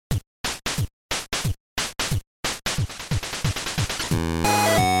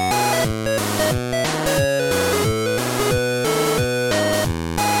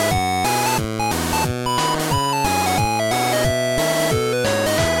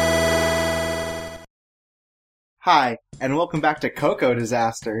Hi, and welcome back to Coco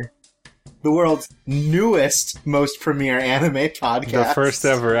Disaster, the world's newest, most premier anime podcast. The first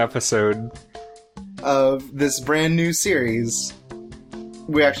ever episode of this brand new series.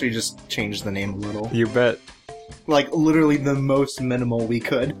 We actually just changed the name a little. You bet. Like, literally the most minimal we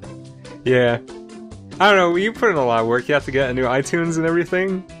could. Yeah. I don't know, you put in a lot of work. You have to get a new iTunes and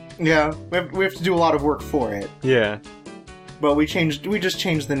everything. Yeah, we have to do a lot of work for it. Yeah. But we just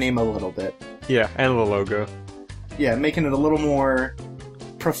changed the name a little bit. Yeah, and the logo. Yeah, making it a little more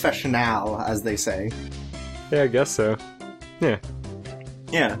professional, as they say. Yeah, I guess so. Yeah.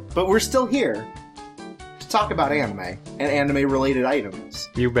 Yeah, but we're still here to talk about anime and anime-related items.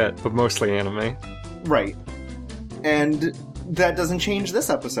 You bet, but mostly anime. Right. And that doesn't change this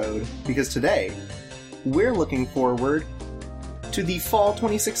episode, because today, we're looking forward to the fall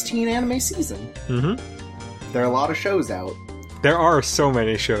 2016 anime season. Mm-hmm. There are a lot of shows out. There are so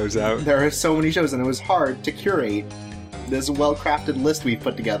many shows out. There are so many shows, and it was hard to curate this well-crafted list we've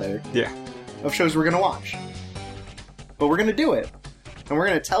put together. Yeah. Of shows we're going to watch. But we're going to do it. And we're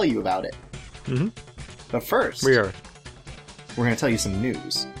going to tell you about it. Mm-hmm. But first, we're going to tell you some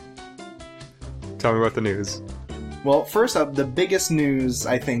news. Tell me about the news. Well, first up, the biggest news,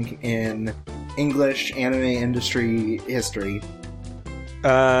 I think, in English anime industry history.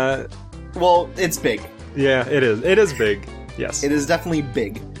 Well, it's big. Yeah, it is. It is big. Yes. It is definitely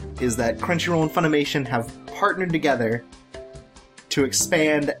big. Is that Crunchyroll and Funimation have partnered together to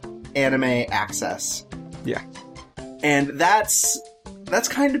expand anime access. Yeah. And that's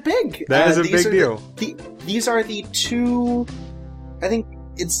kind of big. That is a big deal. These are the two, I think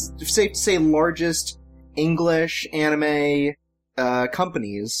it's safe to say, largest English anime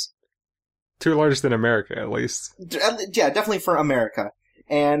companies. Two largest in America, at least. Yeah, definitely for America.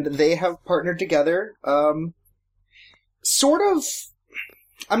 And they have partnered together, sort of,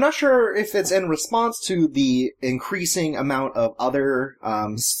 I'm not sure if it's in response to the increasing amount of other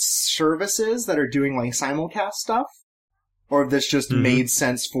services that are doing like simulcast stuff, or if this just made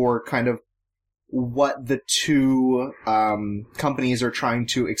sense for kind of what the two companies are trying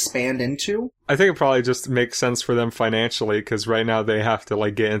to expand into. I think it probably just makes sense for them financially, because right now they have to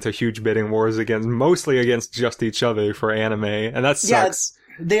like get into huge bidding wars mostly against just each other for anime, and that sucks.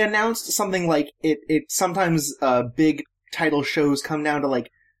 Yeah, they announced something like it sometimes big title shows come down to like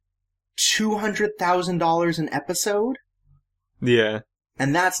 $200,000 an episode. Yeah.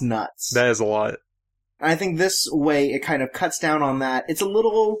 And that's nuts. That is a lot. I think this way it kind of cuts down on that. It's a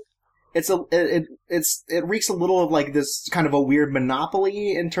little, it reeks a little of like this kind of a weird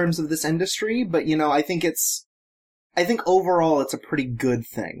monopoly in terms of this industry, but you know, I think overall it's a pretty good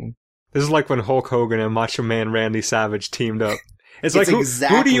thing. This is like when Hulk Hogan and Macho Man Randy Savage teamed up. It's like,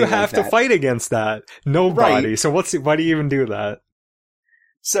 exactly who do you like have to fight against that? Nobody. Right. So why do you even do that?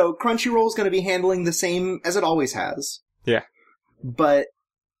 So Crunchyroll's going to be handling the same as it always has. Yeah. But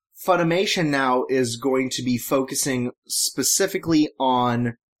Funimation now is going to be focusing specifically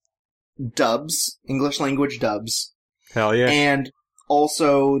on dubs, English language dubs. Hell yeah. And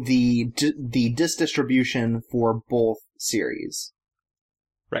also the disc distribution for both series.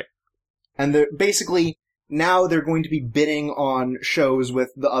 Right. And basically, now they're going to be bidding on shows with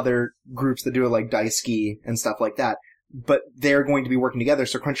the other groups that do it, like Daisuke and stuff like that. But they're going to be working together,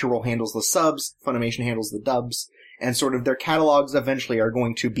 so Crunchyroll handles the subs, Funimation handles the dubs, and sort of their catalogs eventually are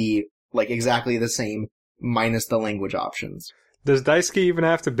going to be like exactly the same, minus the language options. Does Daisuke even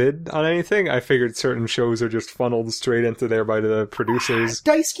have to bid on anything? I figured certain shows are just funneled straight into there by the producers.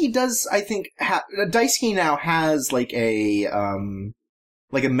 Daisuke does, I think, Daisuke now has like a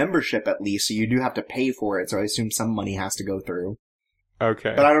membership at least, so you do have to pay for it, so I assume some money has to go through.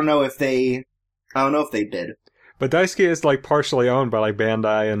 Okay. But I don't know if they bid. But Daisuke is like partially owned by like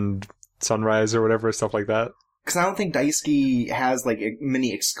Bandai and Sunrise or whatever, stuff like that. Because I don't think Daisuke has like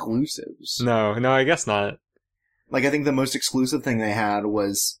many exclusives. No, I guess not. Like, I think the most exclusive thing they had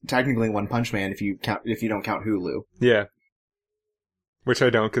was technically One Punch Man if you don't count Hulu. Yeah. Which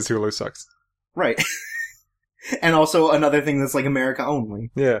I don't, because Hulu sucks. Right. And also another thing that's like America only.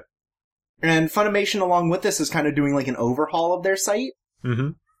 Yeah. And Funimation along with this is kind of doing like an overhaul of their site. Mm-hmm.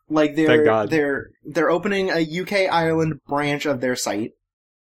 Like Thank God. they're opening a UK Ireland branch of their site.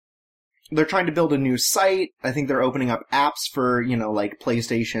 They're trying to build a new site. I think they're opening up apps for, you know, like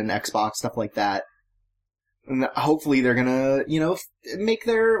PlayStation, Xbox, stuff like that. And hopefully they're gonna, you know, make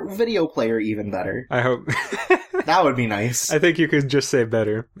their video player even better. I hope. That would be nice. I think you could just say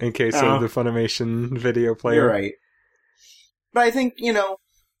better in case of the Funimation video player. You're right. But I think, you know,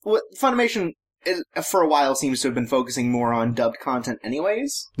 what Funimation for a while seems to have been focusing more on dubbed content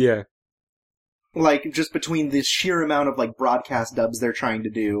anyways. Yeah. Like, just between the sheer amount of, like, broadcast dubs they're trying to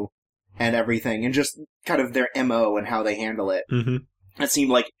do, and everything, and just kind of their MO and how they handle it. Mm-hmm. It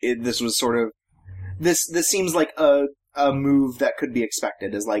seemed like this was sort of this seems like a move that could be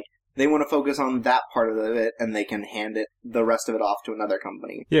expected. Is like they want to focus on that part of it, and they can hand the rest of it off to another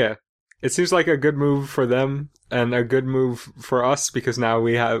company. Yeah. It seems like a good move for them and a good move for us because now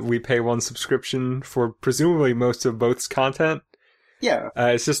we pay one subscription for presumably most of both's content. Yeah.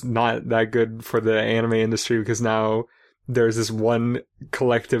 It's just not that good for the anime industry because now there's this one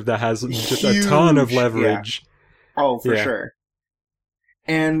collective that has just a ton of leverage. Yeah. Oh, for sure.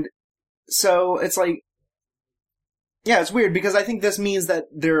 And so it's like, yeah, it's weird because I think this means that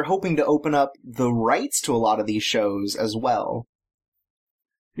they're hoping to open up the rights to a lot of these shows as well.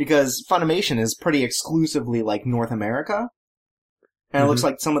 Because Funimation is pretty exclusively, like, North America. And it looks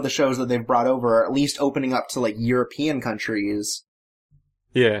like some of the shows that they've brought over are at least opening up to, like, European countries.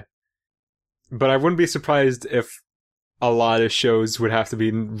 Yeah. But I wouldn't be surprised if a lot of shows would have to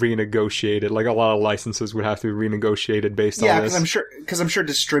be renegotiated. Like, a lot of licenses would have to be renegotiated based on this. Yeah, because I'm sure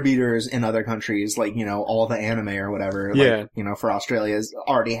distributors in other countries, like, you know, all the anime or whatever, like, you know, for Australia,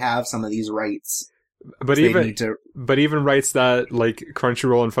 already have some of these rights. But even rights that like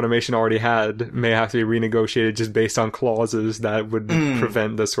Crunchyroll and Funimation already had may have to be renegotiated just based on clauses that would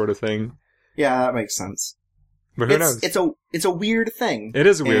prevent this sort of thing. Yeah, that makes sense. But who knows? It's a weird thing. It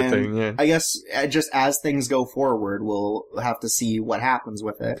is a weird thing, yeah. I guess just as things go forward, we'll have to see what happens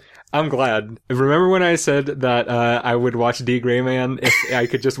with it. I'm glad. Remember when I said that I would watch D. Gray Man if I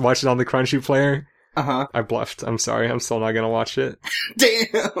could just watch it on the Crunchy player? Uh-huh. I bluffed. I'm sorry. I'm still not gonna watch it.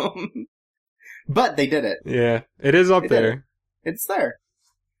 Damn! But they did it. Yeah, it is up there. It's there.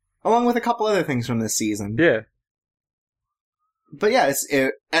 Along with a couple other things from this season. Yeah. But yeah,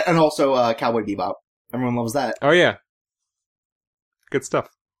 and also Cowboy Bebop. Everyone loves that. Oh yeah. Good stuff.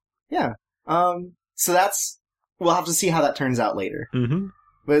 Yeah. So we'll have to see how that turns out later. Mm-hmm.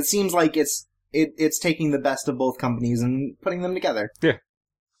 But it seems like it's taking the best of both companies and putting them together. Yeah.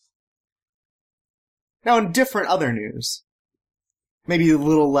 Now in different other news. Maybe a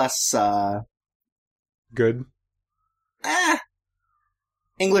little less, good.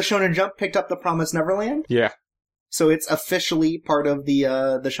 English Shonen Jump picked up The Promised Neverland. Yeah. So it's officially part of the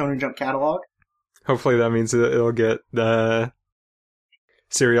Shonen Jump catalog. Hopefully that means it'll get the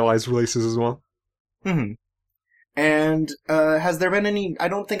serialized releases as well. Mm-hmm. And has there been any... I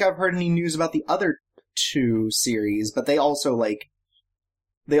don't think I've heard any news about the other two series, but they also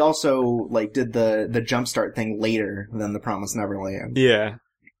did the Jumpstart thing later than The Promised Neverland. Yeah.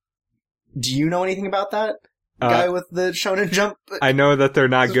 Do you know anything about that? Guy with the Shonen Jump? I know that they're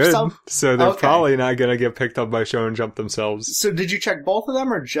not good, so they're okay. probably not going to get picked up by Shonen Jump themselves. So did you check both of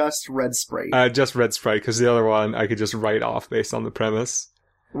them or just Red Sprite? Just Red Sprite, because the other one I could just write off based on the premise.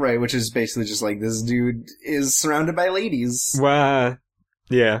 Right, which is basically just like, this dude is surrounded by ladies. Well,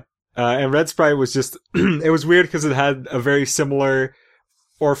 yeah. And Red Sprite was just... it was weird because it had a very similar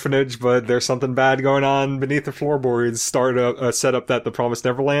orphanage, but there's something bad going on beneath the floorboards setup that The Promised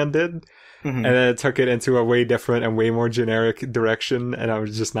Neverland did. Mm-hmm. And then it took it into a way different and way more generic direction, and I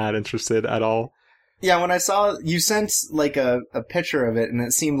was just not interested at all. Yeah, when I saw... You sent, like, a picture of it, and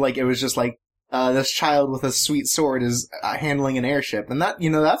it seemed like it was just like, this child with a sweet sword is handling an airship, and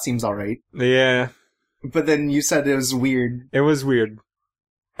that seems alright. Yeah. But then you said it was weird. It was weird.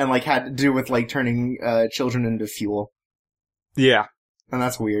 And, like, had to do with, like, turning children into fuel. Yeah. And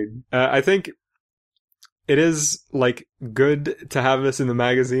that's weird. I think it is, like, good to have this in the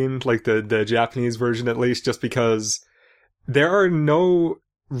magazine, like the Japanese version at least, just because there are no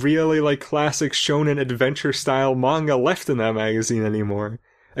really, like, classic shonen adventure style manga left in that magazine anymore.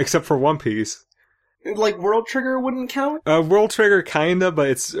 Except for One Piece. Like, World Trigger wouldn't count? World Trigger kinda, but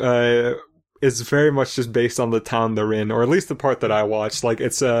it's very much just based on the town they're in, or at least the part that I watched. Like,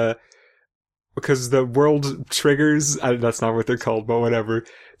 it's, because the World Triggers, that's not what they're called, but whatever.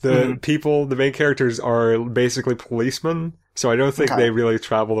 The people, the main characters are basically policemen, so I don't think they really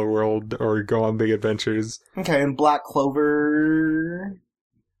travel the world or go on big adventures. Okay, and Black Clover...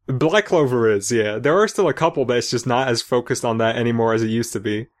 Black Clover is, yeah. There are still a couple, but it's just not as focused on that anymore as it used to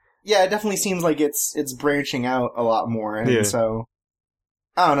be. Yeah, it definitely seems like it's branching out a lot more, and so...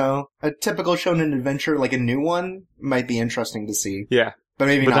 I don't know. A typical shonen adventure, like a new one, might be interesting to see. Yeah. But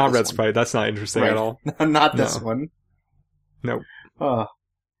maybe not Red Sprite. That's not interesting at all. Not this one. Nope.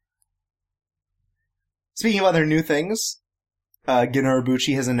 Speaking of other new things, Gennaro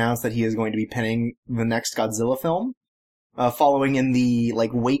Bucci has announced that he is going to be penning the next Godzilla film, following in the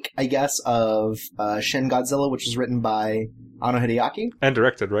wake, I guess, of Shin Godzilla, which was written by Ano Hideaki and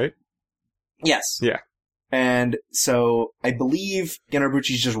directed, right? Yes. Yeah. And so I believe Gennaro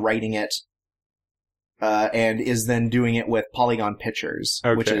Bucci's just writing it. and is then doing it with Polygon Pictures,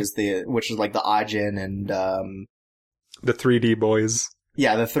 Okay. which is like the Ajin and The 3D boys.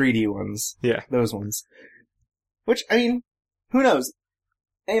 yeah, the 3D ones. Yeah. Those ones. Which, I mean, who knows?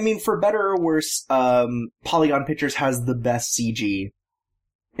 I mean, for better or worse, Polygon Pictures has the best CG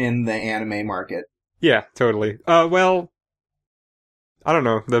in the anime market. Yeah, totally. Well, I don't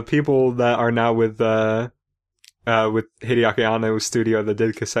know. The people that are now with Hideaki Anno's studio that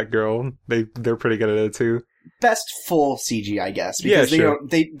did Cassette Girl, they're pretty good at it too. Best full CG, I guess, Yeah, because sure.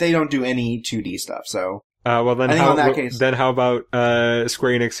 they don't do any 2D stuff. So Well then I think on that case- how about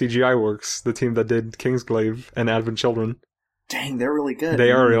Square Enix CGI Works, the team that did Kingsglaive and Advent Children? dang, they're really good. They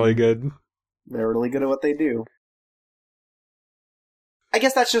are really good. They're really good at what they do. I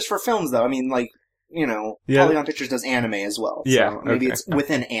guess that's just for films, though. I mean, like, you know, Yeah. Polygon Pictures does anime as well. Yeah, So maybe okay. it's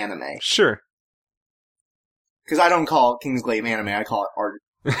within anime. Sure. Because I don't call Kingsglaive anime, I call it art.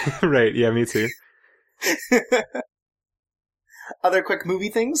 Right, yeah, me too. Other quick movie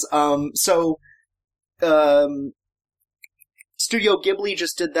things. Studio Ghibli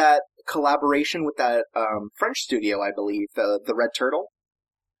just did that collaboration with that French studio, I believe, the Red Turtle.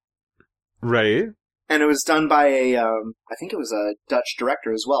 Right. And it was done by I think it was a Dutch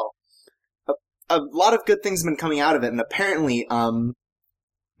director as well. A lot of good things have been coming out of it, and apparently, Hayao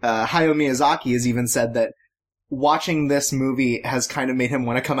Miyazaki has even said that watching this movie has kind of made him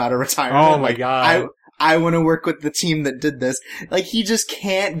want to come out of retirement. Oh my Like, god. I want to work with the team that did this. Like, he just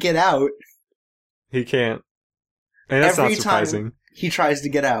can't get out. He can't. And that's Every not surprising. time he tries to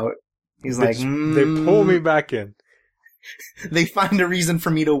get out, he's They like, they pull me back in. They find a reason for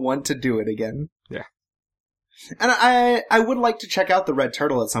me to want to do it again. Yeah. And I would like to check out the Red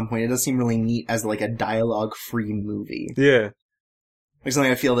Turtle at some point. It does seem really neat as like a dialogue-free movie. Yeah. Like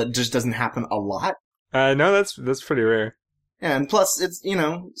something I feel that just doesn't happen a lot. No, that's pretty rare. And plus, it's, you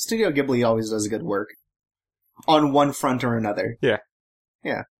know, Studio Ghibli always does good work. On one front or another. Yeah.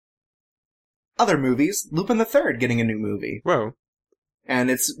 Yeah. Other movies, Lupin the Third getting a new movie. Whoa. And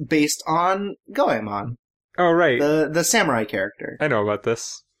it's based on Goemon, Oh, right. the samurai character. I know about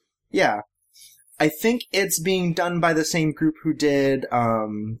this. Yeah. I think it's being done by the same group who did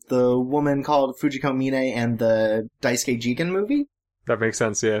the woman called Fujiko Mine and the Daisuke Jigen movie. That makes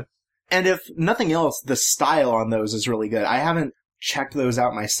sense, yeah. And if nothing else, the style on those is really good. I haven't checked those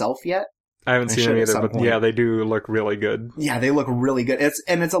out myself yet. I haven't I seen should them at either, some but point. yeah, they do look really good. Yeah, they look really good. It's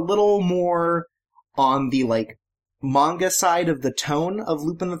a little more on the like manga side of the tone of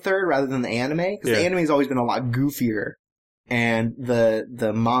Lupin the Third rather than the anime, because Yeah. the anime's always been a lot goofier, and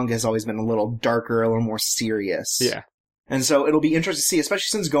the manga has always been a little darker, a little more serious. Yeah. And so it'll be interesting to see, especially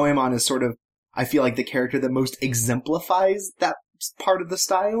since Goemon is sort of, I feel like, the character that most exemplifies that part of the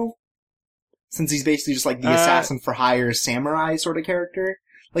style. Since he's basically just like the assassin for hire samurai sort of character.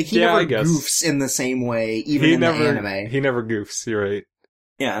 Like, he Yeah, I never guess. goofs in the same way, even the anime. He never goofs, you're right.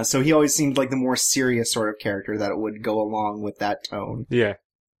 Yeah, so he always seemed like the more serious sort of character that would go along with that tone. Yeah.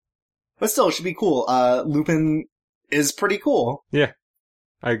 But still, it should be cool. Lupin is pretty cool. I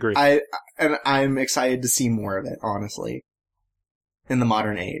agree. I'm excited to see more of it, honestly. In the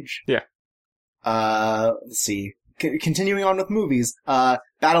modern age. Yeah. Let's see. Continuing on with movies,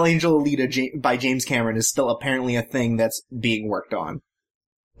 Battle Angel Alita by James Cameron is still apparently a thing that's being worked on.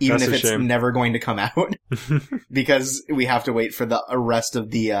 Even That's if a it's shame. never going to come out. Because we have to wait for the rest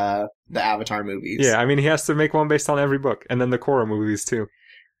of the Avatar movies. Yeah, I mean, he has to make one based on every book, and then the Korra movies, too.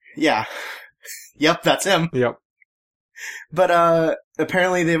 Yeah. Yep, that's him. Yep. But,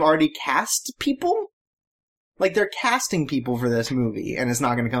 apparently they've already cast people? Like, they're casting people for this movie, and it's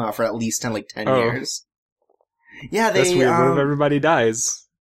not gonna come out for at least 10 Oh. years. Yeah, they, That's weird. What if everybody dies?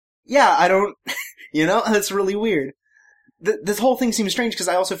 yeah, I don't, you know, that's really weird. This whole thing seems strange, because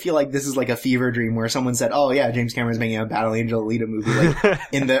I also feel like this is like a fever dream where someone said, oh yeah, James Cameron's making a Battle Angel Alita movie, like,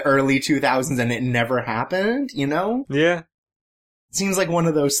 in the early 2000s, and it never happened, you know? Yeah. Seems like one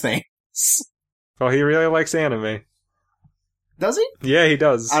of those things. Well, he really likes anime. Does he? Yeah, he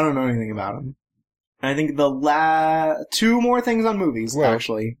does. I don't know anything about him. I think the two more things on movies, Well.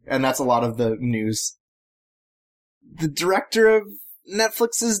 actually, and that's a lot of the news. The director of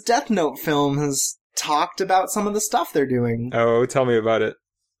Netflix's Death Note film has talked about some of the stuff they're doing. Oh, tell me about it.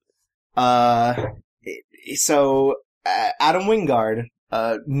 So Adam Wingard,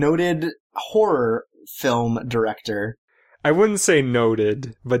 noted horror film director, I wouldn't say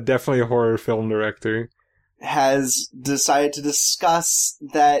noted, but definitely a horror film director. has decided to discuss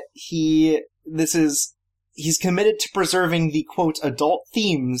that he's committed to preserving the quote adult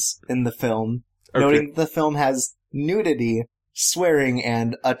themes in the film, Okay. noting that the film has nudity, swearing,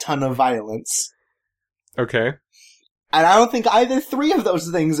 and a ton of violence. Okay. And I don't think either three of those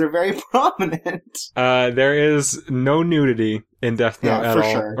things are very prominent. There is no nudity in Death Note at for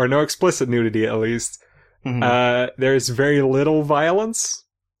all. sure. Or no explicit nudity, at least. Mhm. There's very little violence.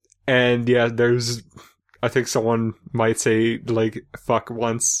 And yeah, there's... I think someone might say, like, fuck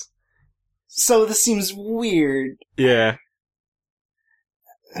once. So this seems weird. Yeah.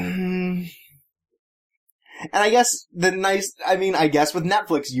 And I guess I guess with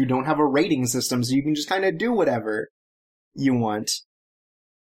Netflix, you don't have a rating system, so you can just kind of do whatever you want.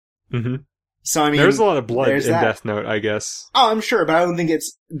 Mm-hmm. So, I mean... There's a lot of blood in that. Death Note, I guess. Oh, I'm sure, but I don't think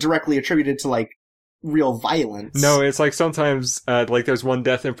it's directly attributed to, like, real violence. No, it's like sometimes, like there's one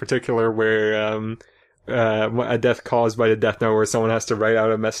death in particular where, a death caused by the Death Note where someone has to write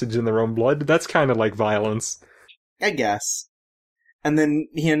out a message in their own blood. That's kind of like violence. I guess. And then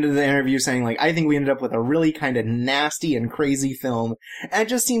he ended the interview saying, like, I think we ended up with a really kind of nasty and crazy film. And it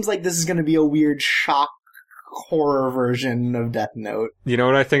just seems like this is going to be a weird shock horror version of Death Note. You know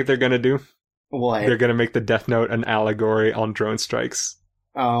what I think they're gonna do? What? They're gonna make the Death Note an allegory on drone strikes.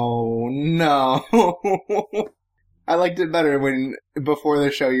 Oh, no. I liked it better when, before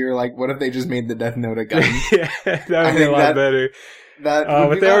the show, you were like, what if they just made the Death Note a gun? Yeah, that would be a lot better.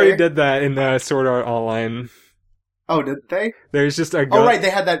 But they already did that in Sword Art Online. Oh, did they? There's just a gun. Oh, right, they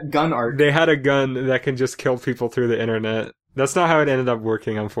had that gun art. They had a gun that can just kill people through the internet. That's not how it ended up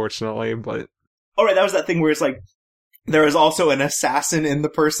working, unfortunately, but... Oh, right, that was that thing where it's like, there is also an assassin in the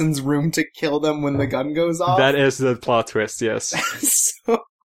person's room to kill them when the gun goes off. That is the plot twist, yes. So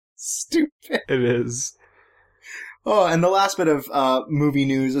stupid. It is. Oh, and the last bit of movie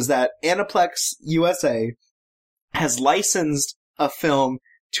news is that Aniplex USA has licensed a film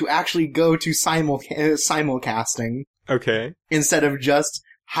to actually go to simulcasting Okay. instead of just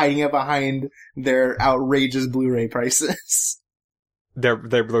hiding it behind their outrageous Blu-ray prices. Their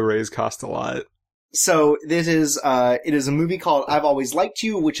Blu-rays cost a lot. So this is it is a movie called I've Always Liked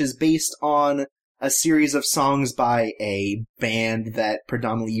You, which is based on a series of songs by a band that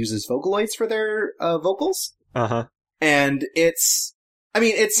predominantly uses Vocaloids for their vocals. Uh-huh. And it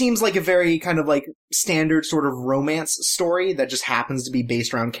seems like a very kind of like standard sort of romance story that just happens to be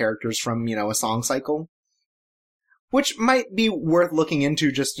based around characters from, a song cycle. Which might be worth looking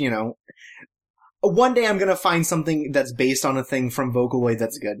into just, one day I'm gonna find something that's based on a thing from Vocaloid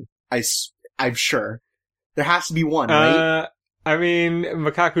that's good. I'm sure. There has to be one, right? I mean,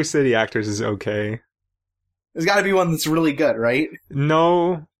 Makaku City Actors is okay. There's gotta be one that's really good, right?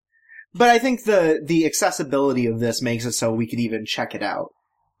 No. But I think the accessibility of this makes it so we could even check it out.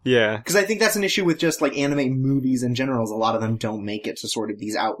 Yeah. Because I think that's an issue with just like anime movies in general, is a lot of them don't make it to sort of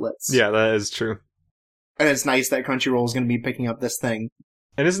these outlets. Yeah, that is true. And it's nice that Crunchyroll is going to be picking up this thing.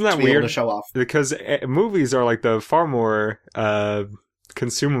 And isn't that to be weird? Able to show off. Because movies are like the far more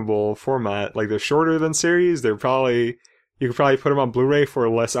consumable format. Like they're shorter than series. You could probably put them on Blu-ray for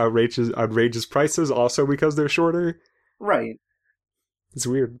less outrageous prices. Also because they're shorter. Right. It's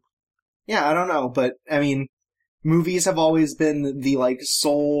weird. Yeah, I don't know, but I mean, movies have always been the like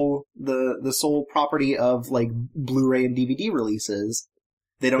sole property of like Blu-ray and DVD releases.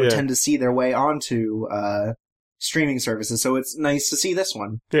 They don't tend to see their way onto streaming services, so it's nice to see this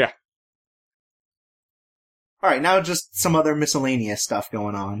one. Yeah. Alright, now just some other miscellaneous stuff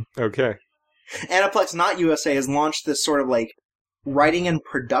going on. Okay. Aniplex Not USA has launched this sort of like writing and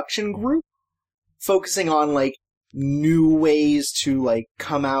production group focusing on like new ways to like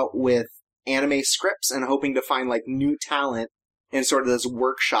come out with anime scripts and hoping to find like new talent in sort of this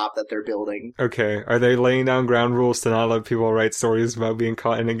workshop that they're building. Okay. Are they laying down ground rules to not let people write stories about being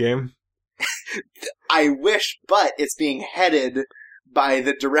caught in a game? I wish, but it's being headed by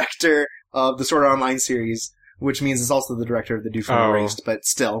the director of the Sword Art Online series, which means it's also the director of the Dude from Erased, but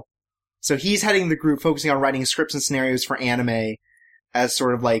still. So he's heading the group focusing on writing scripts and scenarios for anime as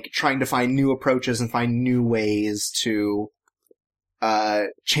sort of like trying to find new approaches and find new ways to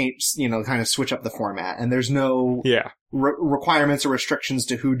change, kind of switch up the format. And there's no requirements or restrictions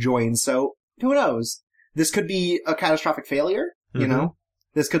to who joins, so who knows? This could be a catastrophic failure, you know?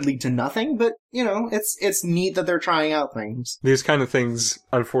 This could lead to nothing, but, it's neat that they're trying out things. These kind of things,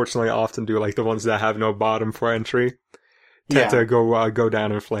 unfortunately, often do, like the ones that have no bottom for entry, tend to go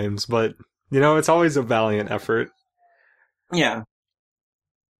down in flames. But, it's always a valiant effort. Yeah.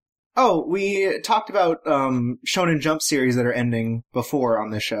 Oh, we talked about Shonen Jump series that are ending before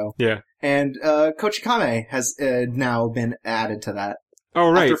on this show. Yeah. And Kochikame has now been added to that. Oh,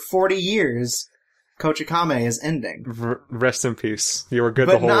 right. After 40 years, Kochikame is ending. Rest in peace. You were good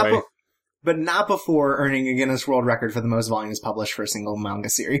the whole way. But not before earning a Guinness World Record for the most volumes published for a single manga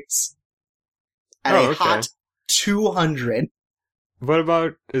series. At a hot 200. What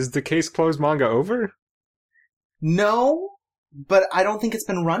about, is the case closed manga over? No, but I don't think it's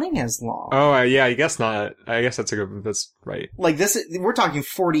been running as long. Oh, yeah, I guess not. I guess that's right. Like we're talking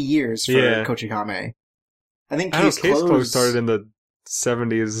 40 years for Kochikame. I think Case Closed started in the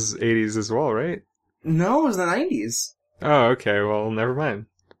 70s, 80s as well, right? No, it was the 90s. Oh, okay, well, never mind.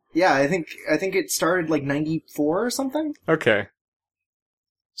 Yeah, I think it started like 94 or something. Okay.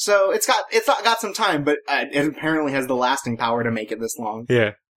 So it's got some time, but it apparently has the lasting power to make it this long.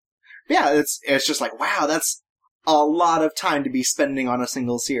 Yeah. Yeah, it's just like, wow, that's a lot of time to be spending on a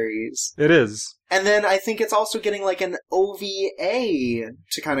single series. It is. And then I think it's also getting like an OVA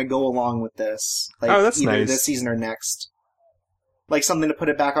to kind of go along with this. Like, oh, that's either nice. This season or next. Like something to put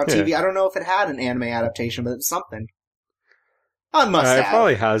it back on TV. I don't know if it had an anime adaptation, but it's something. It must have. It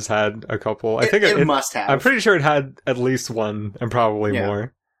probably has had a couple. I think it must have. I'm pretty sure it had at least one, and probably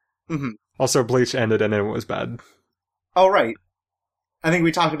more. Mm-hmm. Also, Bleach ended and it was bad. Oh, right. I think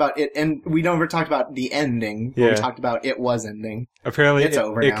we talked about it, and we never talked about the ending. Yeah. We talked about it was ending. Apparently, it's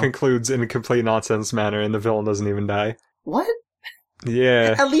over it concludes in a complete nonsense manner, and the villain doesn't even die. What?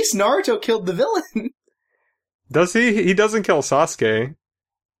 Yeah. At least Naruto killed the villain. Does he? He doesn't kill Sasuke.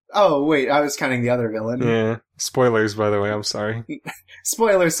 Oh, wait, I was counting the other villain. Yeah. Spoilers, by the way, I'm sorry.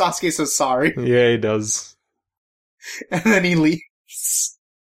 Spoilers, Sasuke says sorry. Yeah, he does. And then he leaves.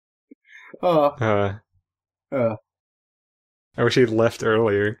 I wish he'd left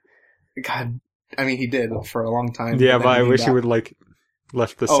earlier. God, I mean, he did for a long time. Yeah, but I wish he would,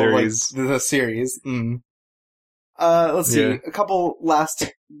 left the series. Like the series. Mm. Let's see. Yeah. A couple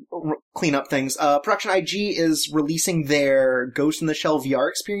last cleanup things. Production IG is releasing their Ghost in the Shell VR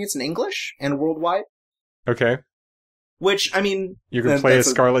experience in English and worldwide. Okay. Which, I mean... You can play as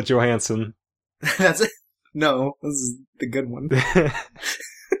Scarlett Johansson. That's it. No, this is the good one.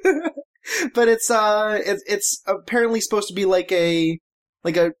 But it's apparently supposed to be like a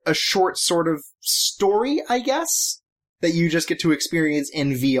short sort of story, I guess, that you just get to experience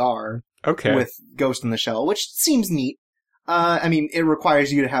in VR. Okay. With Ghost in the Shell, which seems neat. I mean, it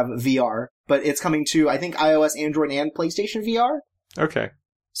requires you to have VR, but it's coming to, I think, iOS, Android, and PlayStation VR. Okay.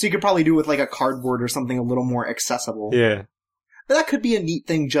 So you could probably do it with like a cardboard or something a little more accessible. Yeah. But that could be a neat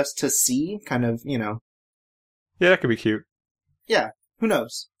thing just to see, kind of, you know. Yeah, that could be cute. Yeah, who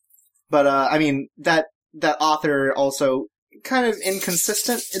knows? But, I mean, that author also kind of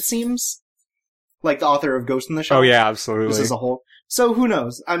inconsistent, it seems. Like the author of Ghost in the Shell. Oh, yeah, absolutely. This is a whole... So who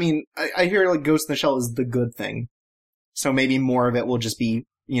knows? I mean, I hear like Ghost in the Shell is the good thing. So maybe more of it will just be,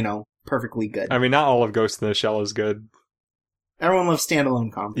 you know, perfectly good. I mean, not all of Ghost in the Shell is good. Everyone loves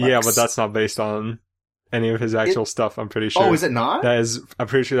Standalone Complex. Yeah, but that's not based on any of his actual stuff, I'm pretty sure. Oh, is it not? I'm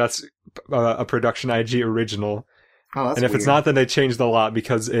pretty sure that's a Production IG original. Oh, that's And if weird. it's not, then they changed a lot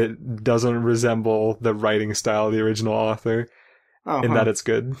because it doesn't resemble the writing style of the original author in that it's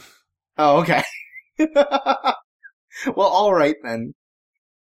good. Oh, okay. Well, alright then.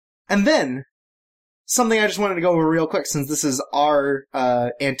 And then, something I just wanted to go over real quick since this is our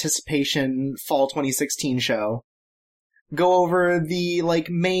anticipation fall 2016 show. Go over the,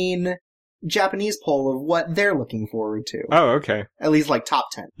 main Japanese poll of what they're looking forward to. Oh, okay. At least, top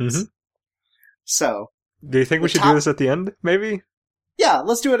 10s. Mm-hmm. So. Do you think we should do this at the end, maybe? Yeah,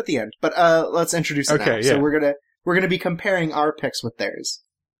 let's do it at the end. But, let's introduce it now. Yeah. So we're gonna be comparing our picks with theirs.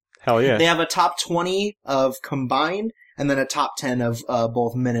 Hell yeah. They have a top 20 of combined, and then a top 10 of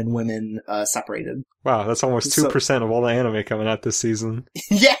both men and women separated. Wow, that's almost 2% of all the anime coming out this season.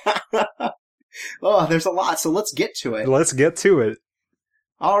 Yeah! Oh, there's a lot, so let's get to it. Let's get to it.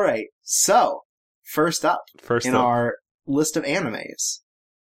 Alright, so, first up our list of animes,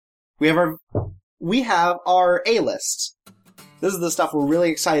 we have our A-list. This is the stuff we're really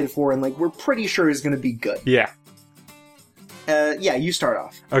excited for, and we're pretty sure is going to be good. Yeah. Yeah, you start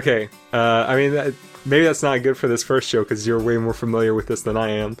off. Okay. I mean, maybe that's not good for this first show because you're way more familiar with this than I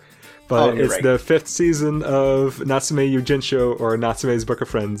am. But it's right. The 5th season of Natsume Yuujinshou, or Natsume's Book of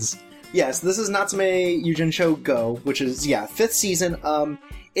Friends. Yes, this is Natsume Yuujinshou Go, which is 5th season.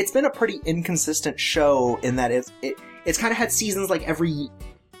 It's been a pretty inconsistent show in that it's kind of had seasons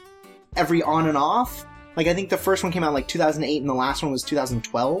every on and off. I think the first one came out 2008 and the last one was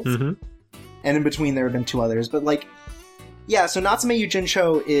 2012. Mm-hmm. And in between there have been 2 others, but so Natsume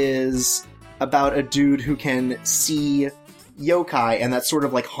Yuujinshou is about a dude who can see yokai, and that sort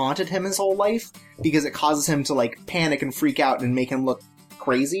of haunted him his whole life because it causes him to panic and freak out and make him look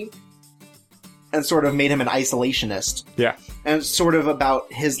crazy, and sort of made him an isolationist. Yeah. And it's sort of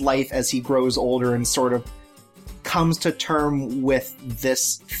about his life as he grows older and sort of comes to term with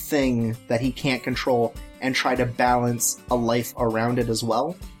this thing that he can't control and try to balance a life around it as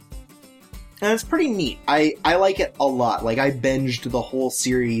well. And it's pretty neat. I like it a lot. I binged the whole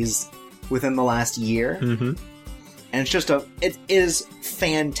series within the last year. Mm-hmm. And it is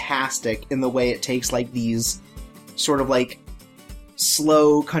fantastic in the way it takes like these sort of like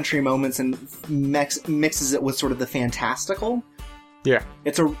slow country moments and mixes it with sort of the fantastical. Yeah.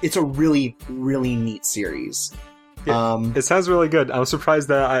 It's a really, really neat series. Yeah, it sounds really good. I'm surprised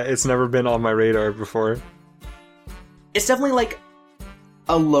that it's never been on my radar before. It's definitely like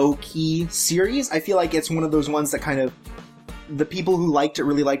a low-key series. I feel like it's one of those ones that kind of the people who liked it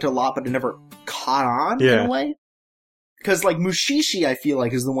really liked it a lot, but it never caught on in a way. Because like Mushishi, I feel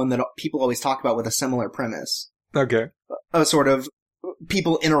like is the one that people always talk about with a similar premise. Okay. A sort of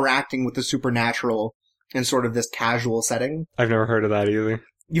people interacting with the supernatural in sort of this casual setting. I've never heard of that either.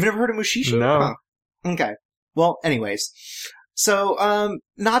 You've never heard of Mushishi? No. Huh. Okay. Well, anyways. So,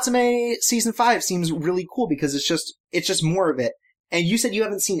 Natsume Season 5 seems really cool because it's just more of it. And you said you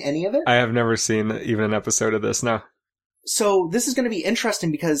haven't seen any of it? I have never seen even an episode of this, no. So, this is going to be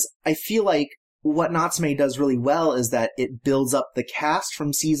interesting because I feel like what Natsume does really well is that it builds up the cast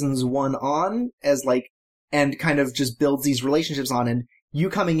from seasons 1 on as like, and kind of just builds these relationships on, and you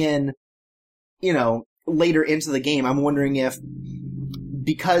coming in, you know, later into the game, I'm wondering if,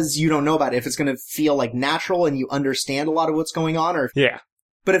 because you don't know about it, if it's going to feel like natural and you understand a lot of what's going on, or if, yeah.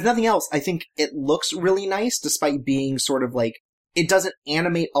 But if nothing else, I think it looks really nice, despite being sort of like, it doesn't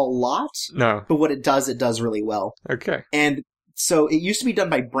animate a lot. No. But what it does really well. Okay. And so it used to be done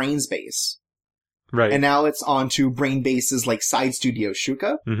by Brainspace. Right. And now it's on to Brainbase's like side studio,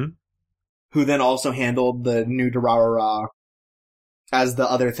 Shuka, who then also handled the new Durarara as the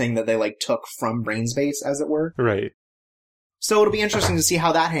other thing that they like took from Brainspace, as it were. Right. So it'll be interesting to see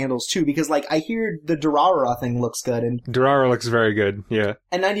how that handles too, because like I hear the Durarara thing looks good, and Durarara looks very good, yeah.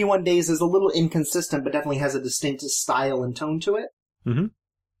 And 91 Days is a little inconsistent, but definitely has a distinct style and tone to it. Mm-hmm.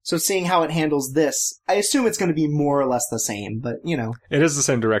 So seeing how it handles this, I assume it's going to be more or less the same, but you know. It is the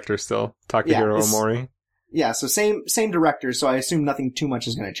same director still, Takahiro Omori. Yeah, so same director, so I assume nothing too much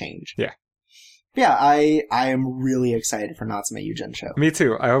is going to change. Yeah. Yeah, I am really excited for Natsume Yuujin Show. Me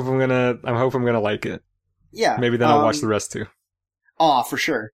too. I hope I'm gonna like it. Yeah. Maybe then I'll watch the rest too. Aw, for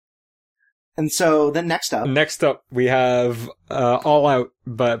sure. And so then next up we have All Out,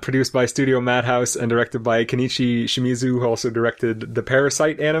 but produced by Studio Madhouse and directed by Kenichi Shimizu, who also directed the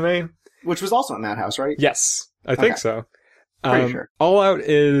Parasite anime. Which was also at Madhouse, right? Yes, I think so. Pretty sure. All Out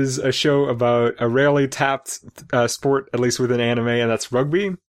is a show about a rarely tapped sport, at least within anime, and that's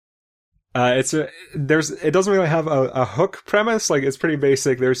rugby. It doesn't really have a hook premise. Like, it's pretty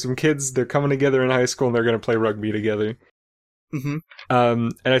basic. There's some kids, they're coming together in high school and they're going to play rugby together. Mm-hmm.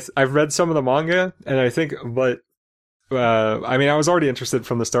 And I've read some of the manga, and I think, but, I mean, I was already interested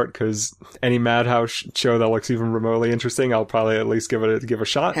from the start, because any Madhouse show that looks even remotely interesting, I'll probably at least give a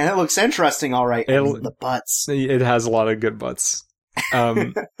shot. And it looks interesting, alright. The butts. It has a lot of good butts.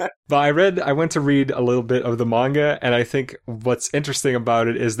 But I went to read a little bit of the manga, and I think what's interesting about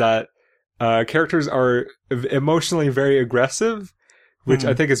it is that characters are emotionally very aggressive, which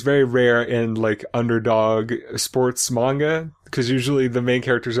I think is very rare in like underdog sports manga, because usually the main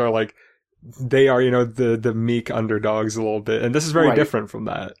characters are like, they are, you know, the meek underdogs a little bit, and this is very different from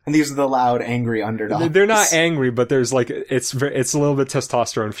that. And these are the loud, angry underdogs. They're not angry, but there's like, it's a little bit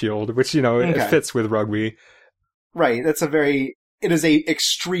testosterone fueled, which, you know, it fits with rugby. Right, it is a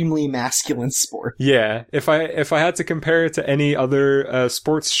extremely masculine sport. Yeah, if I had to compare it to any other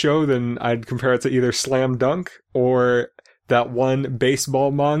sports show, then I'd compare it to either Slam Dunk or that one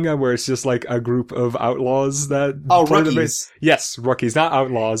baseball manga where it's just like a group of outlaws that play Rookies. Yes, Rookies, not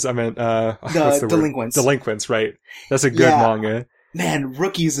outlaws. I meant the Delinquents. Delinquents, right? That's a good manga. Man,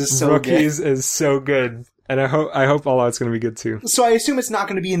 Rookies is so good. Rookies is so good. And I hope All Out's going to be good too. So I assume it's not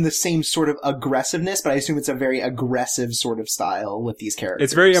going to be in the same sort of aggressiveness, but I assume it's a very aggressive sort of style with these characters.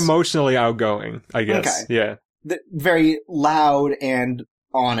 It's very emotionally outgoing, I guess. Okay. Yeah. Very loud and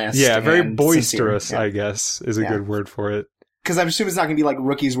honest. Yeah, very and boisterous, sincere. I guess, is a good word for it. Because I assume it's not going to be like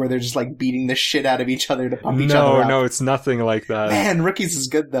Rookies where they're just like beating the shit out of each other to pump each other up. No, it's nothing like that. Man, Rookies is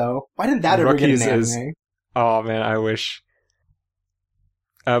good though. Why didn't that ever get an anime? Oh man, I wish.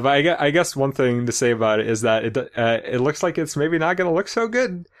 But I guess one thing to say about it is that it looks like it's maybe not going to look so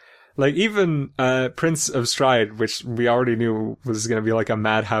good. Like even Prince of Stride, which we already knew was going to be like a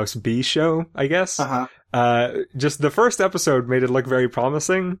Madhouse B show, I guess. Just the first episode made it look very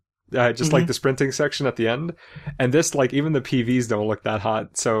promising. Like the sprinting section at the end. And this, like, even the PVs don't look that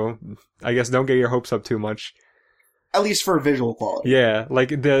hot. So I guess don't get your hopes up too much. At least for visual quality. Yeah, like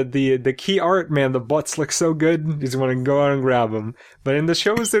the key art, man, the butts look so good. You just want to go out and grab them. But in the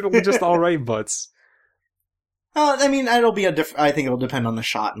shows, they're just alright butts. I mean, I think it'll depend on the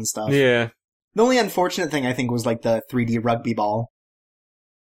shot and stuff. Yeah. The only unfortunate thing I think was like the 3D rugby ball.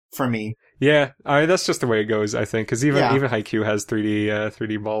 for me. Yeah, I mean, that's just the way it goes, I think, because even Yeah. Haikyuu has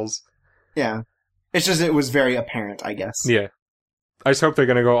 3D balls. Yeah. It's just, it was very apparent, I guess. Yeah. I just hope they're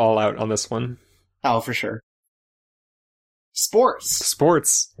gonna go all out on this one. Oh, for sure. Sports.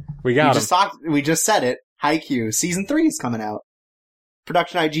 Sports. We got them. We just said it. Haikyuu. Season 3 is coming out.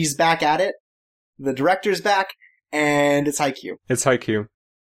 Production IG's back at it. The director's back. And it's Haikyuu. It's Haikyuu.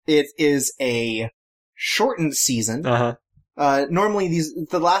 It is a shortened season. Uh-huh. Normally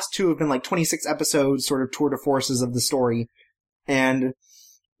the last two have been like 26 episodes, sort of tour de forces of the story. And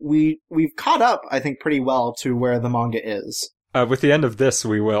we've caught up, I think, pretty well to where the manga is. With the end of this,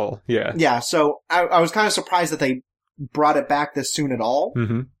 we will. Yeah. Yeah, so I was kind of surprised that they brought it back this soon at all.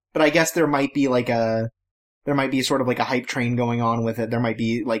 Mm-hmm. But I guess there might be sort of like a hype train going on with it. There might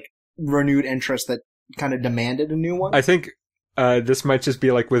be like renewed interest that kind of demanded a new one. I think this might just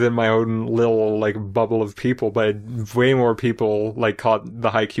be like within my own little like bubble of people, but way more people like caught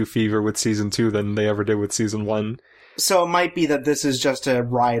the Haikyuu fever with season 2 than they ever did with season 1. So it might be that this is just a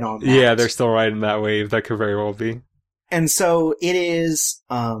ride on that. Yeah, they're still riding that wave. That could very well be. And so it is,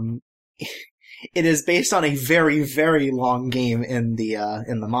 it is based on a very, very long game in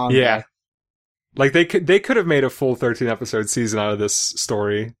the manga. Yeah. Like they could have made a full 13 episode season out of this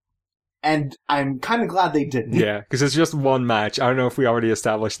story. And I'm kind of glad they didn't. Yeah, because it's just one match. I don't know if we already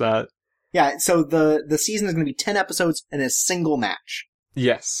established that. Yeah, so the season is going to be 10 episodes and a single match.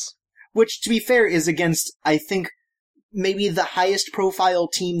 Yes. Which, to be fair, is against, I think, maybe the highest profile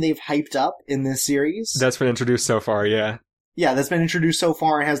team they've hyped up in this series. That's been introduced so far, yeah. Yeah, that's been introduced so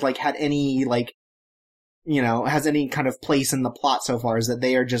far and has, like, had any, like, has any kind of place in the plot so far, is that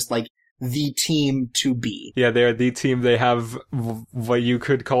they are just, like, the team to be. Yeah, they're the team. They have what you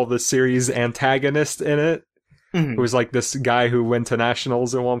could call the series antagonist in it. Mm-hmm. Who was like this guy who went to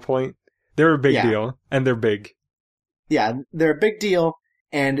nationals at one point. They're a big deal, and they're big. Yeah, they're a big deal,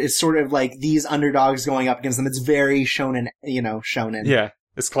 and it's sort of like these underdogs going up against them. It's very shonen, shonen. Yeah,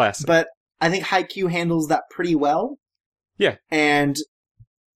 it's classic. But I think Haikyuu handles that pretty well. Yeah. And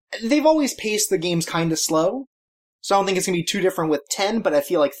they've always paced the games kind of slow. So I don't think it's going to be too different with 10, but I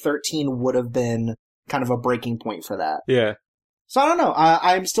feel like 13 would have been kind of a breaking point for that. Yeah. So I don't know.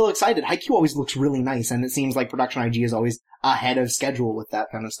 I'm still excited. Haikyuu always looks really nice, and it seems like Production IG is always ahead of schedule with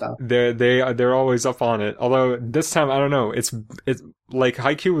that kind of stuff. They're always up on it. Although this time, I don't know. It's like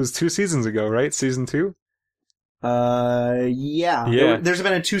Haikyuu was 2 seasons ago, right? Season 2? Yeah. Yeah. There's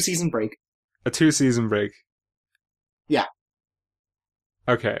been a 2-season break. A 2-season break. Yeah.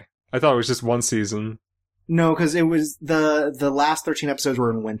 Okay. I thought it was just 1 season. No, because it was the last 13 episodes were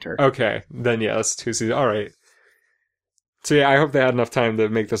in winter. Okay, then yeah, that's 2 seasons. All right. So yeah, I hope they had enough time to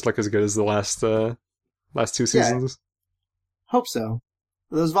make this look as good as the last 2 seasons. Hope so.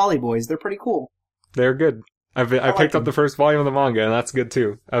 Those Volley Boys, they're pretty cool. They're good. I picked up the first volume of the manga, and that's good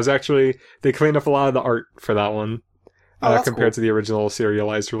too. They cleaned up a lot of the art for that one compared to the original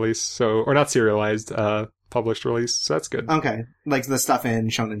serialized release. Or not serialized, published release. So that's good. Okay, like the stuff in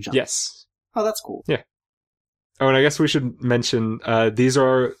Shonen Jump. Yes. Oh, that's cool. Yeah. Oh, and I guess we should mention, these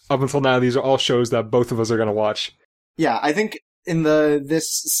are all shows that both of us are going to watch. Yeah, I think in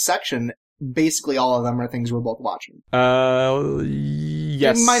this section, basically all of them are things we're both watching.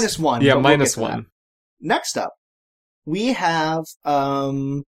 Yes. Minus one. Yeah, but minus we'll get to one. that. Next up, we have,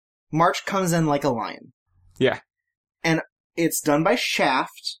 March Comes In Like a Lion. Yeah. And it's done by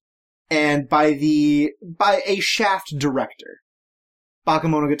Shaft, and by a Shaft director.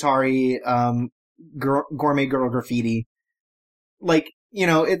 Bakemonogatari, Gourmet Girl Graffiti. Like,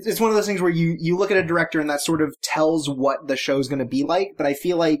 it's one of those things where you look at a director and that sort of tells what the show's gonna be like, but I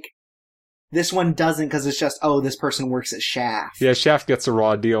feel like this one doesn't, because it's just, this person works at Shaft. Yeah, Shaft gets a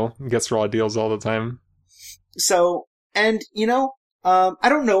raw deal. Gets raw deals all the time. So, and, I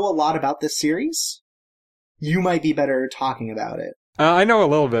don't know a lot about this series. You might be better talking about it. I know a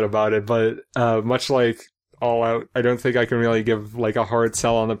little bit about it, but much like All Out, I don't think I can really give like a hard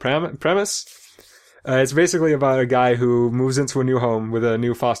sell on the premise. It's basically about a guy who moves into a new home with a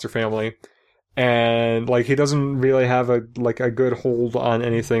new foster family, and like he doesn't really have a good hold on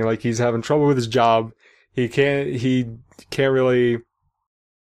anything. Like he's having trouble with his job. He doesn't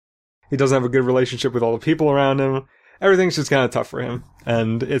have a good relationship with all the people around him. Everything's just kind of tough for him,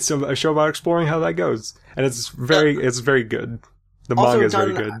 and it's a show about exploring how that goes. And it's very good. The manga is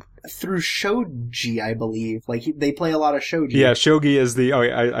very good. Through shogi, I believe. Like they play a lot of shogi. Yeah, shogi is the. Oh,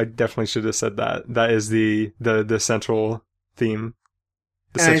 I definitely should have said that. That is the central theme.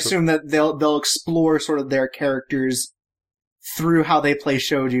 I assume that they'll explore sort of their characters through how they play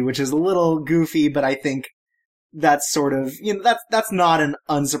shogi, which is a little goofy, but I think that's sort of that's not an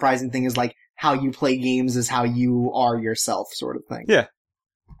unsurprising thing. Is like how you play games is how you are yourself, sort of thing. Yeah.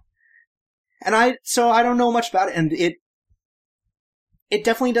 And so I don't know much about it, and it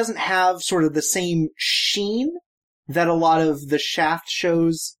definitely doesn't have sort of the same sheen that a lot of the Shaft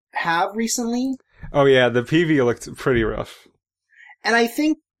shows have recently. Oh yeah, the PV looked pretty rough. And I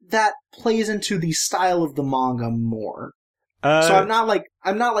think that plays into the style of the manga more. So I'm not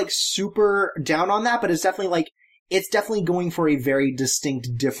like super down on that, but it's definitely going for a very distinct,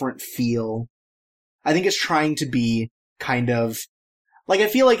 different feel. I think it's trying to be kind of, like, I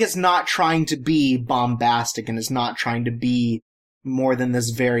feel like it's not trying to be bombastic, and it's not trying to be more than this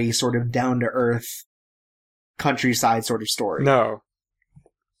very sort of down-to-earth countryside sort of story. No.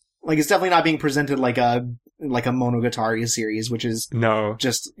 Like, it's definitely not being presented like a Monogatari series, which is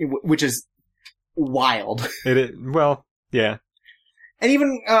wild. Well, yeah. And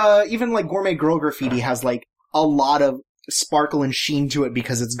even like Gourmet Girl Graffiti has like a lot of sparkle and sheen to it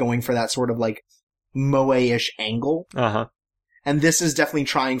because it's going for that sort of like moe-ish angle. Uh-huh. And this is definitely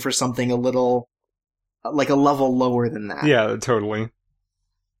trying for something a little, like a level lower than that. Yeah, totally.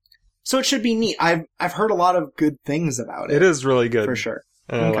 So it should be neat. I've heard a lot of good things about it. It is really good. For sure.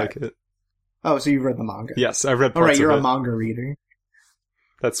 And Okay. I like it. Oh, so you've read the manga. Yes, I've read All parts right, you're of a it. manga reader.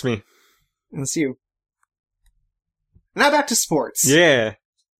 That's me. That's you. Now back to sports. Yeah.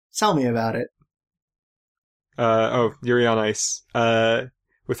 Tell me about it. Yuri on Ice.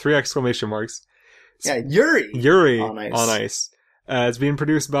 With 3 exclamation marks. Yeah, Yuri. Yuri on Ice. on Ice. It's being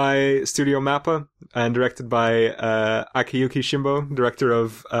produced by Studio Mappa and directed by Akiyuki Shimbo, director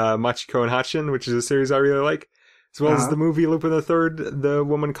of Machiko and Hatchin, which is a series I really like, as well as the movie Lupin III, The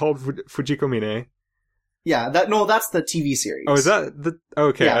Woman Called Fujiko Mine. Yeah, that's the TV series. Oh, is that the...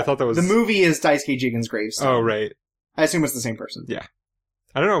 Okay, Yeah, I thought that was... The movie is Daisuke Jigen's Gravestone. Oh, right. I assume it's the same person. Yeah.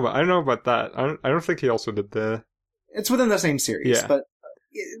 I don't know about that. I don't think he also did the... It's within the same series, Yeah. but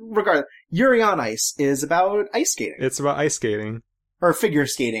regardless, Yuri on Ice is about ice skating. It's about ice skating. Or figure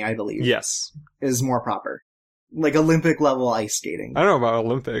skating, I believe. Yes. Is more proper. Like Olympic level ice skating. I don't know about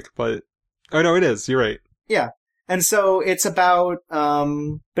Olympic, but... Oh, no, it is. You're right. Yeah. And so it's about,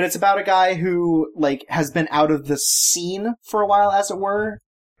 but it's about a guy who, like, has been out of the scene for a while, as it were.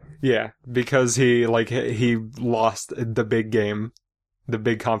 Yeah, because he lost the big game, the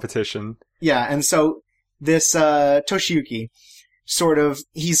big competition. Yeah, and so this, Toshiyuki, sort of,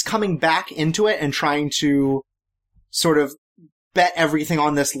 he's coming back into it and trying to sort of bet everything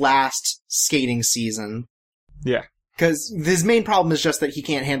on this last skating season. Yeah. Because his main problem is just that he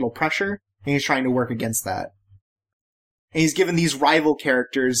can't handle pressure, and he's trying to work against that. And he's given these rival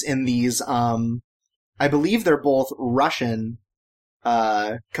characters in these, I believe they're both Russian,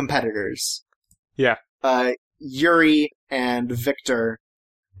 competitors. Yeah. Yuri and Victor,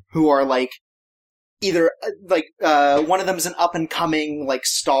 who are like, either, one of them is an up-and-coming, like,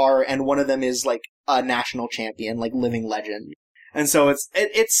 star, and one of them is, like, a national champion, like, living legend. And so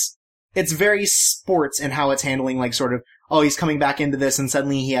it's very sports in how it's handling, like, sort of, oh, he's coming back into this, and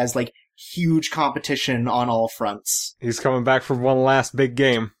suddenly he has, like, huge competition on all fronts. He's coming back for one last big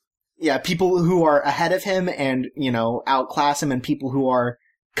game. Yeah, people who are ahead of him and, outclass him, and people who are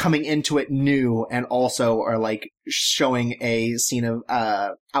coming into it new and also are, like, showing a scene of,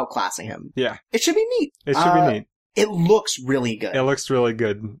 outclassing him. Yeah. It should be neat. It should be neat. It looks really good. It looks really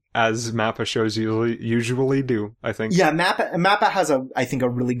good, as Mappa shows usually do, I think. Yeah, Mappa has I think a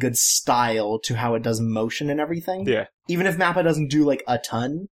really good style to how it does motion and everything. Yeah. Even if Mappa doesn't do, like, a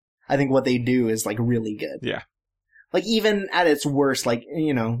ton, I think what they do is, like, really good. Yeah. Like, even at its worst, like,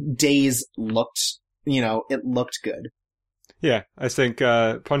 Days looked, it looked good. Yeah, I think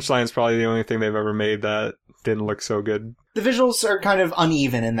Punchline's probably the only thing they've ever made that didn't look so good. The visuals are kind of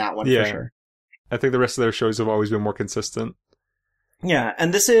uneven in that one, for sure. I think the rest of their shows have always been more consistent. Yeah,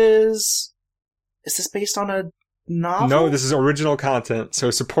 and this is this based on a novel? No, this is original content,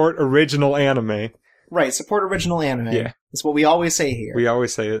 so support original anime. Right, support original anime. Yeah. That's what we always say here. We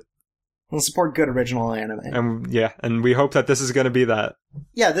always say it. We'll support good original anime. And we hope that this is going to be that.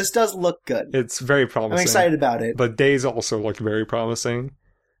 Yeah, this does look good. It's very promising. I'm excited about it. But Days also looked very promising.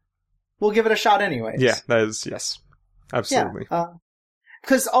 We'll give it a shot anyways. Yeah, that is, yes. Absolutely. Yeah,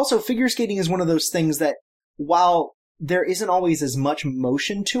 because also figure skating is one of those things that, while there isn't always as much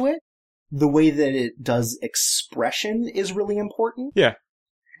motion to it, the way that it does expression is really important. Yeah.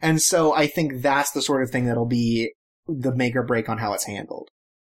 And so I think that's the sort of thing that'll be the make or break on how it's handled.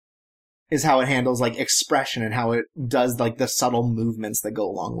 Is how it handles, like, expression and how it does, like, the subtle movements that go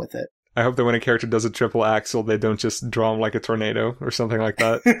along with it. I hope that when a character does a triple axel, they don't just draw him like a tornado or something like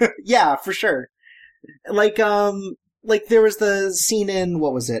that. Yeah, for sure. Like there was the scene in,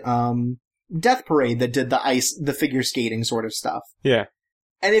 what was it? Death Parade that did the figure skating sort of stuff. Yeah.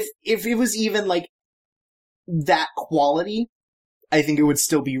 And if it was even, like, that quality I think it would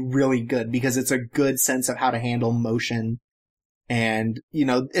still be really good because it's a good sense of how to handle motion and, you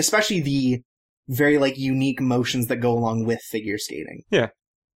know, especially the very, like, unique motions that go along with figure skating. Yeah.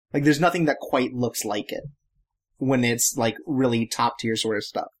 Like, there's nothing that quite looks like it when it's, like, really top tier sort of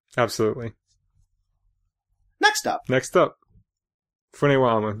stuff. Absolutely. Next up.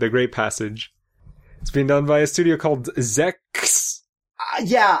 Funewama, The Great Passage. It's being done by a studio called Zex.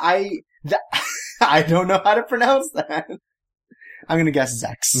 I don't know how to pronounce that. I'm gonna guess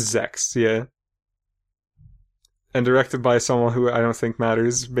Zex. Zex, yeah. And directed by someone who I don't think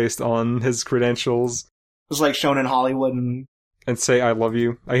matters based on his credentials. It was like shown in Hollywood and Say I Love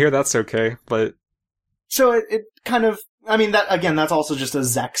You. I hear that's okay, but... So it kind of... I mean, that again, that's also just a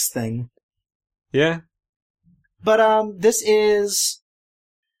Zex thing. Yeah. But, this is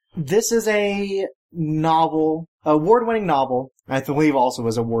a novel, award-winning novel. I believe also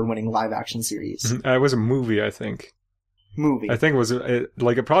was award-winning live-action series. It was a movie, I think. Movie. I think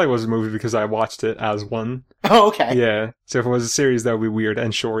it probably was a movie because I watched it as one. Oh, okay. Yeah. So if it was a series, that would be weird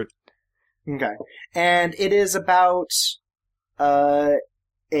and short. Okay. And it is about, a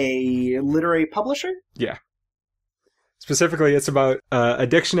literary publisher? Yeah. Specifically, it's about a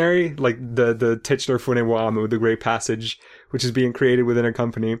dictionary, like the Titular Funewama, The Great Passage, which is being created within a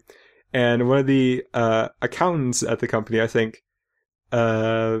company. And one of the accountants at the company, I think,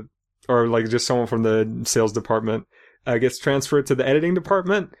 or like just someone from the sales department, gets transferred to the editing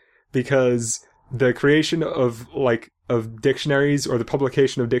department because the creation of dictionaries or the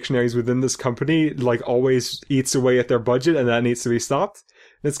publication of dictionaries within this company like always eats away at their budget, and that needs to be stopped.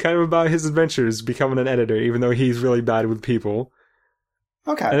 It's kind of about his adventures becoming an editor, even though he's really bad with people.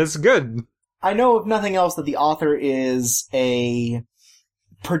 Okay. And it's good. I know, if nothing else, that the author is a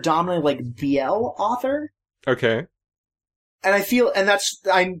predominantly, like, BL author. Okay. And I feel, and that's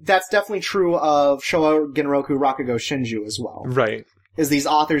definitely true of Showa Genroku Rakugo Shinju as well. Right. Is these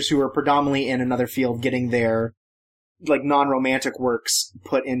authors who are predominantly in another field getting their, like, non-romantic works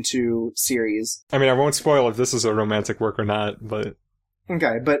put into series. I mean, I won't spoil if this is a romantic work or not, but...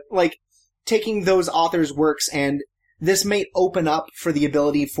 Okay, but, like, taking those authors' works, and this may open up for the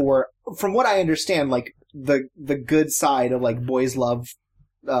ability for, from what I understand, like, the good side of, like, boys love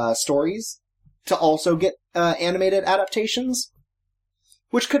stories to also get animated adaptations,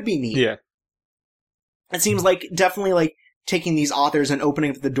 which could be neat. Yeah. It seems like definitely, like, taking these authors and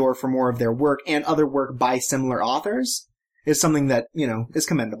opening up the door for more of their work and other work by similar authors is something that, you know, is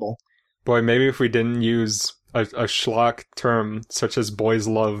commendable. Boy, maybe if we didn't use a schlock term such as boys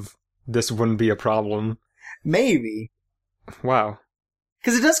love, this wouldn't be a problem. Maybe. Wow.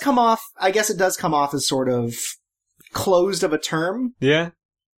 Because it does come off, I guess it does come off as sort of closed of a term. Yeah.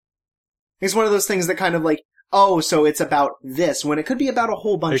 It's one of those things that kind of like, oh, so it's about this, when it could be about a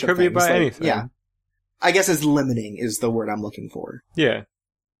whole bunch of things. It could be about anything. Yeah. I guess it's limiting is the word I'm looking for. Yeah.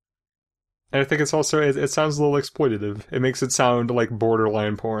 And I think it's also, it sounds a little exploitative. It makes it sound like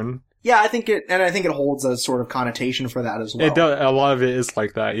borderline porn. Yeah, I think it holds a sort of connotation for that as well. It does, a lot of it is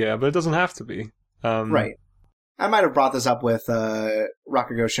like that, yeah, but it doesn't have to be. Right. I might have brought this up with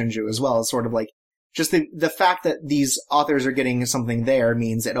Rakugo Shinju as well. It's sort of like, just the fact that these authors are getting something there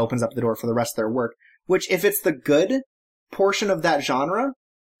means it opens up the door for the rest of their work. Which, if it's the good portion of that genre,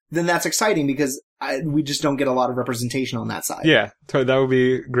 then that's exciting because we just don't get a lot of representation on that side. Yeah, that would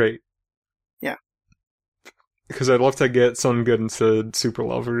be great. Yeah. Because I'd love to get something good into Super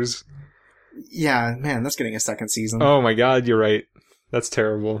Lovers. Yeah, man, that's getting a second season. Oh my god, you're right. That's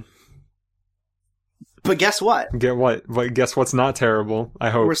terrible. But guess what? Get what? But guess what's not terrible, I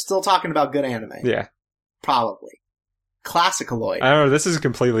hope. We're still talking about good anime. Yeah. Probably. Classicaloid. I don't know, this is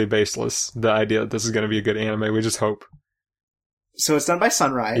completely baseless, the idea that this is going to be a good anime. We just hope. So it's done by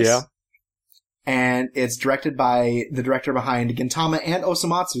Sunrise. Yeah. And it's directed by the director behind Gintama and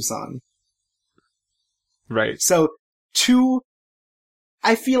Osamatsu-san. Right. So, two,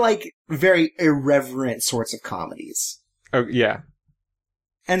 I feel like, very irreverent sorts of comedies. Oh, yeah.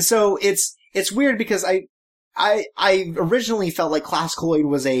 And so it's weird because I originally felt like Classicaloid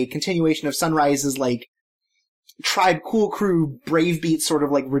was a continuation of Sunrise's, like, Tribe Cool Crew Brave Beat sort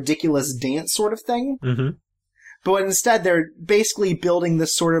of, like, ridiculous dance sort of thing. Mm-hmm. But instead they're basically building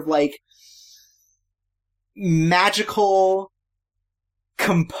this sort of, like, magical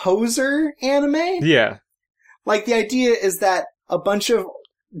composer anime? Yeah. Like, the idea is that a bunch of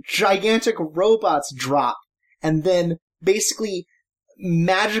gigantic robots drop, and then basically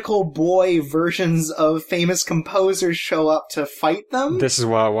magical boy versions of famous composers show up to fight them. This is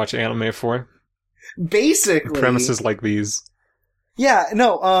what I watch anime for. Basically. Premises like these. Yeah,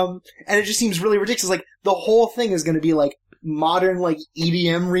 no, and it just seems really ridiculous. Like, the whole thing is gonna be, like, modern, like,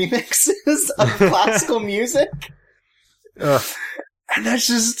 EDM remixes of classical music. Ugh. And that's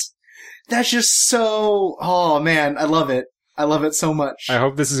just so, oh man, I love it. I love it so much. I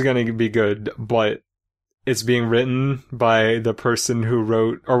hope this is going to be good, but it's being written by the person who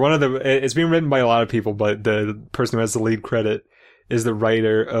wrote, or it's being written by a lot of people, but the person who has the lead credit is the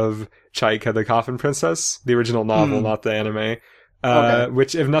writer of Chaika the Coffin Princess, the original novel, not the anime. Okay.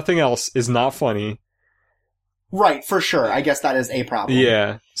 Which, if nothing else, is not funny. Right, for sure. I guess that is a problem.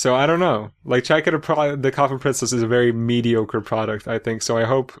 Yeah, so I don't know. Like, Chaika the Coffin Princess is a very mediocre product, I think, so I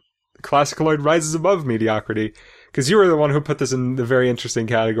hope Classicaloid rises above mediocrity. Because you were the one who put this in the very interesting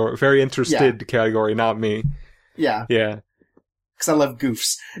category, very interested category, not me. Yeah. Yeah. Because I love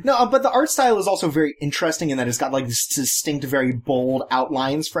goofs. No, but the art style is also very interesting in that it's got like this distinct, very bold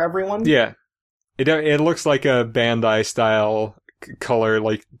outlines for everyone. Yeah. It looks like a Bandai style color,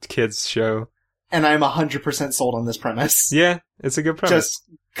 like, kids show. And I'm 100% sold on this premise. Yeah, it's a good premise. Just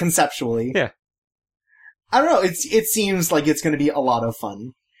conceptually. Yeah. I don't know, it seems like it's going to be a lot of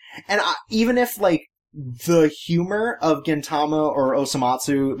fun. And even if, like, the humor of Gintama or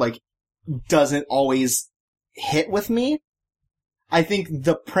Osamatsu, like, doesn't always hit with me, I think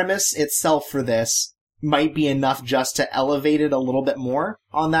the premise itself for this might be enough just to elevate it a little bit more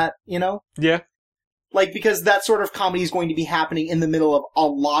on that, you know? Yeah. Like, because that sort of comedy is going to be happening in the middle of a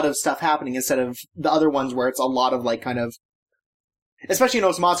lot of stuff happening instead of the other ones where it's a lot of, like, kind of, especially in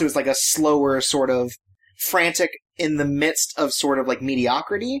Osamatsu, it's like a slower sort of frantic in the midst of sort of, like,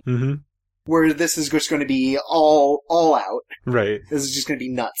 mediocrity. Mm-hmm. Where this is just going to be all out. Right. This is just going to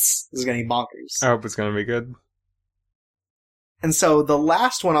be nuts. This is going to be bonkers. I hope it's going to be good. And so the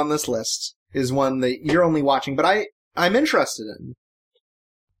last one on this list is one that you're only watching, but I'm interested in.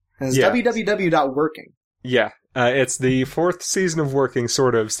 And it's www.working. Yeah. It's the 4th season of Working,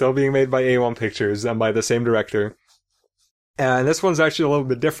 sort of, still being made by A1 Pictures and by the same director. And this one's actually a little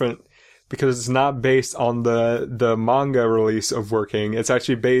bit different because it's not based on the manga release of Working. It's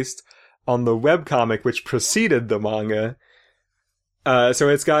actually based on the webcomic which preceded the manga. So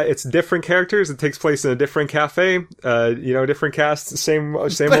it's different characters. It takes place in a different cafe. Different cast. Same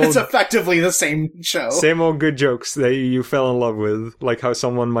But old, it's effectively the same show. Same old good jokes that you fell in love with, like how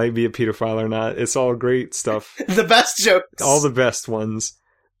someone might be a pedophile or not. It's all great stuff. The best jokes. All the best ones.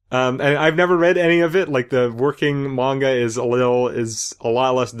 And I've never read any of it. Like, the Working manga is a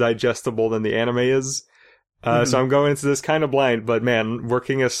lot less digestible than the anime is. So I'm going into this kind of blind, but man,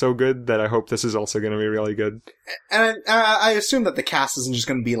 Working is so good that I hope this is also going to be really good. And I assume that the cast isn't just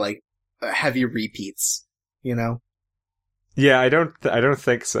going to be like heavy repeats, you know? Yeah, I don't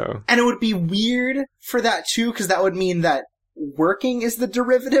think so. And it would be weird for that too, because that would mean that Working is the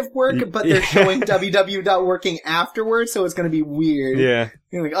derivative work, but they're showing www.working afterwards, so it's going to be weird. Yeah.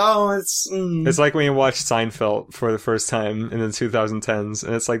 You're like, oh, it's... It's like when you watch Seinfeld for the first time in the 2010s,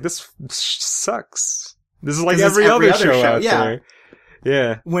 and it's like, this sucks. This is like every other show out there.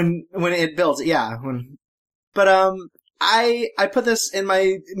 Yeah. When it builds, yeah. But I put this in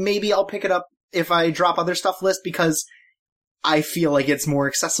my, maybe I'll pick it up if I drop other stuff list, because I feel like it's more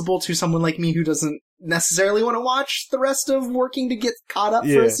accessible to someone like me who doesn't necessarily want to watch the rest of Working to get caught up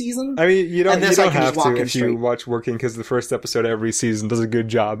for a season. I mean, you don't have to if straight. you watch Working, because the first episode of every season does a good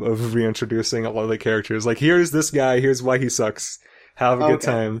job of reintroducing a lot of the characters. Like, here's this guy, here's why he sucks. Have a good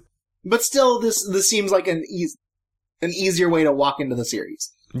time. But still, this seems like an easier way to walk into the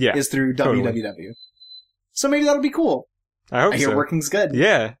series. Yeah. Is through totally. www. So maybe that'll be cool. I hope I hear Working's good.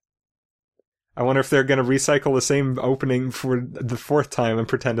 Yeah. I wonder if they're going to recycle the same opening for the 4th time and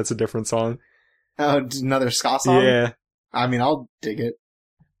pretend it's a different song. Another ska song? Yeah. I mean, I'll dig it.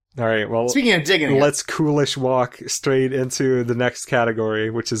 Alright, well... Speaking of digging let's coolish walk straight into the next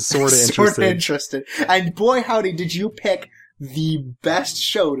category, which is sort of interesting. Sort of interested. And boy howdy, did you pick the best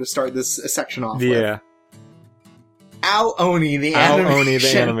show to start this section off with. Yeah. Ao Oni, the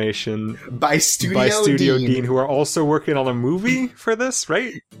animation. By Studio Dean, who are also working on a movie for this,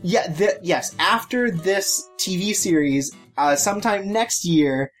 right? Yeah, yes. After this TV series, sometime next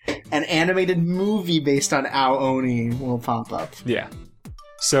year, an animated movie based on Ao Oni will pop up. Yeah.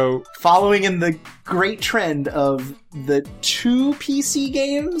 So, following in the great trend of the 2 PC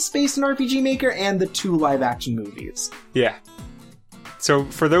games based on RPG Maker and the 2 live-action movies. Yeah. So,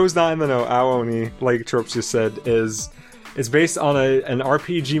 for those not in the know, Ao Oni, like Tropes just said, is based on an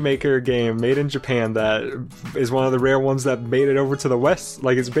RPG Maker game made in Japan that is one of the rare ones that made it over to the West.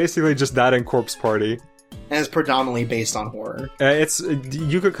 Like, it's basically just that and Corpse Party. And it's predominantly based on horror.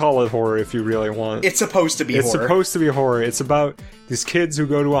 You could call it horror if you really want. It's supposed to be horror. It's supposed to be horror. It's about these kids who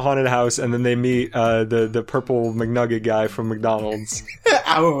go to a haunted house and then they meet the purple McNugget guy from McDonald's.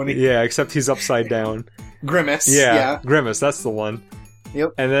 Ao Oni. Yeah, except he's upside down. Grimace. Yeah, Grimace, that's the one.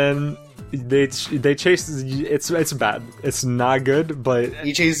 Yep. And then They chase. It's bad. It's not good, but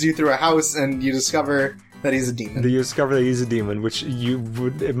He chases you through a house, and you discover that he's a demon. you discover that he's a demon, which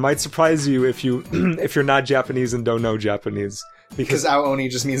it might surprise you if you if you're not Japanese and don't know Japanese, Because Aoni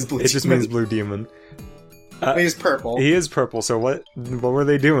just means blue. it just means blue demon. He's purple. He is purple. So what were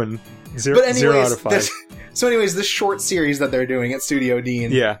they doing? Zero, But anyways, 0 out of 5. this short series that they're doing at Studio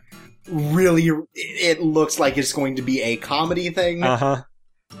Dean, Yeah. really, it looks like it's going to be a comedy thing. Uh-huh.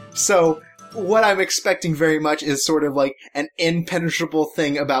 So, what I'm expecting very much is sort of like an impenetrable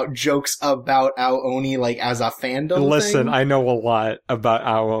thing about jokes about Aoni, like as a fandom Listen, thing. I know a lot about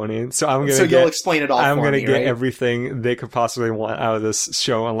Aoni, so I'm gonna So get. you'll explain it all I'm for gonna me, get right? everything they could possibly want out of this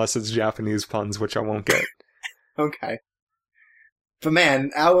show, unless it's Japanese puns, which I won't get. Okay. But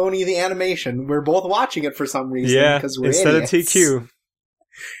man, Aoni the animation, we're both watching it for some reason. Yeah, because we're instead idiots. of TQ.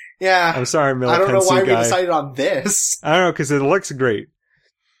 Yeah. I'm sorry, Miller I don't know why we guy. decided on this. I don't know, because it looks great.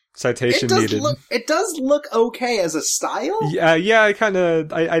 Citation needed. It does look okay as a style. Yeah,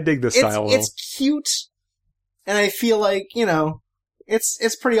 I dig this style. It's cute, and I feel like,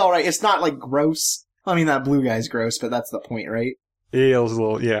 it's pretty alright. It's not like gross. I mean, that blue guy's gross, but that's the point, right? He is a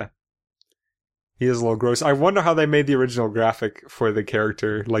little, yeah. He is a little gross. I wonder how they made the original graphic for the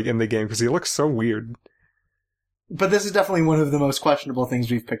character, like, in the game, because he looks so weird. But this is definitely one of the most questionable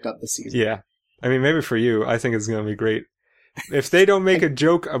things we've picked up this season. Yeah. I mean, maybe for you, I think it's going to be great. If they don't make a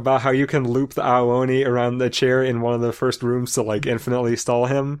joke about how you can loop the Aoni around the chair in one of the first rooms to, like, infinitely stall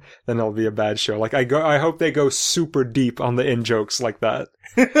him, then it'll be a bad show. Like, I hope they go super deep on the in-jokes like that.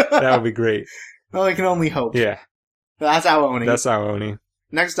 That would be great. Well, I can only hope. Yeah. That's Aoni. That's Aoni.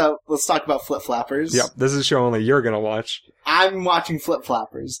 Next up, let's talk about Flip Flappers. Yep, this is a show only you're going to watch. I'm watching Flip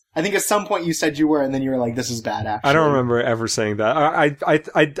Flappers. I think at some point you said you were, and then you were like, this is bad, actually. I don't remember ever saying that.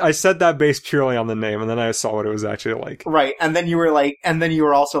 I said that based purely on the name, and then I saw what it was actually like. Right, and then you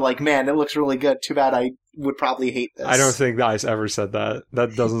were also like, man, it looks really good. Too bad I would probably hate this. I don't think that I ever said that.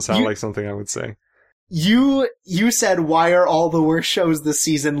 That doesn't sound like something I would say. You said, why are all the worst shows this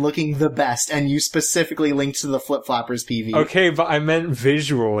season looking the best? And you specifically linked to the Flip Flappers PV. Okay, but I meant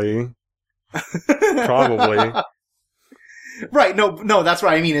visually. Probably. Right, no, that's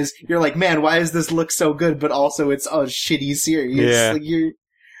what I mean is, you're like, man, why does this look so good, but also it's a shitty series? Yeah. Like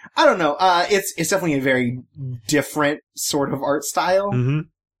I don't know, it's definitely a very different sort of art style. Mm-hmm.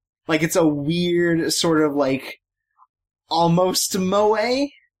 Like, it's a weird sort of like, almost moe.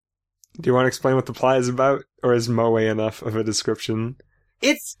 Do you want to explain what the plot is about? Or is moe enough of a description?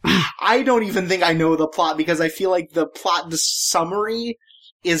 I don't even think I know the plot because I feel like the plot summary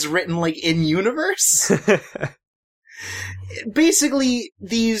is written like in universe. Basically,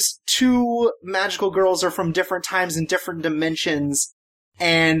 these two magical girls are from different times and different dimensions,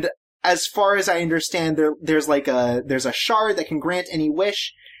 and as far as I understand, there's a shard that can grant any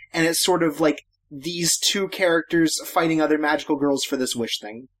wish, and it's sort of like these two characters fighting other magical girls for this wish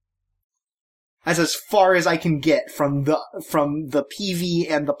thing. That's as far as I can get from the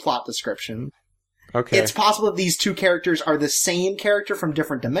PV and the plot description. Okay. It's possible that these two characters are the same character from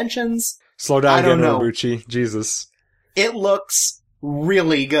different dimensions. Slow down I don't again, know. Robucci. Jesus. It looks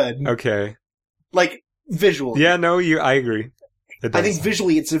really good. Okay. Like, visually. Yeah, no, I agree. It does. I think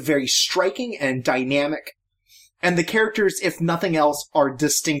visually it's a very striking and dynamic. And the characters, if nothing else, are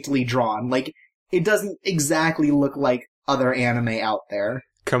distinctly drawn. Like, it doesn't exactly look like other anime out there.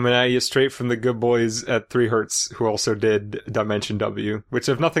 Coming at you straight from the good boys at 3 Hertz, who also did Dimension W, which,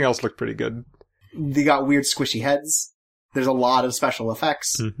 if nothing else, looked pretty good. They got weird squishy heads. There's a lot of special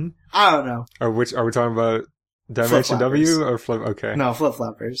effects. Mm-hmm. I don't know. Are we talking about Dimension W or Flip? Okay. No, Flip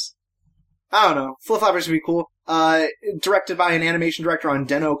Flappers. I don't know. Flip Flappers would be cool. Directed by an animation director on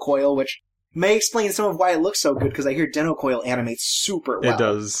Den-O Coil, which may explain some of why it looks so good, because I hear Den-O Coil animates super well. It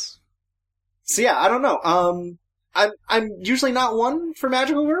does. So yeah, I don't know. I'm usually not one for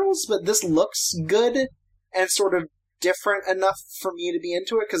magical girls, but this looks good and sort of different enough for me to be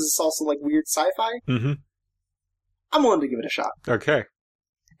into it, because it's also like weird sci-fi. Mm-hmm. I'm willing to give it a shot. Okay.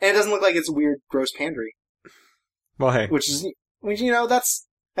 And it doesn't look like it's weird, gross pandery. Well, hey. Which, that's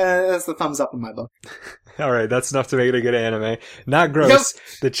the thumbs up in my book. Alright, that's enough to make it a good anime. Not gross. Yep.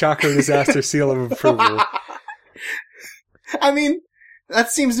 The Chakra Disaster seal of approval. I mean, that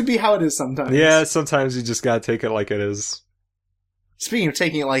seems to be how it is sometimes. Yeah, sometimes you just gotta take it like it is. Speaking of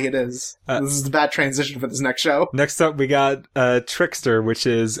taking it like it is, this is the bad transition for this next show. Next up, we got Trickster, which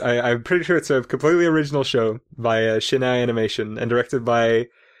is, I'm pretty sure it's a completely original show by Shinai Animation and directed by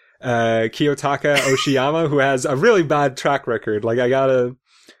Kiyotaka Oshiyama, who has a really bad track record. Like, I gotta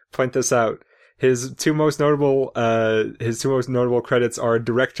point this out. His two most notable credits are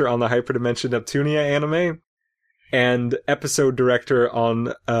director on the Hyperdimension Neptunia anime and episode director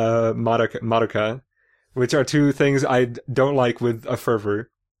on Madoka, which are two things I don't like with a fervor.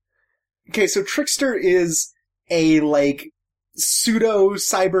 Okay, so Trickster is a, like,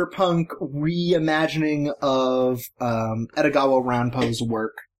 pseudo-cyberpunk reimagining of Edogawa Ranpo's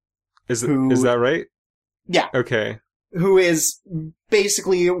work. Is that right? Yeah. Okay. Who is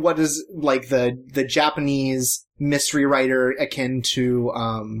basically what is, like, the Japanese mystery writer akin to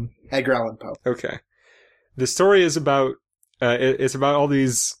Edgar Allan Poe. Okay. The story is about it's about all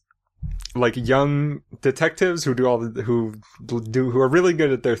these like young detectives who are really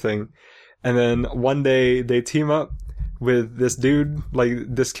good at their thing, and then one day they team up with this dude. Like,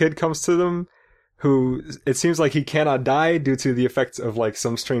 this kid comes to them who it seems like he cannot die due to the effects of like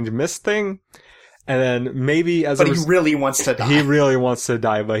some strange mist thing, and then maybe he really wants to die. He really wants to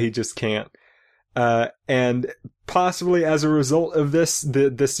die, but he just can't. And possibly as a result of this,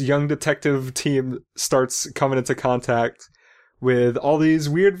 this young detective team starts coming into contact with all these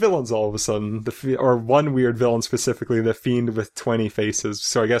weird villains all of a sudden. Or one weird villain specifically, the Fiend with 20 faces.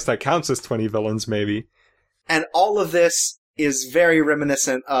 So I guess that counts as 20 villains, maybe. And all of this is very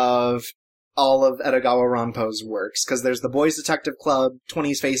reminiscent of all of Edogawa Ranpo's works, because there's the Boys Detective Club.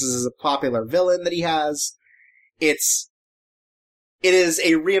 20 Faces is a popular villain that he has. It is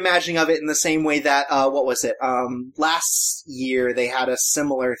a reimagining of it in the same way that, what was it? Last year they had a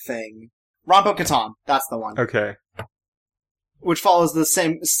similar thing. Ranpo Katan, that's the one. Okay. Which follows the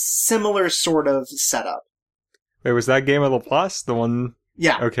similar sort of setup. Wait, was that Game of the Plus? The one?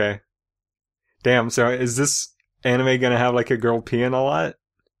 Yeah. Okay. Damn, so is this anime gonna have like a girl peeing a lot?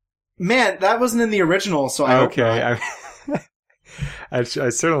 Man, that wasn't in the original, so I hope not. I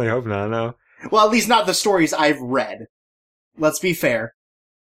certainly hope not, no. Well, at least not the stories I've read. Let's be fair.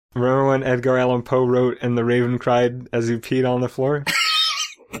 Remember when Edgar Allan Poe wrote "And the Raven Cried" as he peed on the floor?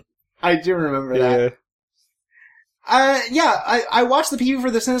 I do remember that. I watched the PV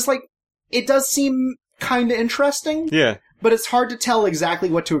for this, and it's like, it does seem kind of interesting. Yeah. But it's hard to tell exactly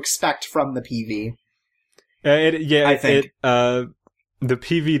what to expect from the PV. I think. The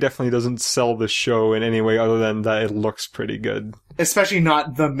PV definitely doesn't sell the show in any way other than that it looks pretty good. Especially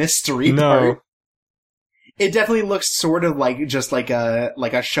not the mystery part. It definitely looks sort of like just like a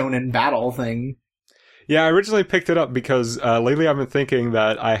shonen battle thing. Yeah, I originally picked it up because lately I've been thinking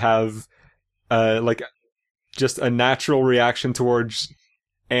that I have like just a natural reaction towards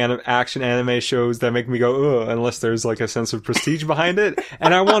action anime shows that make me go ugh, unless there's like a sense of prestige behind it,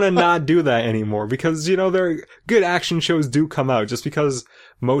 and I want to not do that anymore, because there good action shows do come out. Just because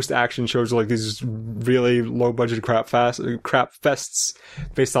most action shows are like these really low budget crap fests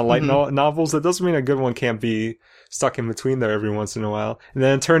based on light novels, that doesn't mean a good one can't be stuck in between there every once in a while. And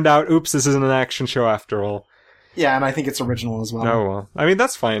then it turned out, oops, this isn't an action show after all. Yeah, and I think it's original as well. Oh well, I mean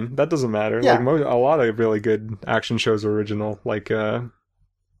that's fine. That doesn't matter. Yeah. Like a lot of really good action shows are original. Like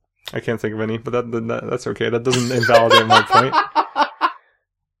I can't think of any, but that's okay. That doesn't invalidate my point.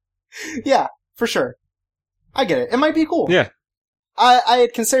 Yeah, for sure. I get it. It might be cool. Yeah. I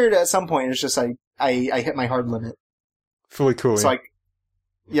had considered it at some point. It's just I hit my hard limit. Fully Cooley. So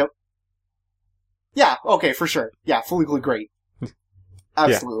yep. Yeah, okay, for sure. Yeah, Fully Cooley, great.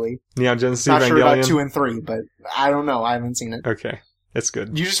 Absolutely. Yeah. Neon Genesis Not Evangelion. sure about 2 and 3, but I don't know. I haven't seen it. Okay. It's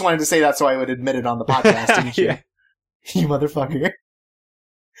good. You just wanted to say that so I would admit it on the podcast, didn't you? Yeah. You motherfucker.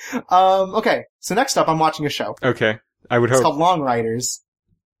 Okay, so next up I'm watching a show. Okay. I would hope. It's called Long Riders.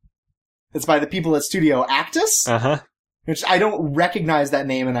 It's by the people at Studio Actus. Uh-huh. Which I don't recognize that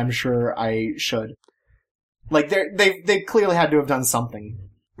name, and I'm sure I should. Like, they clearly had to have done something.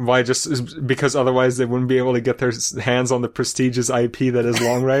 Why? Just because otherwise they wouldn't be able to get their hands on the prestigious IP that is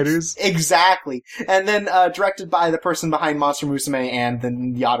Long Riders? Exactly. And then, directed by the person behind Monster Musume and the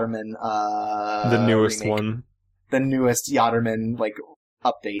Yatterman, the newest remake. one. The newest Yatterman,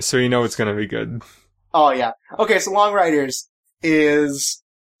 update. So you know it's gonna be good. Oh, yeah. Okay, so Long Riders is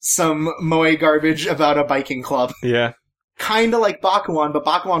some moe garbage about a biking club. Yeah. Kinda like Bakuwan, but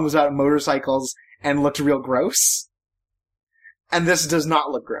Bakuwan was about motorcycles and looked real gross. And this does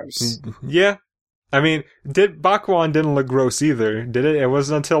not look gross. Yeah. I mean, Bakuwan didn't look gross either, did it? It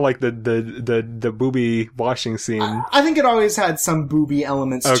wasn't until the booby washing scene. I think it always had some booby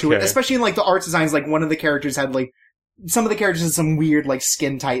elements to it, Okay. especially in the art designs. Like one of the characters had some of the characters had some weird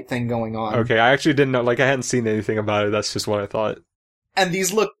skin tight thing going on. Okay, I actually didn't know. I hadn't seen anything about it. That's just what I thought. And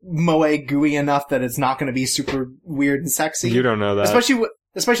these look moe gooey enough that it's not going to be super weird and sexy. You don't know that,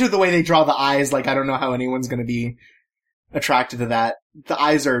 especially with the way they draw the eyes. I don't know how anyone's going to be attracted to that. The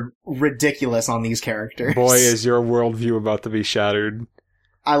eyes are ridiculous on these characters. Boy, is your worldview about to be shattered.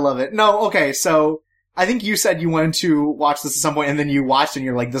 I love it. No, okay, so I think you said you wanted to watch this at some point, and then you watched and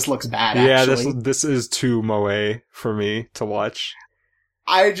you're like, this looks bad, Yeah, actually. this is too moe for me to watch.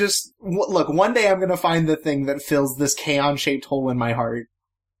 Look, one day I'm gonna find the thing that fills this K-On-shaped hole in my heart.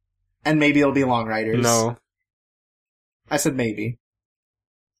 And maybe it'll be Long Riders. No. I said maybe.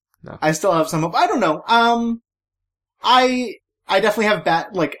 No. I still have some, I don't know. I definitely have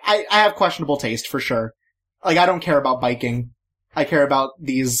I have questionable taste for sure. Like, I don't care about biking. I care about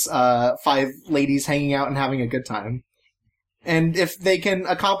these, 5 ladies hanging out and having a good time. And if they can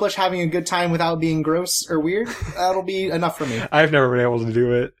accomplish having a good time without being gross or weird, that'll be enough for me. I've never been able to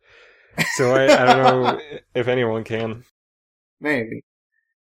do it. So I don't know if anyone can. Maybe.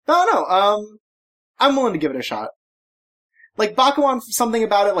 No, I'm willing to give it a shot. Like, Bakuman, something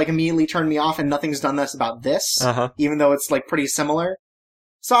about it, like, immediately turned me off, and nothing's done this about this. Uh-huh. Even though it's, like, pretty similar.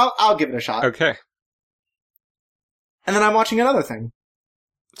 So I'll give it a shot. Okay. And then I'm watching another thing.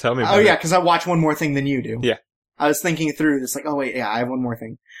 Tell me about Oh, it. yeah, because I watch one more thing than you do. Yeah. I was thinking through this, like, oh, wait, yeah, I have one more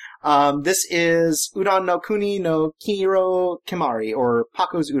thing. This is Udon no Kuni no Kiro Kimari, or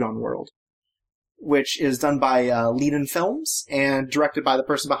Paco's Udon World, which is done by Leiden Films, and directed by the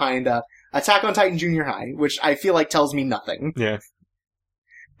person behind Attack on Titan Junior High, which I feel like tells me nothing. Yeah.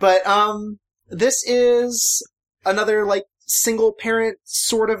 But, this is another, like, single-parent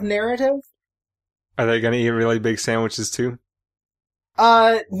sort of narrative. Are they gonna eat really big sandwiches too?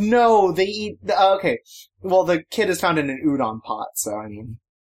 No, they eat, okay. Well, the kid is found in an udon pot, so, I mean,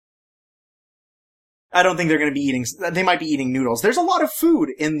 I don't think they're gonna be eating, they might be eating noodles. There's a lot of food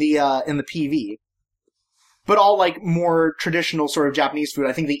in the PV. But all, like, more traditional sort of Japanese food.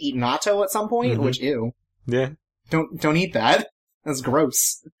 I think they eat natto at some point, Mhm. which, ew. Yeah. Don't eat that. That's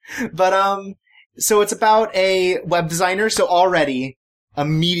gross. But, so it's about a web designer, so already,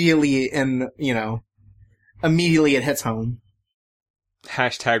 immediately it hits home.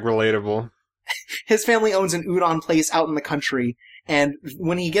 Hashtag relatable. His family owns an udon place out in the country, and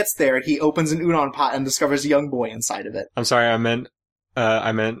when he gets there, he opens an udon pot and discovers a young boy inside of it. I'm sorry, I meant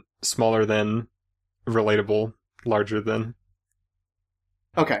smaller than relatable, larger than.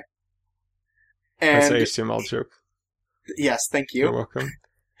 Okay. That's And an HTML joke. yes, thank You're you. welcome.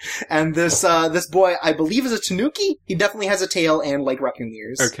 And this boy, I believe, is a tanuki. He definitely has a tail and like raccoon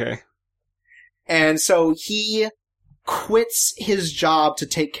ears. Okay. And so he quits his job to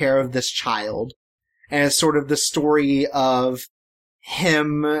take care of this child. And it's sort of the story of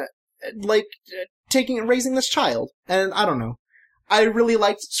him, like, raising this child. And I don't know. I really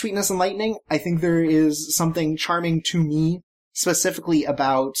liked Sweetness and Lightning. I think there is something charming to me, specifically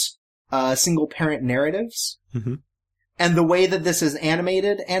about, single parent narratives. Mm-hmm. And the way that this is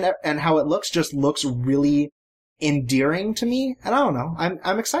animated and how it looks just looks really endearing to me. And I don't know.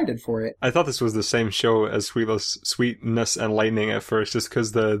 I'm excited for it. I thought this was the same show as Sweetness and Lightning at first, just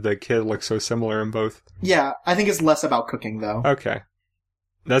because the kid looks so similar in both. Yeah, I think it's less about cooking though. Okay.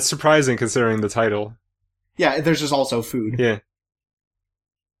 That's surprising considering the title. Yeah, there's just also food. Yeah.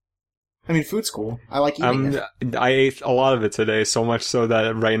 I mean, food's cool. I like eating it. I ate a lot of it today, so much so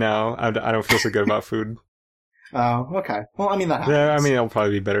that right now I don't feel so good about food. Oh, okay. Well, I mean, that happens. Yeah, I mean, it'll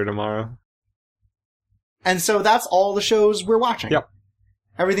probably be better tomorrow. And so that's all the shows we're watching. Yep.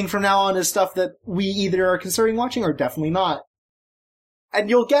 Everything from now on is stuff that we either are considering watching or definitely not. And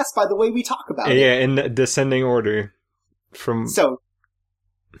you'll guess by the way we talk about it. Yeah, in descending order. So,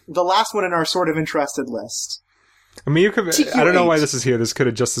 the last one in our sort of interested list. I mean, you could. TQ8. I don't know why this is here. This could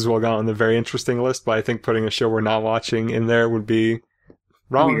have just as well gone on the very interesting list, but I think putting a show we're not watching in there would be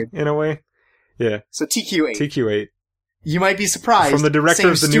wrong Weird. in a way. Yeah. So TQ8. TQ8. You might be surprised. From the director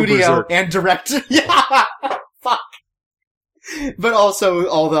Same of the new studio Berserk. and director. Yeah! Fuck. But also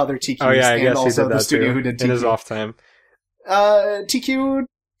all the other TQs. Oh yeah, I and guess he also did the that studio too. who did TQ. In his off time. TQ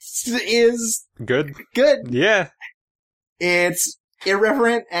is Good. good. Yeah. It's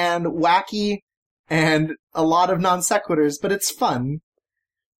irreverent and wacky and a lot of non sequiturs, but it's fun.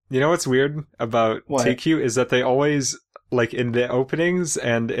 You know what's weird about What? TQ is that they always, like in the openings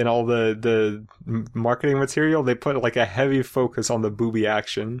and in all the marketing material, they put like a heavy focus on the booby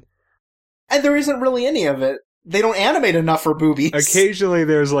action. And there isn't really any of it. They don't animate enough for boobies. Occasionally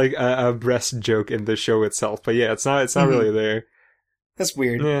there's like a breast joke in the show itself, but yeah, it's not Mhm. really there. That's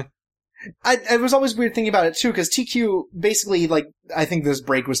weird. Yeah. I was always weird thinking about it too, because TQ basically, like, I think this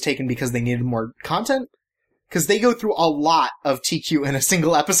break was taken because they needed more content. Because they go through a lot of TQ in a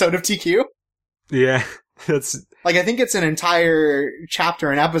single episode of TQ. Yeah. That's Like, I think it's an entire chapter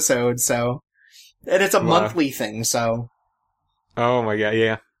an episode, so. And it's a Wow. monthly thing, so. oh my god,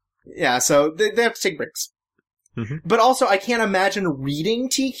 yeah. Yeah, so they have to take breaks. Mhm. But also, I can't imagine reading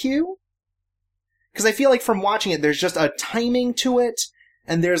TQ. Because I feel like from watching it, there's just a timing to it,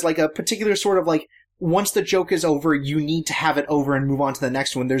 and there's like a particular sort of like once the joke is over, you need to have it over and move on to the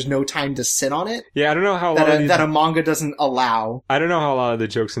next one. There's no time to sit on it. Yeah, I don't know how that a manga doesn't allow. I don't know how a lot of the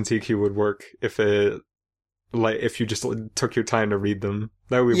jokes in TQ would work if you just took your time to read them.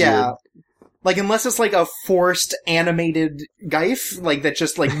 That would be weird. Like, unless it's like a forced animated GIF, like that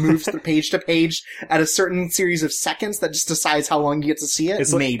just like moves the page to page at a certain series of seconds that just decides how long you get to see it.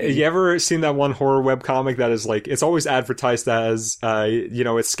 It's maybe. You ever seen that one horror webcomic that is like, it's always advertised as,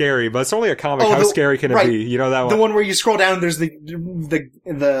 it's scary, but it's only a comic. How scary can it be? You know that one? The one where you scroll down and there's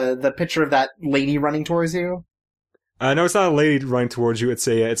the picture of that lady running towards you? No, it's not a lady running towards you. It's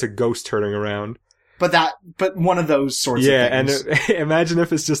a ghost turning around. But one of those sorts of things. Yeah, and imagine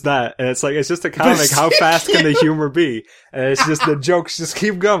if it's just that, and it's like, it's just a comic, how fast can the humor be? And it's just, the jokes just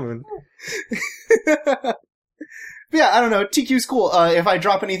keep going. Yeah, I don't know, TQ's cool. If I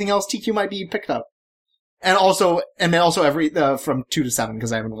drop anything else, TQ might be picked up. And also every, from 2 to 7,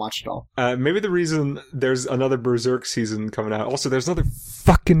 because I haven't watched it all. Maybe the reason there's another Berserk season coming out. Also, there's another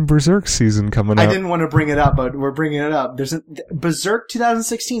fucking Berserk season coming out. I didn't want to bring it up, but we're bringing it up. Berserk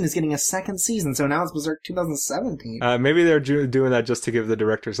 2016 is getting a second season, so now it's Berserk 2017. Maybe they're doing that just to give the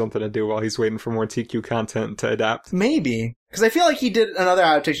director something to do while he's waiting for more TQ content to adapt. Maybe. Because I feel like he did another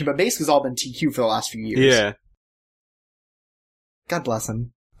adaptation, but basically it's all been TQ for the last few years. Yeah. God bless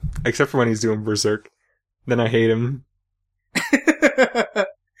him. Except for when he's doing Berserk. Then I hate him.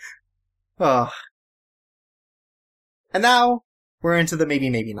 Oh. And now, we're into the maybe,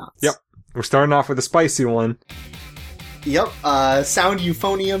 maybe nots. Yep. We're starting off with a spicy one. Yep. Sound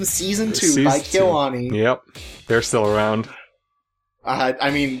Euphonium Season 2 by KyoAni. Yep. They're still around. I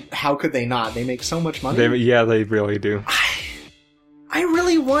mean, how could they not? They make so much money. They really do. I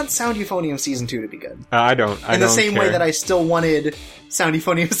really want Sound Euphonium Season 2 to be good. I don't In the same way that I still wanted Sound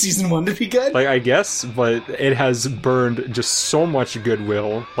Euphonium Season 1 to be good. Like, I guess, but it has burned just so much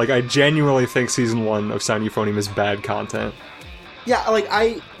goodwill. Like, I genuinely think Season 1 of Sound Euphonium is bad content. Yeah, like,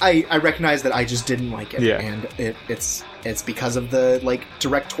 I recognize that I just didn't like it. Yeah. And it's because of the, like,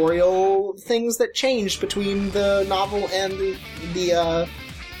 directorial things that changed between the novel and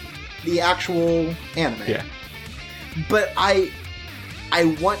the actual anime. Yeah. But I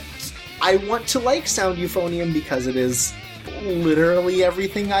want to like Sound Euphonium because it is literally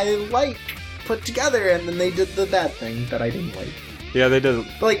everything I like put together, and then they did the bad thing that I didn't like. Yeah, they did.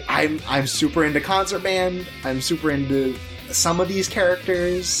 But, like, I'm super into Concert Band. I'm super into some of these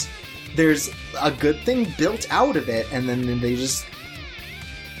characters. There's a good thing built out of it, and then I just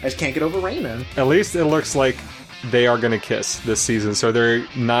can't get over Reina. At least it looks like they are gonna kiss this season, so they're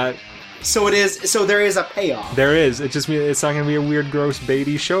not. So there is a payoff. There is. It just means it's not going to be a weird, gross,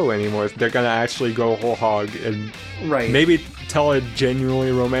 baity show anymore. They're going to actually go whole hog and maybe tell a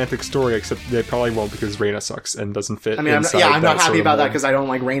genuinely romantic story, except they probably won't because Reina sucks and doesn't fit. I mean, I'm not happy about that because I don't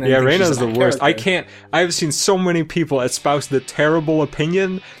like Reina. Yeah, Reina's the worst. I've seen so many people espouse the terrible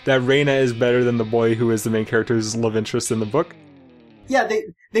opinion that Reina is better than the boy who is the main character's love interest in the book. Yeah,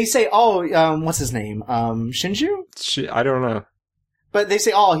 they say, what's his name? Shinju? I don't know. But they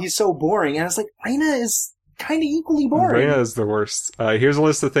say, he's so boring. And it's like, Reina is kind of equally boring. Reina is the worst. Here's a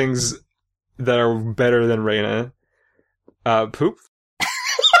list of things that are better than Reina. Poop.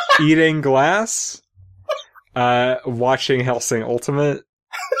 Eating glass. Watching Hellsing Ultimate.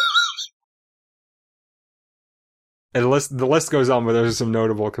 And the list goes on, but there's some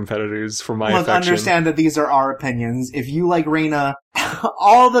notable competitors for my affection. Understand that these are our opinions. If you like Reina,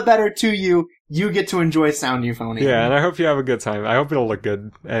 all the better to you. You get to enjoy Sound Euphonium. Yeah, and I hope you have a good time. I hope it'll look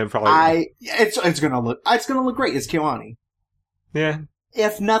good. And probably it's gonna look great. It's KyoAni. Yeah.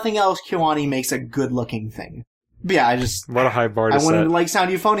 If nothing else, KyoAni makes a good looking thing. But yeah, what a high bar to set. I wanted to like Sound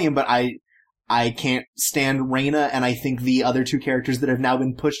Euphonium, but I can't stand Reina, and I think the other two characters that have now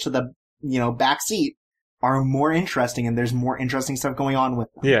been pushed to the back seat are more interesting, and there's more interesting stuff going on with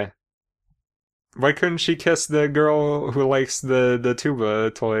them. Yeah. Why couldn't she kiss the girl who likes the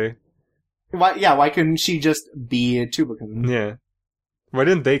tuba toy? Why couldn't she just be a Tuba-kun? Yeah. Why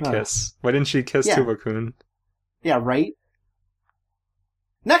didn't they kiss? Why didn't she kiss Tuba-kun? Yeah, right?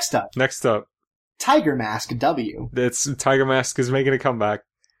 Next up. Tiger Mask W. Tiger Mask is making a comeback.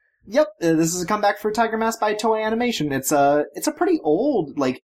 Yep, this is a comeback for Tiger Mask by Toei Animation. It's a pretty old,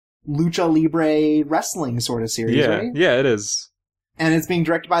 like, lucha libre wrestling sort of series, right? Yeah, it is. And it's being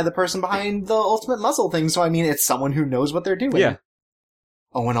directed by the person behind the Ultimate Muscle thing, so I mean, it's someone who knows what they're doing. Yeah.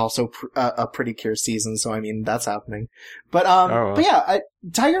 Oh, and also a Pretty Cure season, so I mean, that's happening. But yeah,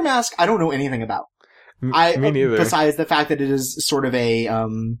 Tiger Mask, I don't know anything about. Me neither. Besides the fact that it is sort of a,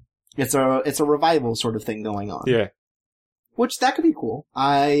 it's a revival sort of thing going on. Yeah. Which, that could be cool.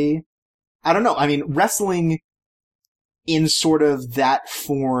 I don't know. I mean, wrestling in sort of that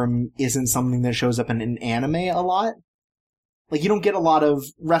form isn't something that shows up in an anime a lot. Like, you don't get a lot of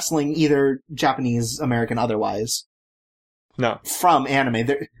wrestling, either Japanese, American, otherwise. No. From anime.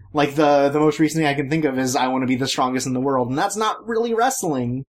 Like, the most recent thing I can think of is I Want to Be the Strongest in the World, and that's not really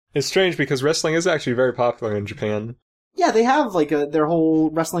wrestling. It's strange because wrestling is actually very popular in Japan. Yeah, they have, like, their whole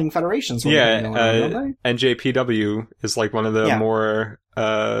wrestling federation sort of thing going on, don't they? NJPW is, like, one of the more,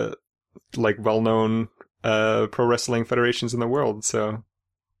 like, well-known, pro wrestling federations in the world, so,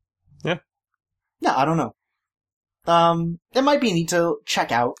 yeah. Yeah, I don't know. It might be neat to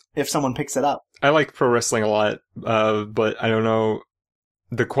check out if someone picks it up. I like pro wrestling a lot, but I don't know.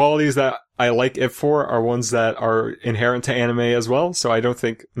 The qualities that I like it for are ones that are inherent to anime as well, so I don't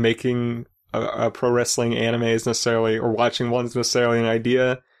think making a pro wrestling anime is necessarily, or watching one is necessarily an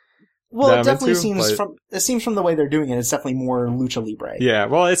idea. Well, it definitely seems from the way they're doing it, it's definitely more Lucha Libre. Yeah,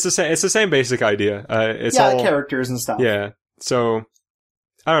 well, it's the same basic idea. It's all characters and stuff. Yeah, so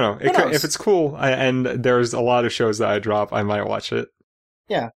I don't know. If it's cool, and there's a lot of shows that I drop, I might watch it.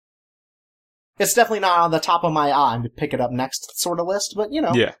 Yeah. It's definitely not on the top of my I'm to pick it up next sort of list, but,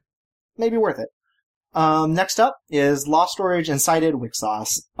 yeah, maybe worth it. Next up is Lost Storage and Cited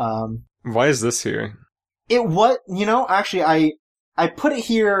Wixos. Why is this here? Actually, I put it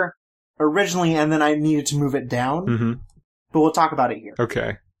here originally, and then I needed to move it down, but we'll talk about it here.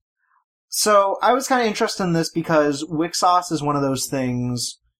 Okay. So, I was kind of interested in this because Wixos is one of those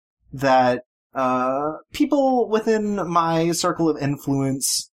things that, people within my circle of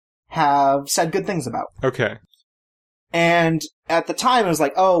influence have said good things about. Okay. And at the time, it was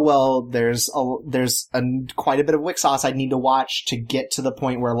like, oh, well, there's quite a bit of Wixos I'd need to watch to get to the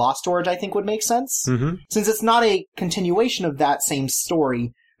point where Lost Storage, I think, would make sense. Mm-hmm. Since it's not a continuation of that same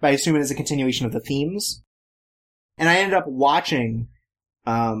story, but I assume it is a continuation of the themes. And I ended up watching,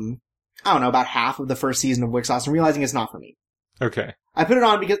 I don't know, about half of the first season of Wixos and realizing it's not for me. Okay. I put it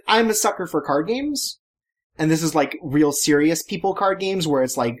on because I'm a sucker for card games. And this is like real serious people card games where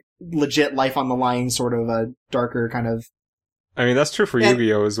it's like legit life on the line, sort of a darker kind of. I mean, that's true for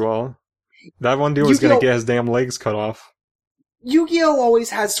Yu-Gi-Oh! As well. That one dude was gonna get his damn legs cut off. Yu-Gi-Oh!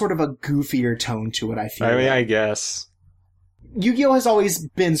 Always has sort of a goofier tone to it, I feel. I mean, I guess. Yu-Gi-Oh! Has always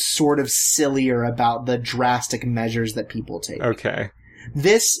been sort of sillier about the drastic measures that people take. Okay.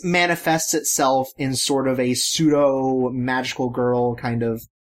 This manifests itself in sort of a pseudo-magical girl kind of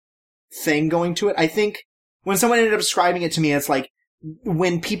thing going to it. I think when someone ended up describing it to me, it's like,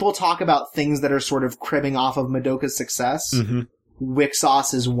 when people talk about things that are sort of cribbing off of Madoka's success,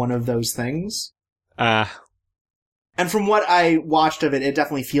 Wixos is one of those things. And from what I watched of it, it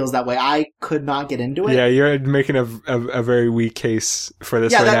definitely feels that way. I could not get into it. Yeah, you're making a very weak case for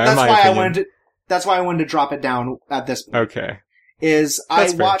this right now, that's in my why opinion. that's why I wanted to drop it down at this point. Okay. I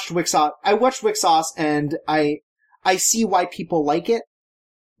watched Wixos, and I see why people like it,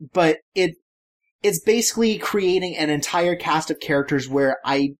 but it's basically creating an entire cast of characters where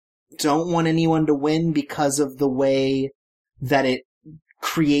I don't want anyone to win because of the way that it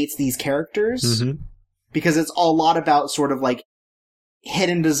creates these characters. Mm-hmm. Because it's a lot about sort of like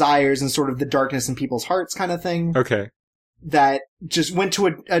hidden desires and sort of the darkness in people's hearts kind of thing. Okay. That just went to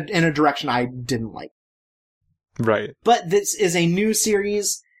in a direction I didn't like. Right. But this is a new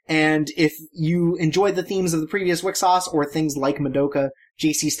series, and if you enjoyed the themes of the previous Wixos or things like Madoka,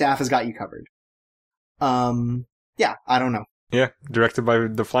 JC Staff has got you covered. Yeah, I don't know. Yeah, directed by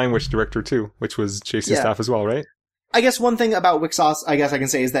the Flying Witch director too, which was JC Staff as well, right? I guess one thing about Wixos, I guess I can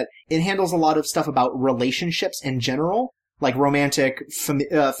say, is that it handles a lot of stuff about relationships in general, like romantic,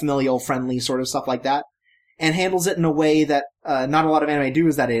 familial, friendly sort of stuff like that, and handles it in a way that not a lot of anime do,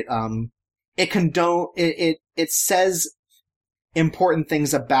 is that it says important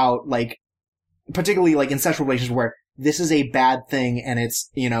things about, like, particularly like incestual relationships where this is a bad thing, and it's,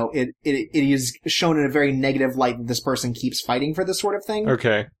 it is shown in a very negative light that this person keeps fighting for this sort of thing.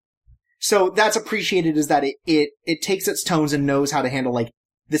 Okay. So that's appreciated, is that it takes its tones and knows how to handle, like,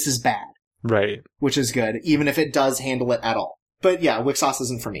 this is bad. Right. Which is good, even if it does handle it at all. But yeah, Wixos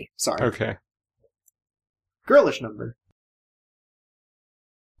isn't for me. Sorry. Okay. Girlish Number.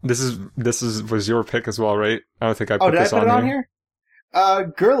 This was your pick as well, right? I don't think I put this on here. Oh, did I put it on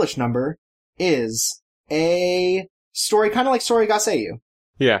here? Girlish Number is a story kind of like Sori Gaseyu.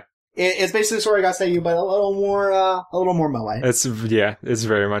 Yeah. It's basically Sori Gaseyu, but a little more moe. It's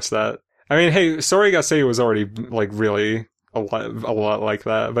very much that. I mean, hey, Sori Gaseyu was already, like, really a lot like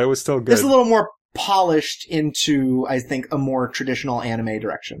that, but it was still good. It's a little more polished into, I think, a more traditional anime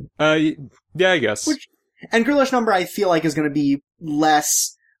direction. Yeah, I guess. And Girlish Number, I feel like, is going to be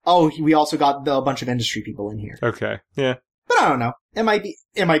less, we also got a bunch of industry people in here. Okay, yeah. But I don't know. It might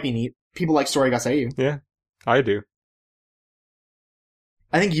be neat. People like Sori Gaseyu. Yeah, I do.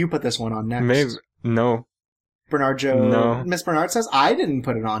 I think you put this one on next. Maybe no. Bernard Joe. No. Miss Bernard says I didn't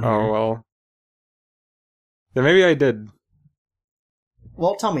put it on here. Oh well. Then maybe I did.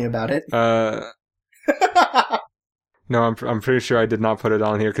 Well, tell me about it. No, I'm pretty sure I did not put it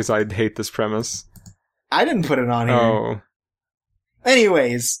on here because I hate this premise. I didn't put it on here. Oh.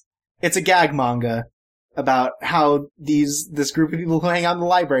 Anyways, it's a gag manga about how this group of people who hang out in the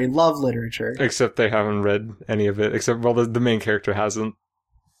library love literature. Except they haven't read any of it. Except, well, the main character hasn't.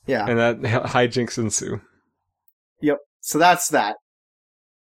 Yeah. And that hijinks ensue. Yep. So that's that.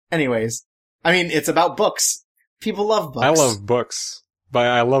 Anyways, I mean, it's about books. People love books. I love books, but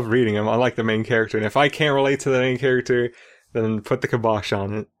I love reading them. I like the main character, and if I can't relate to the main character, then put the kibosh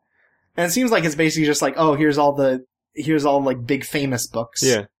on it. And it seems like it's basically just like, oh, here's all like big famous books.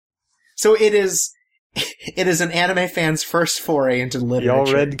 Yeah. So it is an anime fan's first foray into literature.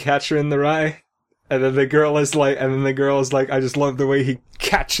 Y'all read Catcher in the Rye? And then the girl is like, I just love the way he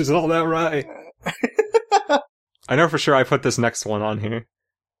catches all that rye. I know for sure I put this next one on here.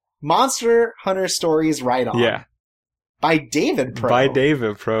 Monster Hunter Stories Right On. Yeah. By David Pro. By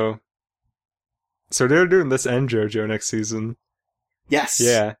David Pro. So they're doing this and JoJo next season. Yes.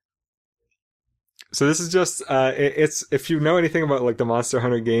 Yeah. So this is just, it's, if you know anything about, like, the Monster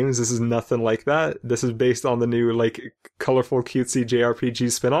Hunter games, this is nothing like that. This is based on the new, like, colorful, cutesy JRPG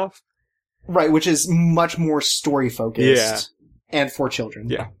spinoff. Right, which is much more story-focused. Yeah. And for children.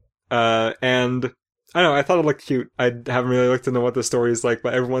 Yeah. And, I don't know, I thought it looked cute. I haven't really looked into what the story is like,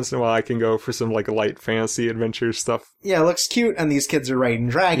 but every once in a while I can go for some, like, light fantasy adventure stuff. Yeah, it looks cute, and these kids are riding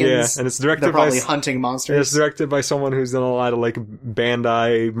dragons. Yeah, and it's directed They're probably hunting monsters. It's directed by someone who's done a lot of, like,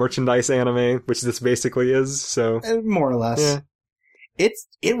 Bandai merchandise anime, which this basically is, so... More or less. Yeah.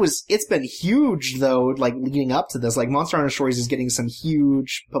 It's been huge, though, like, leading up to this. Like, Monster Hunter Stories is getting some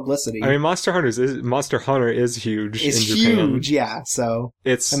huge publicity. I mean, Monster Hunter is huge it's in Japan. Huge, yeah, so...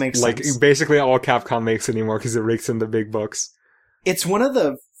 It's, that makes like, sense. basically all Capcom makes anymore, because it rakes in the big bucks. It's one of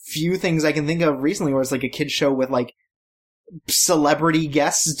the few things I can think of recently where it's, like, a kid show with, like, celebrity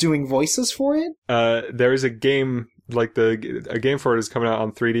guests doing voices for it. There is a game... Like, a game for it is coming out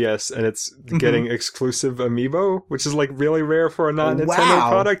on 3DS, and it's getting exclusive amiibo, which is, like, really rare for a non-Nintendo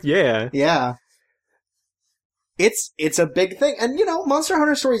product. Yeah. Yeah. It's a big thing. And, you know, Monster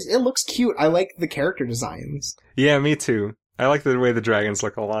Hunter Stories, it looks cute. I like the character designs. Yeah, me too. I like the way the dragons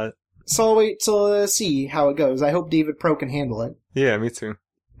look a lot. So I'll wait till see how it goes. I hope David Pro can handle it. Yeah, me too.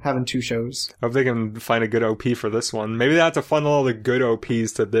 Having 2 shows. I hope they can find a good OP for this one. Maybe they have to funnel all the good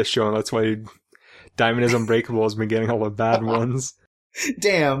OPs to this show, and that's why Diamond is Unbreakable has been getting all the bad ones.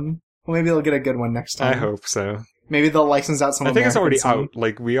 Damn. Well, maybe they'll get a good one next time. I hope so. Maybe they'll license out some. I think it's already American out.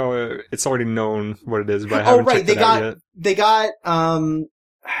 Like it's already known what it is, but I haven't checked it out yet.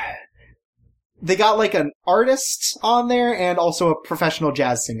 They got like an artist on there and also a professional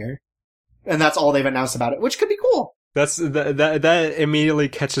jazz singer, and that's all they've announced about it, which could be cool. That immediately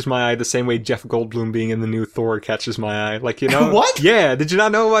catches my eye the same way Jeff Goldblum being in the new Thor catches my eye. Like, you know? What? Yeah, did you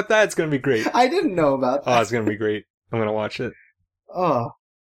not know about that? It's gonna be great. I didn't know about that. Oh, it's gonna be great. I'm gonna watch it. Oh.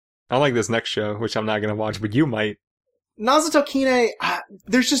 I like this next show, which I'm not gonna watch, but you might. Naruto Kine,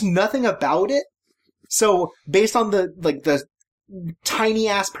 there's just nothing about it. So, based on the tiny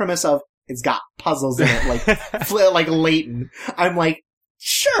ass premise of, it's got puzzles in it, like Layton, I'm like,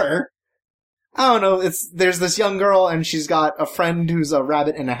 sure. I don't know, there's this young girl and she's got a friend who's a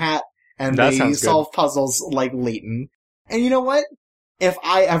rabbit in a hat and they solve puzzles like Layton. And you know what? If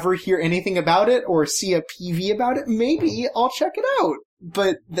I ever hear anything about it or see a PV about it, maybe I'll check it out.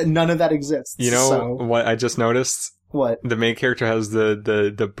 But none of that exists. You know what I just noticed? What? The main character has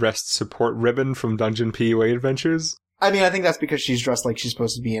the breast support ribbon from Dungeon PUA Adventures. I mean, I think that's because she's dressed like she's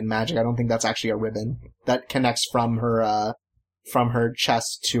supposed to be in Magic. I don't think that's actually a ribbon that connects from her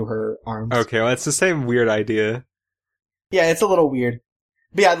chest to her arms. Okay, well, it's the same weird idea. Yeah, it's a little weird.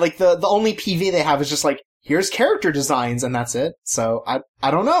 But yeah, like, the only PV they have is just like, here's character designs, and that's it. So,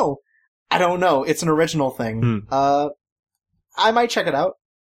 I don't know. I don't know. It's an original thing. I might check it out.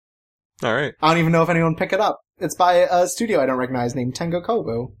 Alright. I don't even know if anyone pick it up. It's by a studio I don't recognize named Tengo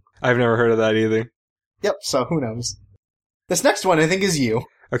Kobo. I've never heard of that either. Yep, so who knows. This next one I think is you.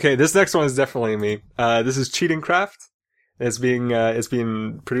 Okay, this next one is definitely me. This is Cheating Craft. It's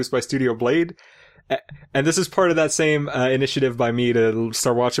being produced by Studio Blade. And this is part of that same initiative by me to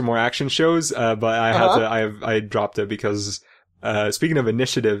start watching more action shows, but I dropped it because speaking of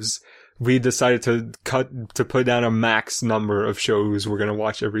initiatives, we decided to put down a max number of shows we're going to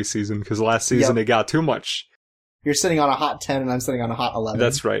watch every season, because last season it got too much. You're sitting on a hot 10 and I'm sitting on a hot 11.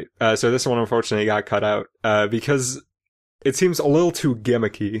 That's right. So this one unfortunately got cut out because it seems a little too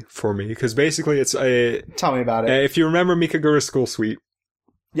gimmicky for me, because basically it's a... Tell me about it. If you remember Mikagura's School Suite,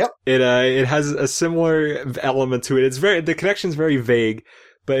 Yep. It has a similar element to it. The connection's very vague,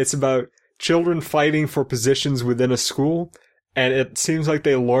 but it's about children fighting for positions within a school. And it seems like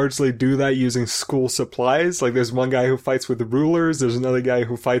they largely do that using school supplies. Like, there's one guy who fights with rulers. There's another guy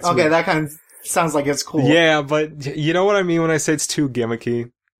who fights with... Okay, that kind of sounds like it's cool. Yeah, but you know what I mean when I say it's too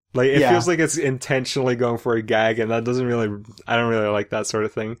gimmicky? Like, it feels like it's intentionally going for a gag, and that doesn't really... I don't really like that sort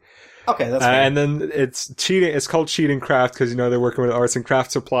of thing. Okay, that's fair. And then it's cheating. It's called Cheating Craft because, they're working with arts and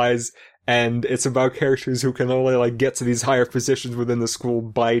craft supplies, and it's about characters who can only, like, get to these higher positions within the school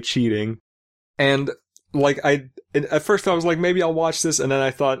by cheating. And... like, at first I was like, maybe I'll watch this, and then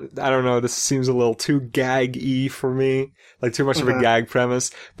I thought, I don't know, this seems a little too gag-y for me. Like, too much of a gag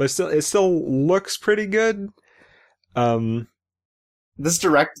premise. But it still looks pretty good. This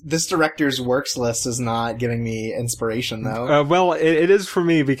director's works list is not giving me inspiration, though. Well, it is for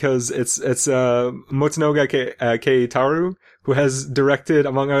me because it's Motonoga Keitaru, who has directed,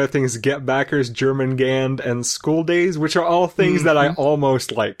 among other things, Get Backers, German and School Days, which are all things that I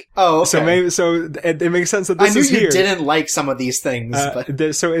almost like. Oh, okay. So it makes sense that this is here. I knew you didn't like some of these things,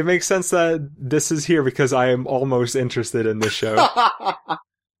 but... so it makes sense that this is here because I am almost interested in this show.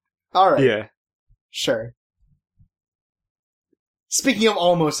 Alright. Yeah. Sure. Speaking of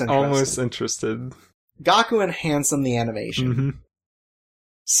almost interested. Gaku and Handsome the animation. Mm-hmm.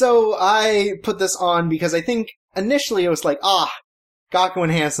 So I put this on because I think initially it was like, Gaku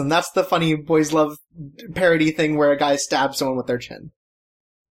and Handsome, that's the funny boys love parody thing where a guy stabs someone with their chin.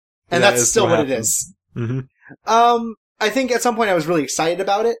 And that's still what it is. Mm-hmm. I think at some point I was really excited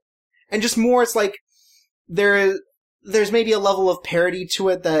about it. And just more, it's like, there's maybe a level of parody to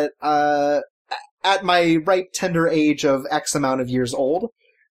it that, at my ripe, tender age of X amount of years old,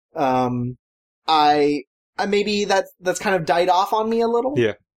 I maybe that's kind of died off on me a little.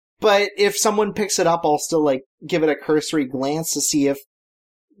 Yeah. But if someone picks it up, I'll still, like, give it a cursory glance to see if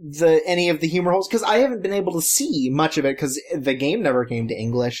any of the humor holds, because I haven't been able to see much of it, because the game never came to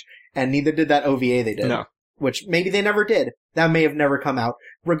English, and neither did that OVA they did. No. Which maybe they never did. That may have never come out.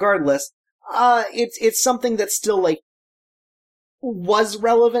 Regardless, it's something that still, like, was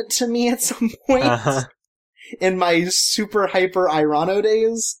relevant to me at some point in my super hyper Irano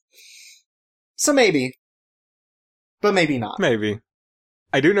days. So maybe. But maybe not. Maybe.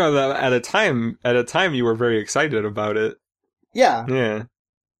 I do know that at a time you were very excited about it. Yeah. Yeah.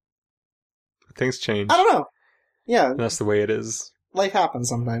 Things change. I don't know. Yeah. That's the way it is. Life happens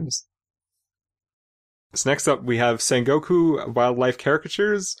sometimes. So next up we have Sengoku Wildlife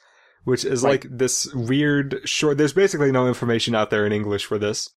Caricatures, which is like this weird short... There's basically no information out there in English for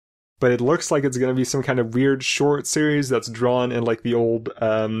this, but it looks like it's going to be some kind of weird short series that's drawn in like the old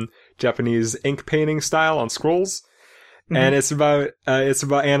Japanese ink painting style on scrolls. Mm-hmm. And it's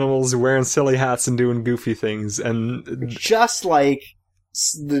about animals wearing silly hats and doing goofy things, and just like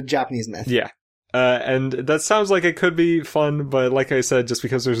the Japanese myth. Yeah. And that sounds like it could be fun, but like I said, just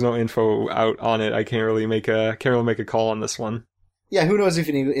because there's no info out on it, I can't really make a call on this one. Yeah, who knows if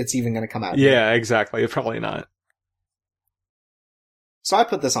it's even going to come out. Yeah, exactly. Probably not. So I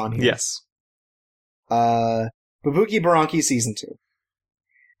put this on here. Yes. Babuki Baranki Season 2.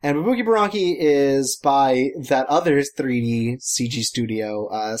 And Babuki Baranki is by that other 3D CG studio,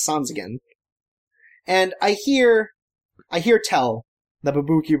 Sanzigen. And I hear tell that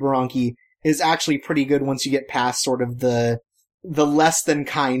Babuki Baranki is actually pretty good once you get past sort of the less than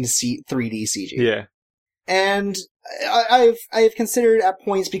kind 3D CG. Yeah. And I've considered at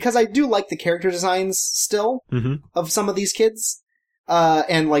points, because I do like the character designs still of some of these kids,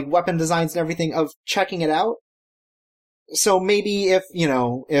 and like weapon designs and everything, of checking it out. So maybe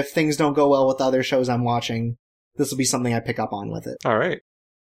if things don't go well with the other shows I'm watching, this will be something I pick up on with it. All right.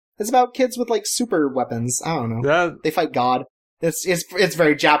 It's about kids with like super weapons. I don't know. They fight God. It's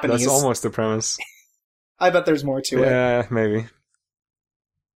very Japanese. That's almost the premise. I bet there's more to it. Yeah, maybe.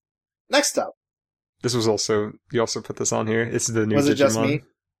 Next up. This was you also put this on here. It's the new Digimon. Was it just me?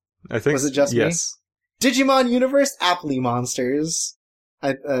 I think. Was it just me? Digimon Universe Apply Monsters.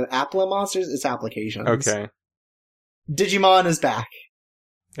 Apply Monsters? It's applications. Okay. Digimon is back.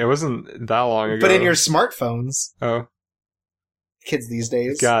 It wasn't that long ago. But in your smartphones. Oh. Kids these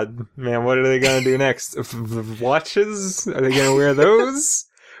days. God, man, what are they gonna do next? Watches? Are they gonna wear those?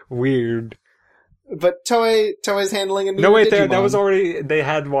 Weird. But Toei's handling a new No, wait, Digimon. that was already... They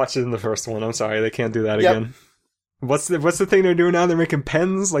had watches in the first one. I'm sorry, they can't do that again. What's the thing they're doing now? They're making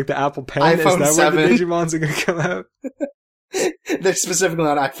pens? Like the Apple Pen? iPhone Is that 7. where the Digimons are gonna come out? They're specifically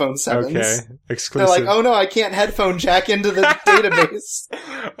on iPhone 7s. Okay, exclusive. They're like, oh no, I can't headphone jack into the database.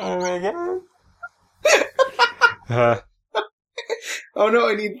 Oh my god. Oh no,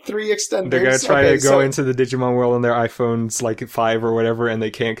 I need 3 extenders. They're gonna try to go into the Digimon world on their iPhones, like 5 or whatever, and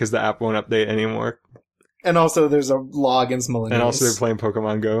they can't because the app won't update anymore. And also there's a law against millennials. And also they're playing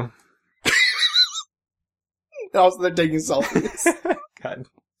Pokemon Go. And also they're taking selfies. God.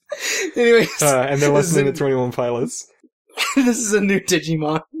 Anyways. And they're listening to 21 Pilots. This is a new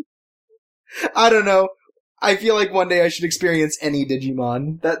Digimon. I don't know. I feel like one day I should experience any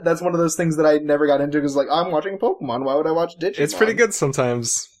Digimon. That's one of those things that I never got into because, like, I'm watching Pokemon. Why would I watch Digimon? It's pretty good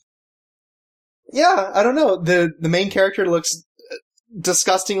sometimes. Yeah, I don't know. The main character looks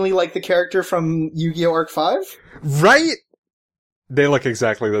disgustingly like the character from Yu-Gi-Oh! Arc 5. Right? They look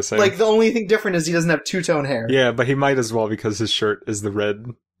exactly the same. Like, the only thing different is he doesn't have two-tone hair. Yeah, but he might as well because his shirt is the red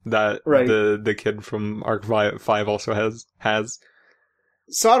that the kid from Arc 5 also has.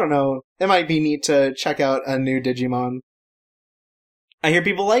 So I don't know. It might be neat to check out a new Digimon. I hear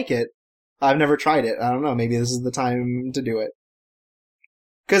people like it. I've never tried it. I don't know. Maybe this is the time to do it.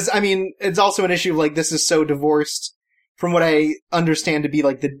 Because, I mean, it's also an issue of, like, this is so divorced from what I understand to be,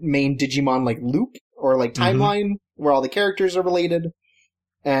 like, the main Digimon, like, loop or, like, timeline where all the characters are related.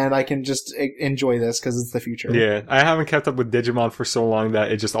 And I can just enjoy this because it's the future. Yeah, I haven't kept up with Digimon for so long that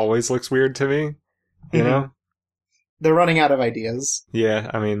it just always looks weird to me. You know? They're running out of ideas. Yeah,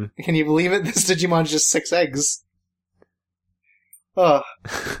 I mean... Can you believe it? This Digimon's just 6 eggs. Ugh.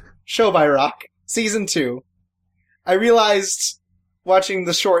 Show by Rock. Season 2. I realized, watching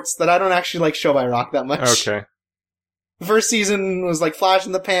the shorts, that I don't actually like Show by Rock that much. Okay. The first season was like flash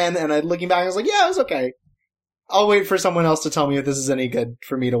in the pan, and looking back, I was like, yeah, it was okay. I'll wait for someone else to tell me if this is any good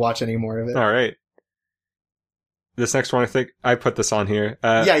for me to watch any more of it. Alright. This next one, I think I put this on here.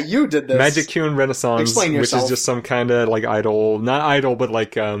 Yeah, you did this. Magic Kyun Renaissance, Explain yourself. which is just some kind of like idol, not idol, but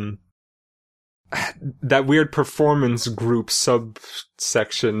like that weird performance group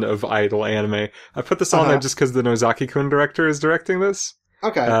subsection of idol anime. I put this on there just because the Nozaki-kun director is directing this.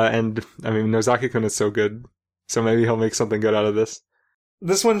 Okay. And I mean, Nozaki-kun is so good, so maybe he'll make something good out of this.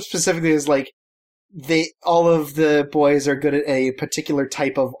 This one specifically is like all of the boys are good at a particular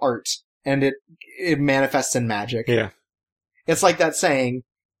type of art. And it manifests in magic. Yeah. It's like that saying,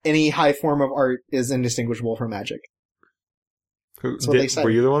 any high form of art is indistinguishable from magic. That's what they said.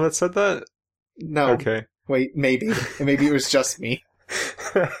 Were you the one that said that? No. Okay. Wait, maybe. Maybe it was just me.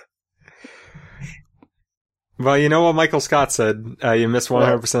 Well, you know what Michael Scott said? You miss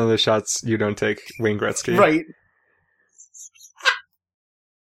 100% of the shots you don't take, Wayne Gretzky. Right.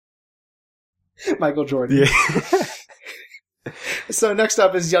 Michael Jordan. Yeah. So next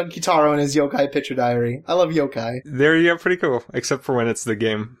up is young Kitaro and his Yokai Picture Diary. I love Yokai. They're pretty cool, except for when it's the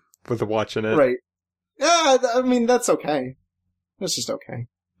game with the watch in it. Right. Yeah, I mean, that's okay. That's just okay.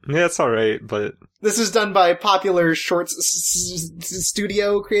 Yeah, it's alright, but... This is done by popular shorts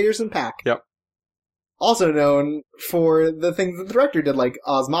studio creators in Pack. Yep. Also known for the things that the director did, like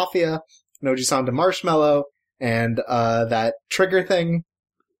Oz Mafia, Noji-san to Marshmallow, and that Trigger thing.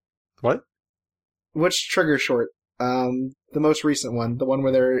 What? Which Trigger short? The most recent one. The one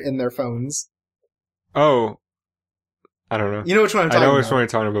where they're in their phones. Oh. I don't know. You know which one I'm talking about. I know which one you're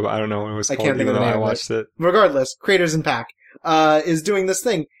talking about, but I don't know what it was called, can't think of the name I of it. watched it. Regardless, Creators in Pack, is doing this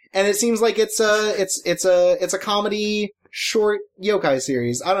thing. And it seems like it's a comedy short yokai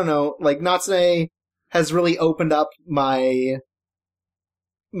series. I don't know. Like, Natsume has really opened up my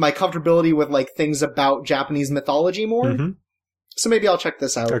comfortability with, like, things about Japanese mythology more. Mm-hmm. So maybe I'll check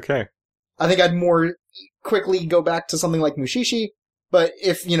this out. Okay. I think I'd more quickly go back to something like Mushishi, but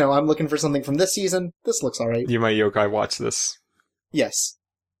if, I'm looking for something from this season, this looks alright. You might yokai watch this. Yes.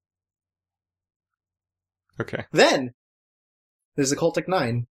 Okay. Then, there's Occultic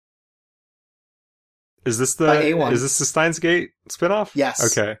 9. Is this By A1. Is this the Steins Gate spinoff?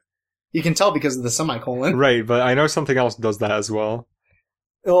 Yes. Okay. You can tell because of the semicolon. Right, but I know something else does that as well.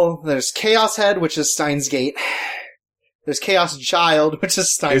 Well, there's Chaos Head, which is Steins Gate. There's Chaos Child, which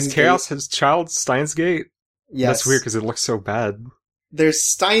is Steins Gate. Is Chaos his child Steins Gate? Yes. That's weird because it looks so bad. There's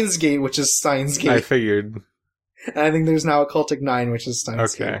Steins Gate, which is Steins Gate. I figured. And I think there's now Occultic 9, which is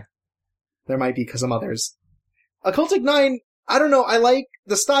Steins Gate. Okay. There might be some others. Occultic 9, I don't know, I like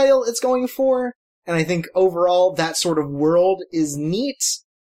the style it's going for, and I think overall that sort of world is neat.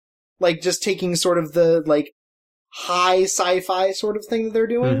 Like, just taking sort of the, like, high sci-fi sort of thing that they're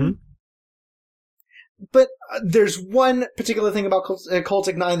doing. Mm-hmm. But there's one particular thing about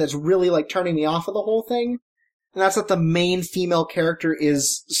Occultic 9 that's really, like, turning me off of the whole thing, and that's that the main female character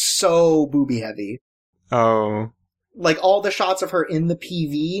is so booby-heavy. Oh. Like, all the shots of her in the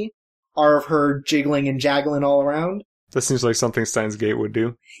PV are of her jiggling and jaggling all around. That seems like something Steins Gate would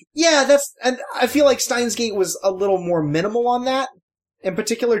do. Yeah, and I feel like Steins Gate was a little more minimal on that. In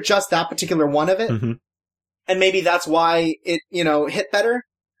particular, just that particular one of it. Mm-hmm. and maybe that's why it, hit better.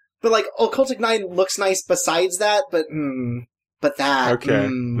 But like, Occultic Knight looks nice besides that, but that. Okay,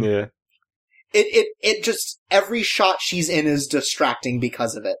 yeah. It just, every shot she's in is distracting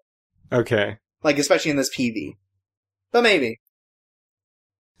because of it. Okay. Like, especially in this PV. But maybe.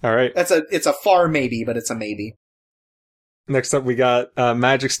 Alright. It's a far maybe, but it's a maybe. Next up we got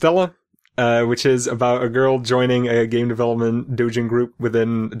Magic Stella, which is about a girl joining a game development doujin group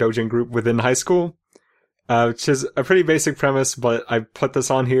within high school. Which is a pretty basic premise, but I put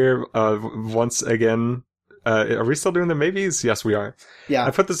this on here once again. Are we still doing the maybes? Yes, we are. Yeah.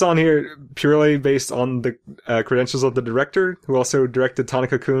 I put this on here purely based on the credentials of the director, who also directed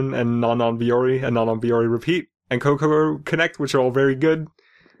Tanaka-kun and Non-Non Biori and Non-Non Biori Repeat and Kokoro Connect, which are all very good.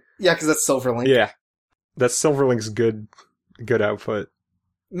 Yeah, because that's Silverlink. Yeah. That's Silverlink's good output.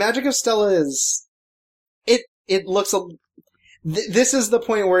 Magic of Stella is... It looks... This is the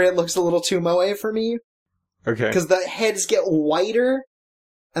point where it looks a little too moe for me. Okay. Because the heads get wider,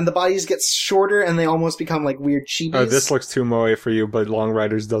 and the bodies get shorter, and they almost become like weird chibis. Oh, this looks too moe for you, but Long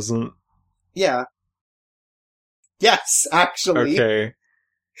Riders doesn't. Yeah. Yes, actually. Okay.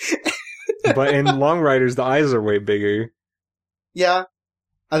 But in Long Riders, the eyes are way bigger. Yeah.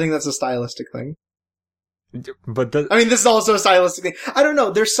 I think that's a stylistic thing. But I mean, this is also a stylistic thing. I don't know.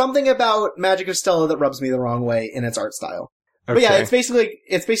 There's something about Magic of Stella that rubs me the wrong way in its art style. okay. But yeah, it's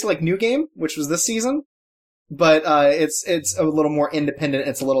basically like New Game, which was this season. But it's a little more independent.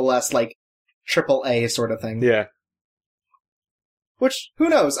 It's a little less like AAA sort of thing. Yeah. Which, who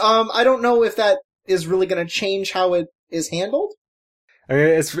knows? I don't know if that is really going to change how it is handled. I mean,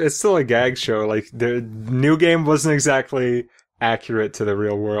 it's still a gag show. Like, the New Game wasn't exactly accurate to the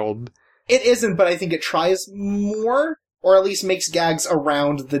real world. It isn't, but I think it tries more, or at least makes gags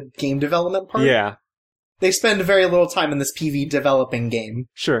around the game development part. Yeah. They spend very little time in this PV developing game.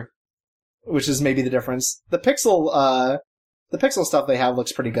 Sure. Which is maybe the difference. The pixel stuff they have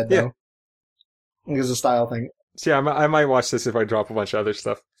looks pretty good, though. Yeah. I think it's a style thing. So yeah, I might watch this if I drop a bunch of other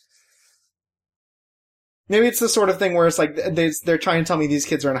stuff. Maybe it's the sort of thing where it's like, they're trying to tell me these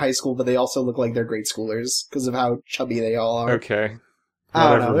kids are in high school, but they also look like they're grade schoolers, because of how chubby they all are. Okay. I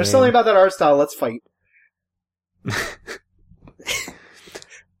don't know. Whatever, There's man. something about that art style. Let's fight.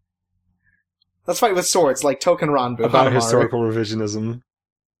 Let's fight with swords, like Token Ranbu. About Hanamaru. historical revisionism.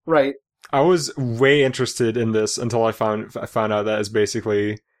 Right. I was way interested in this until I found out that it's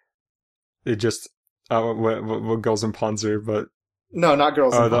basically it just what Girls in Panzer, but No, not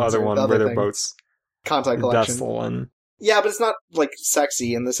Girls in the Panzer, other one the where they're thing. boats. Contact Collection. That's the one. Yeah, but it's not, like,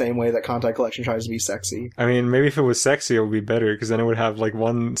 sexy in the same way that Contact Collection tries to be sexy. I mean, maybe if it was sexy, it would be better because then it would have like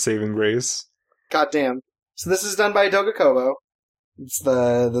one saving grace. God damn. So this is done by Dogakobo. That's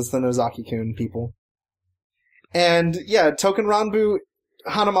the Nozaki-kun people. And yeah, Token Ranbu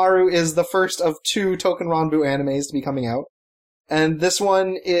Hanamaru is the first of 2 Token Ranbu animes to be coming out. And this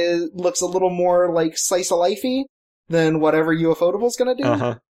one looks a little more like slice of lifey than whatever UFOtable's gonna do.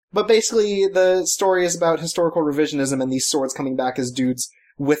 Uh-huh. But basically, the story is about historical revisionism and these swords coming back as dudes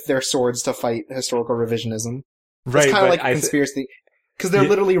with their swords to fight historical revisionism. Right, It's kind of but like a conspiracy. Because they're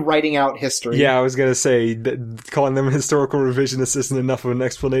literally writing out history. Yeah, I was gonna say calling them historical revisionists isn't enough of an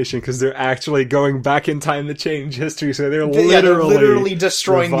explanation because they're actually going back in time to change history. So they're literally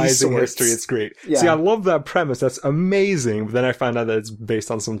destroying these revising swords. history. It's great. Yeah. See, I love that premise. That's amazing. But then I found out that it's based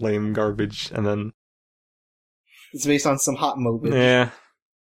on some lame garbage, and then It's based on some hot mobile. yeah,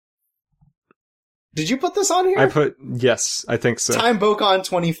 Did you put this on here? yes, I think so. Time Bokon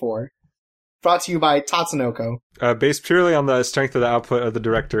 24. Brought to you by Tatsunoko. Based purely on the strength of the output of the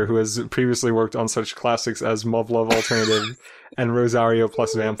director, who has previously worked on such classics as Love Alternative and Rosario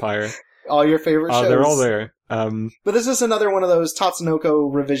plus Vampire. All your favorite shows. They're all there. But this is another one of those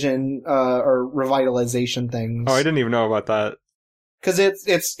Tatsunoko revision, or revitalization things. Oh, I didn't even know about that. Cause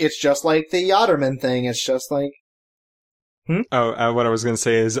it's just like the Yatterman thing. It's just like, What I was gonna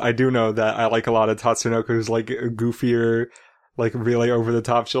say is, I do know that I like a lot of Tatsunoko's, like, goofier, like, really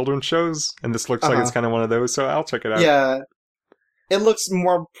over-the-top children's shows, and this looks like it's kind of one of those, so I'll check it out. yeah. It looks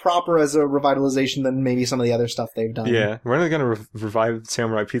more proper as a revitalization than maybe some of the other stuff they've done. Yeah. When are they gonna revive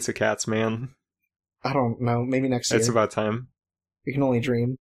Samurai Pizza Cats, man? I don't know. Maybe next year. It's about time. We can only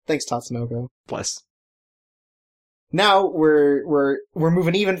dream. Thanks, Tatsunoko. Bless. Now we're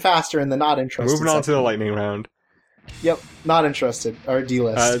moving even faster in the not interested. Moving on to section. the lightning round. Yep, not interested. Or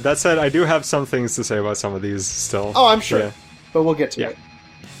D-list. That said, I do have some things to say about some of these still. Oh, I'm sure. Yeah. But we'll get to it.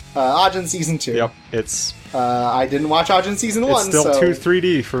 Ajin Season 2. Yep, it's I didn't watch Ajin Season 1, still so... 2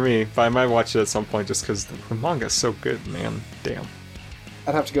 3D for me, but I might watch it at some point just because the manga's so good, man. Damn.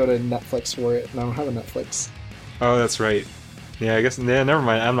 I'd have to go to Netflix for it, and I don't have a Netflix. Oh, that's right. Yeah, I guess, never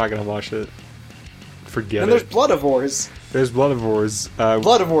mind, I'm not gonna watch it. forget And it. there's Bloodivores. There's Bloodivores.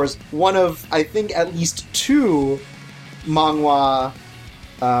 Bloodivores, one of, I think, at least 2 manhwa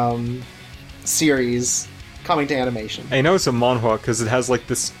series coming to animation. I know it's a manhwa because it has like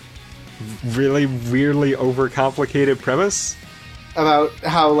this really weirdly overcomplicated premise. About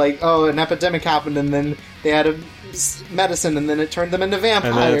how, like, oh, an epidemic happened and then they had a medicine and then it turned them into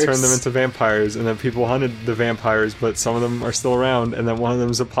vampires. And then it turned them into vampires, and then people hunted the vampires, but some of them are still around, and then one of them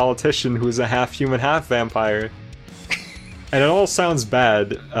is a politician who is a half human, half vampire. And it all sounds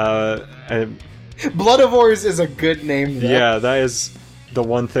bad. And Bloodivores is a good name, though. yeah, that is the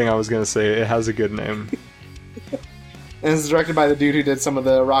one thing I was going to say. It has a good name. And it's directed by the dude who did some of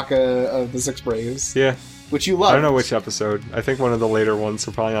the Raka of the Six Braves. Yeah. Which you love. I don't know which episode. I think one of the later ones,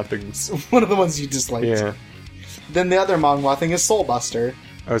 so probably not the... One of the ones you disliked. Yeah. Then the other manhwa thing is Soulbuster.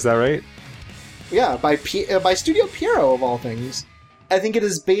 Oh, is that right? Yeah, by Studio Pierrot, of all things. I think it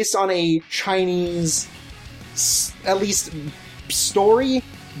is based on a Chinese, at least, story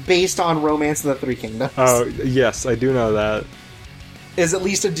based on Romance of the Three Kingdoms. Oh, yes, I do know that. Is at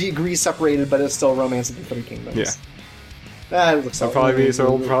least a degree separated, but it's still Romance of the Three Kingdoms. Yeah. That looks It'll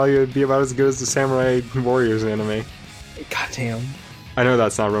probably be about as good as the Samurai Warriors anime. Goddamn. I know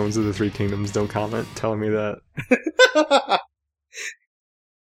that's not Romance of the Three Kingdoms. Don't comment telling me that.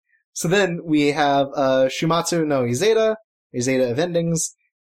 So then we have Shumatsu no Izeda of Endings,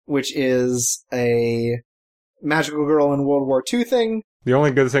 which is a magical girl in World War II thing. The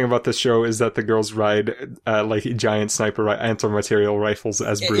only good thing about this show is that the girls ride like giant sniper anti-material rifles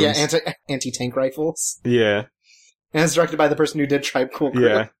as brooms. Yeah, anti-tank rifles. Yeah. And it's directed by the person who did Tribe Called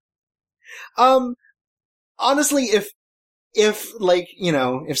Quest. Yeah. Honestly, if like, you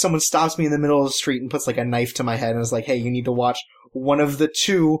know, if someone stops me in the middle of the street and puts like a knife to my head and is like, hey, you need to watch one of the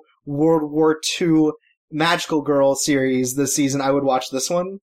 2 World War II Magical Girl series this season, I would watch this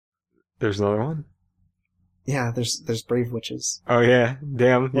one. There's another one? Yeah, there's Brave Witches. Oh yeah.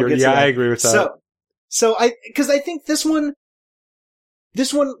 Damn. We'll get to that. I agree with that. So because I think this one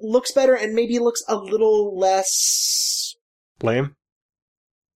looks better and maybe looks a little less Lame?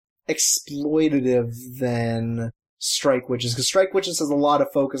 exploitative than Strike Witches, because Strike Witches has a lot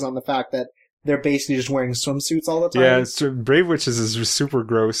of focus on the fact that they're basically just wearing swimsuits all the time. Yeah, Brave Witches is just super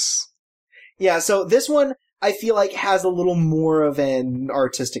gross. Yeah, so this one, I feel like, has a little more of an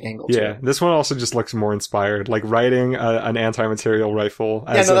artistic angle to it. Yeah, this one also just looks more inspired. Like, riding an anti-material rifle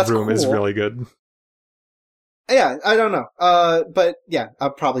as a broom is really good. Yeah, I don't know. But yeah, I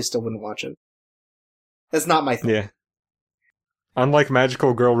probably still wouldn't watch it. That's not my thing. Yeah. Unlike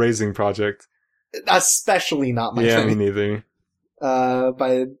Magical Girl Raising Project. Especially not my thing. Yeah, me neither.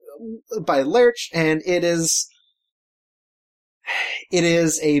 By Lurch, and it is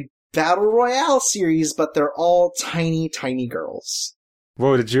a battle royale series, but they're all tiny, tiny girls.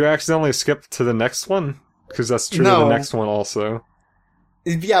 Whoa, did you accidentally skip to the next one? Because that's true of the next one also.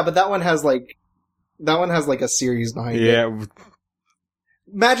 Yeah, but that one has like a series behind it. Yeah.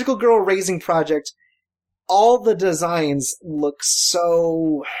 Magical Girl Raising Project, all the designs look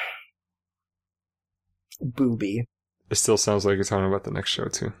so booby. It still sounds like you're talking about the next show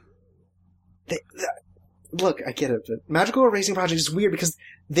too. Look, I get it, but Magical Girl Racing Project is weird because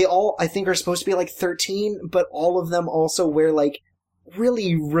they all, I think, are supposed to be like 13, but all of them also wear like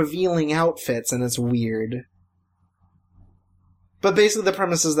really revealing outfits, and it's weird. But basically the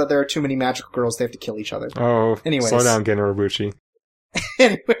premise is that there are too many magical girls, they have to kill each other. Oh, anyways. Slow down, Genrobuchi.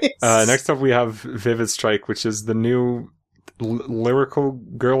 Anyways. Next up we have Vivid Strike, which is the new lyrical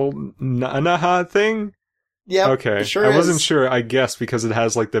girl Nanaha thing? Yeah. Okay. Sure I wasn't sure, I guess, because it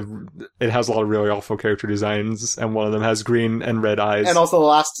has like it has a lot of really awful character designs, and one of them has green and red eyes. And also the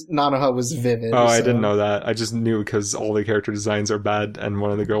last Nanoha was Vivid. Oh, so. I didn't know that. I just knew because all the character designs are bad, and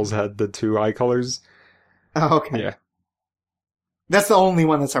one of the girls had the 2 eye colors. Oh, okay. Yeah. That's the only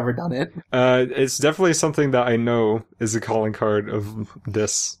one that's ever done it. It's definitely something that I know is a calling card of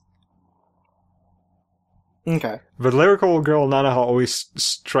this. Okay. But Lyrical Girl Nanaha always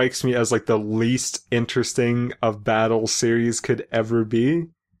strikes me as like the least interesting of battle series could ever be.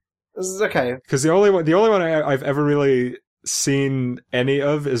 This is okay. Because the only one I've ever really seen any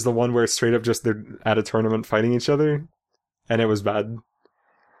of is the one where it's straight up just they're at a tournament fighting each other, and it was bad.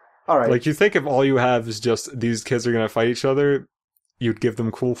 Alright. Like, you think if all you have is just these kids are gonna fight each other, you'd give them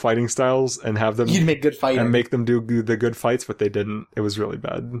cool fighting styles and have them... You'd make good fighting. And make them do the good fights, but they didn't. It was really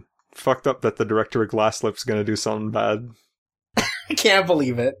bad. Fucked up that the director of Glass Lip's gonna do something bad. I can't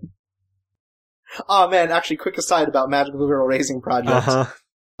believe it. Oh man, actually, quick aside about Magical Girl Raising Project.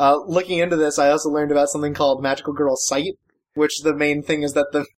 Looking into this, I also learned about something called Magical Girl Sight, which the main thing is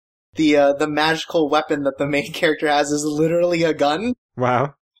that the magical weapon that the main character has is literally a gun.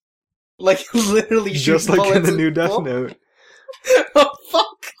 Wow. Like, literally Just shoots like in bullets the at new Death people. Note. Oh, fuck!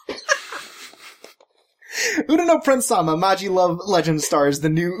 Uda no Prince-sama, Maji Love Legend stars the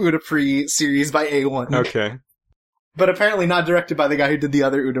new Udapri series by A1. Okay. But apparently not directed by the guy who did the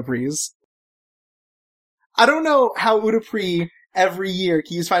other Udapris. I don't know how Udapri every year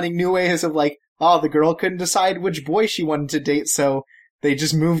keeps finding new ways of like, oh, the girl couldn't decide which boy she wanted to date, so they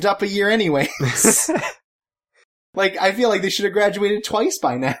just moved up a year anyways. Like, I feel like they should have graduated twice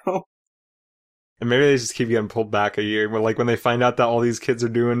by now. And maybe they just keep getting pulled back a year. But like when they find out that all these kids are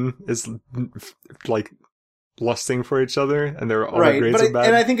doing is like lusting for each other, and they're all their grades are bad.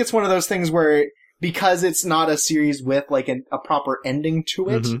 And I think it's one of those things where, because it's not a series with like a proper ending to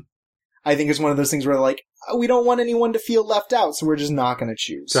it, I think it's one of those things where like, oh, we don't want anyone to feel left out, so we're just not going to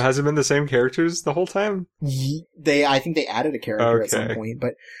choose. So has it been the same characters the whole time? I think they added a character at some point,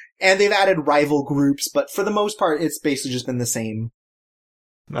 and they've added rival groups, but for the most part, it's basically just been the same.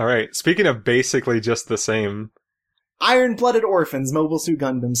 All right. Speaking of basically just the same, Iron-Blooded Orphans, Mobile Suit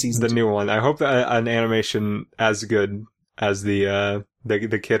Gundam Season 2. The new one. I hope that an animation as good as the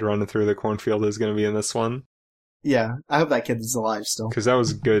kid running through the cornfield is going to be in this one. Yeah, I hope that kid is alive still. Because that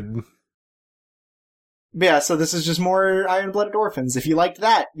was good. But yeah, so this is just more Iron-Blooded Orphans. If you liked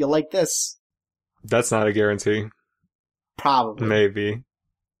that, you'll like this. That's not a guarantee. Probably. Maybe.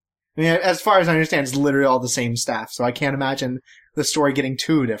 I mean, as far as I understand, it's literally all the same staff, so I can't imagine the story getting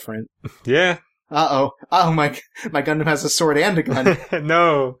too different. Yeah. Uh-oh. Oh, my Gundam has a sword and a gun.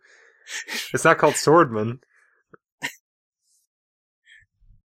 No. It's not called Swordman.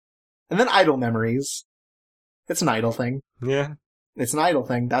 And then Idol Memories. It's an idol thing. Yeah. It's an idol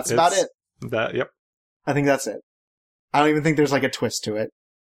thing. That's about it. Yep. I think that's it. I don't even think there's like a twist to it.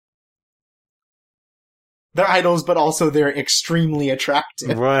 They're idols, but also they're extremely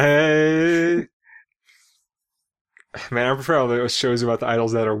attractive. What? Man, I prefer all those shows about the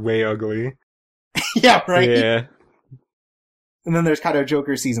idols that are way ugly. Yeah, right? Yeah. And then there's Kaido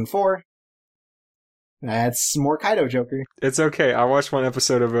Joker Season 4. That's more Kaido Joker. It's okay. I watched one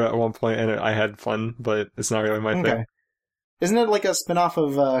episode of it at one point and I had fun, but it's not really my thing. Isn't it like a spin-off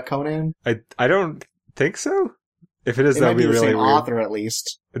of Conan? I don't think so. If it is, It that would might be be the really same weird. author, at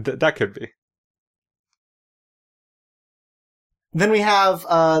least. That could be. Then we have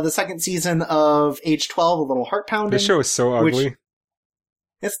the second season of Age 12, A Little Heart Pounding. This show is so ugly.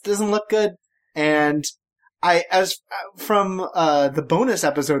 It doesn't look good. And from the bonus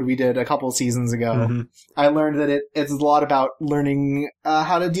episode we did a couple seasons ago, I learned that it's a lot about learning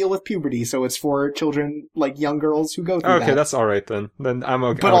how to deal with puberty. So it's for children, like young girls who go through that. Okay, that's alright then. Then I'm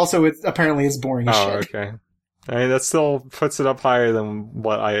okay. But also, apparently it's boring as shit. Okay. I mean, that still puts it up higher than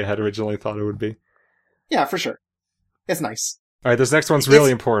what I had originally thought it would be. Yeah, for sure. It's nice. Alright, this next one's really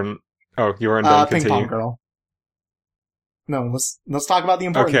important. Oh, you weren't done. Ping Continue. Pong Girl. No, let's talk about the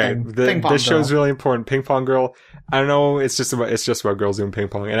important thing. This show's really important. Ping Pong Girl. I don't know. It's just about girls doing ping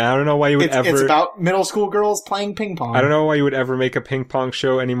pong, and I don't know why you would ever. It's about middle school girls playing ping pong. I don't know why you would ever make a ping pong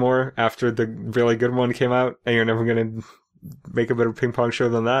show anymore after the really good one came out, and you're never gonna make a better ping pong show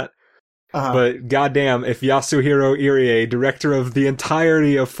than that. But goddamn, if Yasuhiro Irie, director of the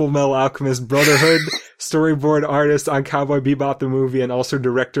entirety of Full Metal Alchemist Brotherhood, storyboard artist on Cowboy Bebop the movie, and also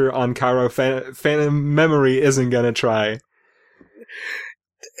director on Cairo Phantom Memory, isn't gonna try.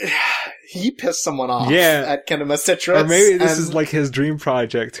 He pissed someone off at Kinema Citrus. Or maybe this is like his dream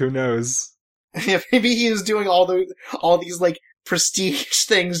project, who knows? Yeah, maybe he was doing all these like prestige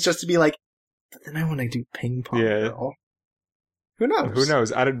things just to be like, but then I want to do ping pong girl. Who knows? Who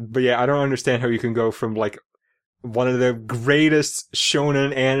knows? I don't understand how you can go from like one of the greatest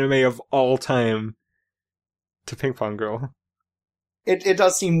shonen anime of all time to Ping Pong Girl. It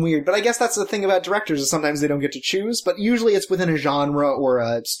does seem weird, but I guess that's the thing about directors is sometimes they don't get to choose, but usually it's within a genre or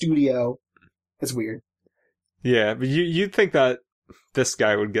a studio. It's weird. Yeah, but you'd think that this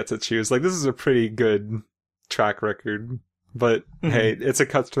guy would get to choose. Like, this is a pretty good track record, but hey, it's a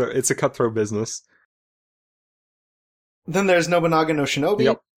cutthroat business. Then there's Nobunaga no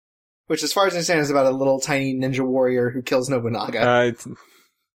Shinobi, which as far as I understand is about a little tiny ninja warrior who kills Nobunaga.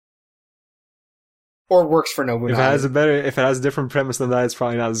 Or works for Nobunaga. If it has a different premise than that, it's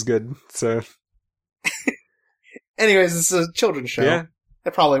probably not as good. So, anyways, this is a children's show. Yeah,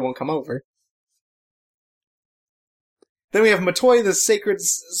 it probably won't come over. Then we have Matoi the Sacred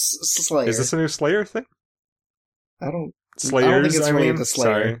Slayer. Is this a new Slayer thing? I don't think it's Slayers. related to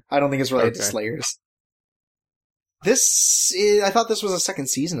Slayer. Sorry. I don't think it's related to Slayers. I thought this was a second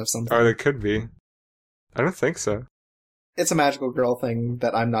season of something. Oh, it could be. I don't think so. It's a magical girl thing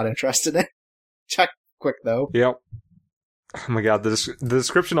that I'm not interested in. Check quick, though. Yep. Oh my god, the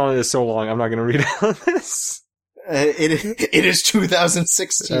description on it is so long, I'm not going to read all this. It is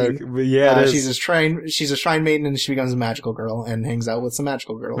 2016. But yeah, it is. She's a shrine maiden, and she becomes a magical girl and hangs out with some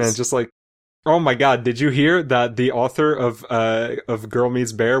magical girls. Man, just like, oh my god, did you hear that the author of Girl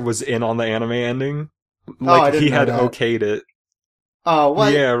Meets Bear was in on the anime ending? Like, I didn't he know had that. okayed it. Oh,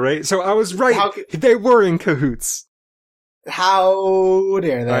 what? Yeah, right? So I was right. They were in cahoots. How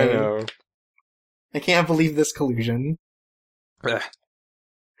dare they? I know. I can't believe this collusion. Ugh.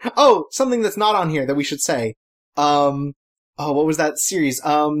 Oh, something that's not on here that we should say. What was that series?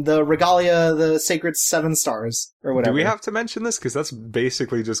 The Regalia, the Sacred Seven Stars, or whatever. Do we have to mention this? Because that's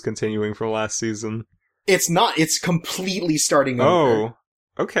basically just continuing from last season. It's not. It's completely starting over.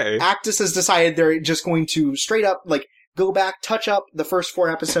 Oh, okay. Actus has decided they're just going to straight up, like, go back, touch up the first 4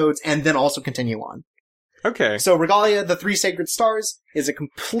 episodes, and then also continue on. Okay. So Regalia, the Three Sacred Stars, is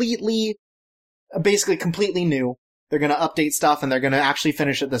basically completely new. They're gonna update stuff, and they're gonna actually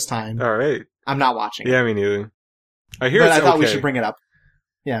finish it this time. All right. I'm not watching it. Yeah, me neither. I hear But it's I thought we okay. should bring it up.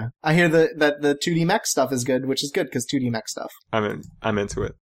 Yeah. I hear that the 2D mech stuff is good, which is good, because 2D mech stuff. I'm into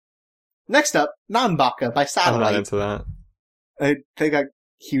it. Next up, Nanbaka by I'm Satellite. not into that. They got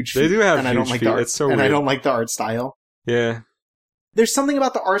huge They feet, do have and I don't huge like feet. the art, It's so and weird. I don't like the art style. Yeah. There's something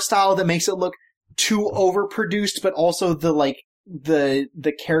about the art style that makes it look too overproduced, but also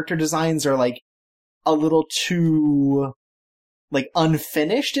the character designs are like a little too like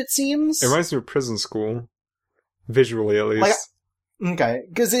unfinished, it seems. It reminds me of Prison School. Visually, at least. Like, okay,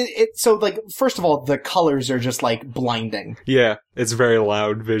 because so like, first of all, the colors are just like blinding. Yeah, it's very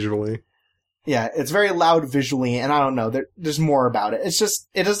loud visually. Yeah, it's very loud visually, and I don't know, there's more about it. It's just,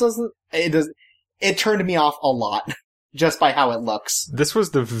 it turned me off a lot. Just by how it looks. This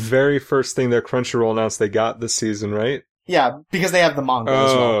was the very first thing that Crunchyroll announced they got this season, right? Yeah, because they have the manga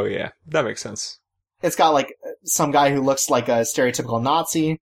as well. Oh, yeah. That makes sense. It's got, like, some guy who looks like a stereotypical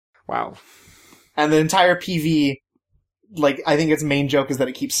Nazi. Wow. And the entire PV, like, I think its main joke is that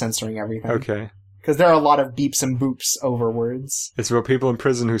it keeps censoring everything. Okay. Because there are a lot of beeps and boops over words. It's about people in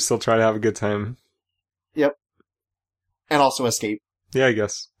prison who still try to have a good time. Yep. And also escape. Yeah, I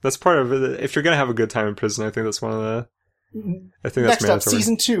guess. That's part of it. If you're gonna have a good time in prison, I think that's one of the... I think that's Next up, mandatory.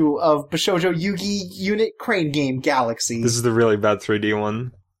 Season 2 of Bishoujo Yugi Unit Crane Game Galaxy. This is the really bad 3D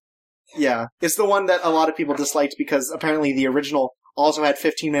one. Yeah. It's the one that a lot of people disliked because apparently the original also had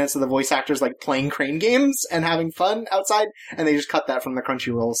 15 minutes of the voice actors like playing crane games and having fun outside, and they just cut that from the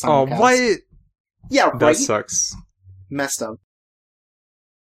Crunchyroll Oh, simulcast. what? Yeah, right? That sucks. Messed up.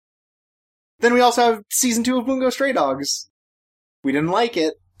 Then we also have Season 2 of Bungo Stray Dogs. We didn't like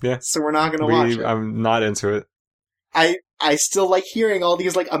it. Yeah. So we're not gonna watch it. I'm not into it. I still like hearing all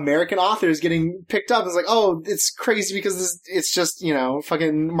these, like, American authors getting picked up. It's like, oh, it's crazy because it's just, you know,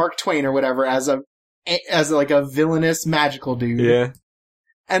 fucking Mark Twain or whatever as a villainous magical dude. Yeah.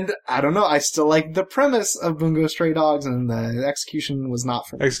 And I don't know, I still like the premise of Bungo Stray Dogs, and the execution was not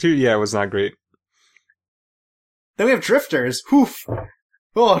for me. Yeah, it was not great. Then we have Drifters. Woof.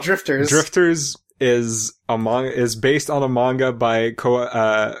 Oh, Drifters. Drifters is based on a manga by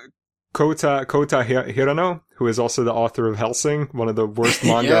Kota Hirano, who is also the author of Hellsing, one of the worst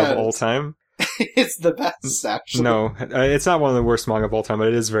manga Yes. of all time. It's the best, actually. No, it's not one of the worst manga of all time, but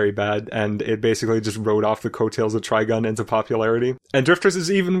it is very bad, and it basically just rode off the coattails of Trigun into popularity. And Drifters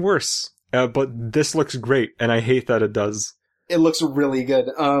is even worse, but this looks great, and I hate that it does. It looks really good,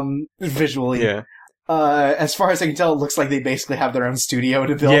 visually. Yeah. As far as I can tell, it looks like they basically have their own studio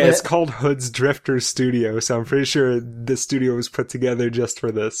to build it. Yeah, it's called Hood's Drifters Studio, so I'm pretty sure the studio was put together just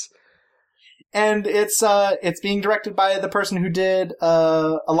for this. And it's being directed by the person who did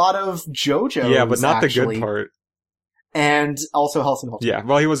a lot of JoJo's. Yeah, but not actually, the good part. And also Hellsing Ultimate. Yeah,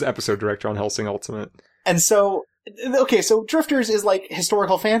 well, he was episode director on Hellsing Ultimate. And so, okay, so Drifters is like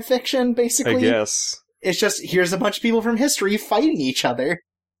historical fan fiction, basically. I guess. It's just, here's a bunch of people from history fighting each other.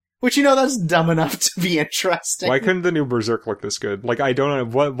 Which, you know, that's dumb enough to be interesting. Why couldn't the new Berserk look this good? Like, I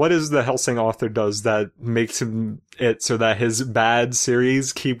don't know, what is the Hellsing author does that makes him it so that his bad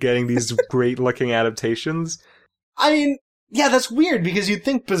series keep getting these great looking adaptations? I mean, yeah, that's weird, because you'd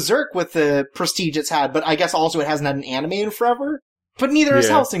think Berserk with the prestige it's had, but I guess also it hasn't had an anime in forever. But neither is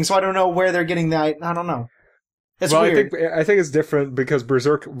Yeah. Hellsing, so I don't know where they're getting that. I don't know. It's well, weird. I think it's different because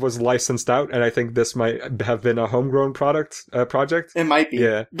Berserk was licensed out, and I think this might have been a homegrown project. It might be.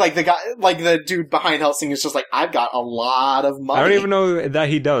 Yeah. Like the dude behind Hellsing is just like, I've got a lot of money. I don't even know that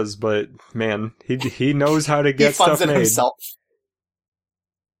he does, but man, he knows how to He get funds stuff it made. himself.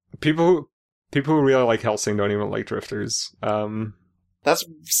 People who really like Hellsing don't even like Drifters. Oh man.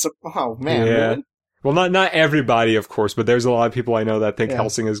 Yeah. Really? Well, not everybody, of course, but there's a lot of people I know that think Yeah.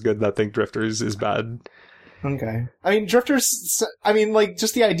 Hellsing is good, that think Drifters is bad. Okay. I mean, Drifters, like,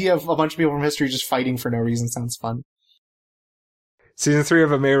 just the idea of a bunch of people from history just fighting for no reason sounds fun. Season 3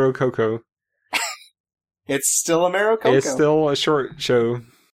 of Amero Coco. It's still Amero Coco. It's still a short show.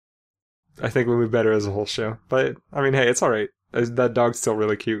 I think it would be better as a whole show. But, I mean, hey, it's alright. That dog's still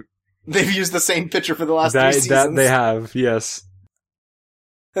really cute. They've used the same picture for the last 3 seasons. That they have, yes.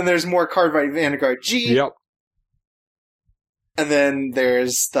 And there's more Card by Vanguard G. Yep. And then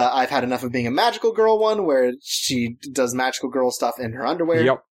there's the I've Had Enough of Being a Magical Girl one, where she does magical girl stuff in her underwear.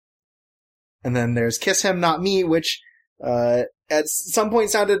 Yep. And then there's Kiss Him, Not Me, which at some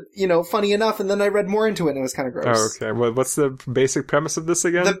point sounded, funny enough, and then I read more into it and it was kind of gross. Oh, okay. Well, what's the basic premise of this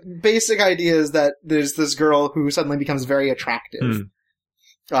again? The basic idea is that there's this girl who suddenly becomes very attractive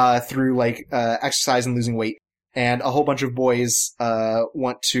through, exercise and losing weight. And a whole bunch of boys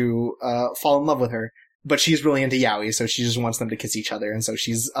want to fall in love with her. But she's really into yaoi, so she just wants them to kiss each other, and so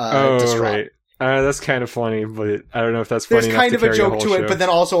she's distraught. Right. That's kind of funny, but I don't know if that's funny There's enough kind to of a carry joke whole to show. it, but then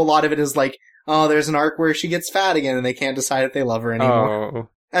also a lot of it is like, oh, there's an arc where she gets fat again, and they can't decide if they love her anymore. Oh.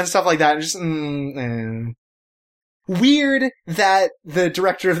 And stuff like that. Just, Weird that the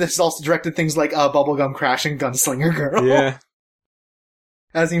director of this also directed things like Bubblegum Crash and Gunslinger Girl. Yeah.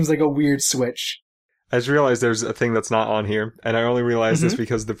 That seems like a weird switch. I just realized there's a thing that's not on here, and I only realized this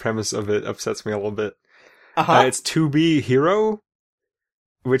because the premise of it upsets me a little bit. It's To Be Hero,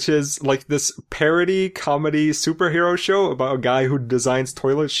 which is like this parody comedy superhero show about a guy who designs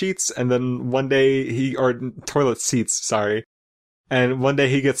toilet sheets, and then one day toilet seats, sorry. And one day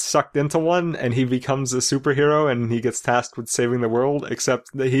he gets sucked into one, and he becomes a superhero, and he gets tasked with saving the world, except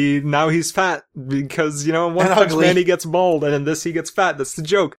that he's fat, because, in One Punch Man he gets bald, and in this he gets fat, that's the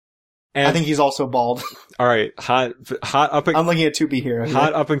joke. And I think he's also bald. Alright, hot up and... I'm looking at To Be Hero.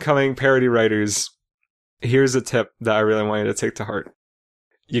 Hot up and coming parody writers. Here's a tip that I really want you to take to heart.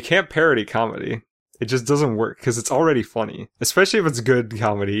 You can't parody comedy. It just doesn't work, because it's already funny. Especially if it's good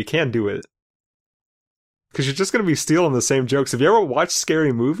comedy, you can't do it. Because you're just going to be stealing the same jokes. If you ever watch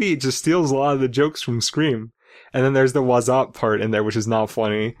Scary Movie, it just steals a lot of the jokes from Scream. And then there's the what's up part in there, which is not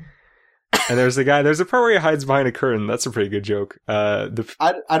funny. And there's a part where he hides behind a curtain. That's a pretty good joke. I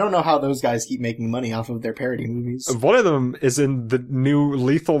don't know how those guys keep making money off of their parody movies. One of them is in the new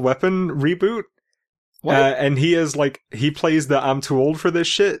Lethal Weapon reboot. And he is he plays the I'm too old for this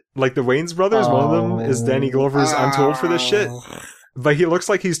shit. Like the Wayans brothers, one of them is Danny Glover's I'm too old for this shit. But he looks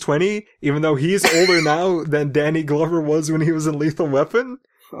like he's 20, even though he's older now than Danny Glover was when he was in Lethal Weapon.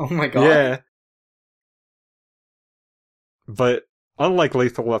 Oh my god. Yeah. But unlike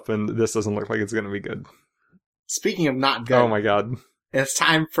Lethal Weapon, this doesn't look like it's going to be good. Speaking of not good. Oh my god. It's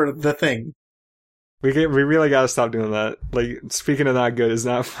time for the thing. We really gotta stop doing that. Speaking of not good is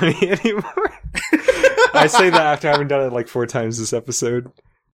not funny anymore. I say that after having done it 4 times this episode.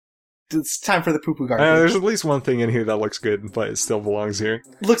 It's time for the poo-poo garbage. There's at least one thing in here that looks good, but it still belongs here.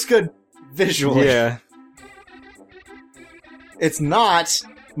 Looks good visually. Yeah. It's not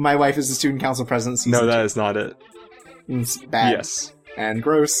My Wife is a Student Council President season 2. No, that is not it. It's bad. Yes. And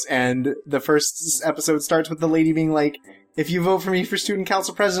gross, and the first episode starts with the lady being like, if you vote for me for Student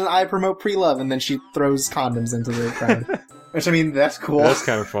Council President, I promote pre-love, and then she throws condoms into the crowd. Which, that's cool. That's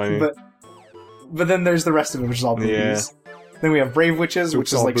kind of funny. But then there's the rest of it, which is all boobies. Yeah. Then we have Brave Witches,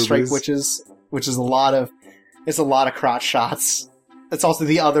 which is boobies. Strike Witches, which is a lot of crotch shots. It's also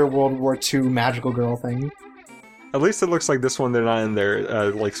the other World War II magical girl thing. At least it looks like this one they're not in their,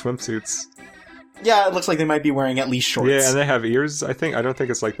 swimsuits. Yeah, it looks like they might be wearing at least shorts. Yeah, and they have ears, I think. I don't think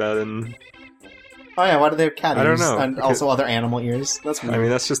it's like that in... Oh yeah, why do they have cat ears? I don't know. And also other animal ears? That's weird.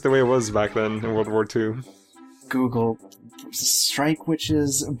 That's just the way it was back then in World War II. Google Strike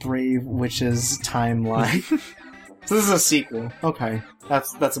Witches, Brave Witches timeline. So this is a sequel. Okay.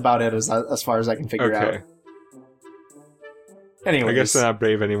 That's about it as far as I can figure out. Anyways. I guess they're not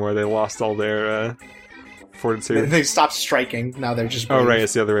brave anymore. They lost all their fortitude. They stopped striking. Now they're just brave. Oh, right.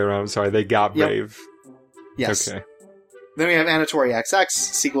 It's the other way around. Sorry. They got brave. Yes. Okay. Then we have Anatori XX,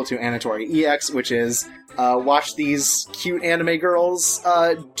 sequel to Anatori EX, which is watch these cute anime girls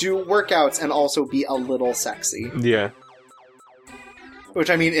do workouts and also be a little sexy. Yeah. Which,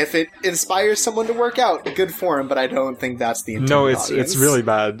 if it inspires someone to work out, good for them, but I don't think that's the intended audience. It's really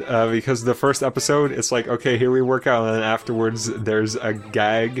bad, because the first episode, it's like, okay, here we work out, and then afterwards, there's a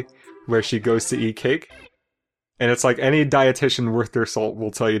gag where she goes to eat cake. And it's like, any dietitian worth their salt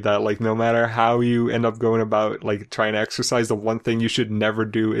will tell you that, no matter how you end up going about, trying to exercise, the one thing you should never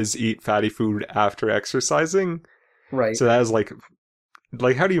do is eat fatty food after exercising. Right. So that is,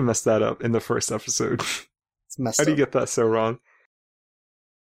 how do you mess that up in the first episode? It's messed How up. do you get that so wrong?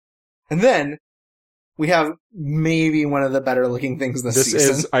 And then we have maybe one of the better looking things this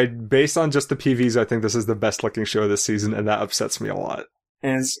season. Based on just the PVs, I think this is the best looking show this season, and that upsets me a lot.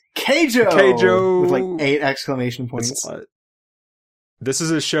 And it's Keijo! Keijo! With like 8 exclamation points. That's a lot. This is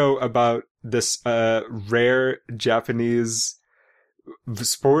a show about this rare Japanese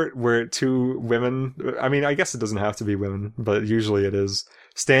sport where 2 women, I mean, I guess it doesn't have to be women, but usually it is,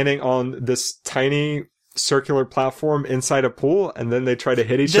 standing on this tiny circular platform inside a pool, and then they try to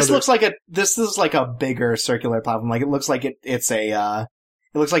hit each other. This is like a bigger circular platform. Like, it looks like it's a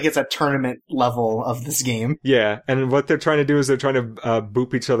tournament level of this game. Yeah, and what they're trying to do is they're trying to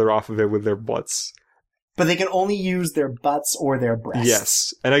boop each other off of it with their butts. But they can only use their butts or their breasts.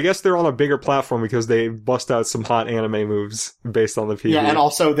 Yes. And I guess they're on a bigger platform because they bust out some hot anime moves based on the PV. Yeah, and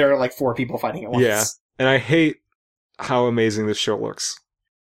also there are like 4 people fighting at once. Yeah. And I hate how amazing this show looks.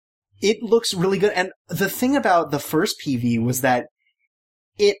 It looks really good. And the thing about the first PV was that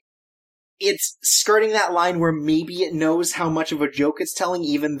it's skirting that line where maybe it knows how much of a joke it's telling,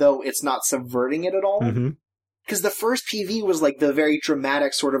 even though it's not subverting it at all. Because the first PV was like the very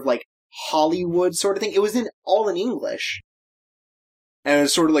dramatic sort of like Hollywood sort of thing. It was all in English. And it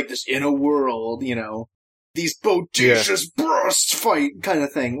was sort of like this in a world, you know, these bodacious breast fight kind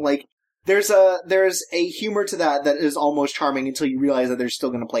of thing. Like, there's a humor to that is almost charming until you realize that they're still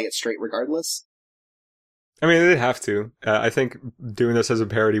going to play it straight regardless. I mean, they'd have to. I think doing this as a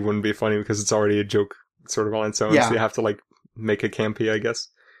parody wouldn't be funny because it's already a joke sort of on its own. Yeah. So you have to like make it campy, I guess.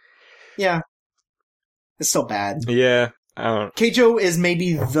 Yeah. It's still bad. Yeah. I don't know. Keijo is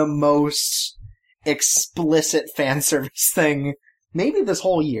maybe the most explicit fan service thing maybe this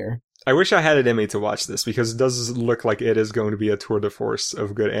whole year. I wish I had it in me to watch this because it does look like it is going to be a tour de force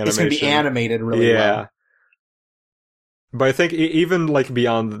of good animation. It's going to be animated really well. But I think even like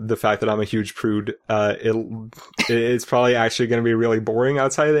beyond the fact that I'm a huge prude, it's probably actually going to be really boring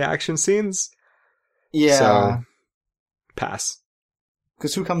outside of the action scenes. Yeah. So, pass.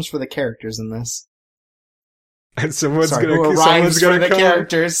 Because who comes for the characters in this? And someone's gonna come.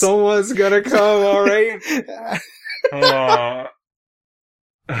 Characters. Someone's gonna come. All right.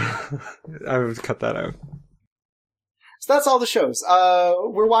 I would cut that out. So that's all the shows.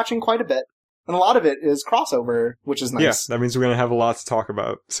 We're watching quite a bit, and a lot of it is crossover, which is nice. Yeah, that means we're gonna have a lot to talk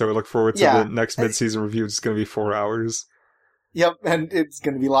about. So we look forward to the next mid-season review. It's gonna be 4 hours. Yep, and it's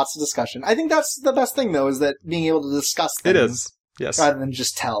gonna be lots of discussion. I think that's the best thing, though, is that being able to discuss things. It is, yes, rather than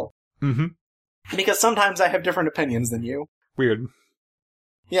just tell. Mm-hmm. Because sometimes I have different opinions than you. Weird.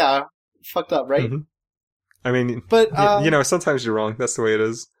 Yeah. Fucked up, right? Mm-hmm. I mean, but sometimes you're wrong. That's the way it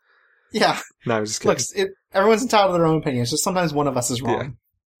is. Yeah. No, I'm just kidding. Look, everyone's entitled to their own opinions. Just sometimes one of us is wrong. Yeah.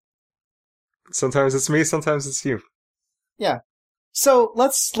 Sometimes it's me, sometimes it's you. Yeah. So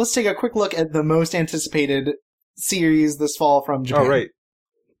let's take a quick look at the most anticipated series this fall from Japan. Oh, right.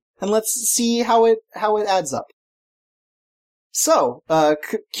 And let's see how it adds up. So,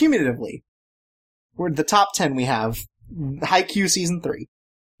 cumulatively, we're the top 10 we have Haikyuu Season 3.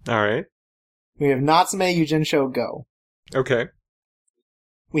 Alright. We have Natsume Yujin Go. Okay.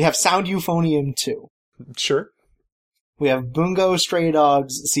 We have Sound Euphonium 2. Sure. We have Bungo Stray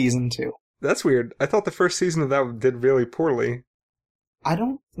Dogs Season 2. That's weird. I thought the first season of that did really poorly. I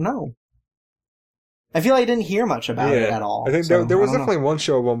don't know. I feel like I didn't hear much about it at all. I think there was definitely one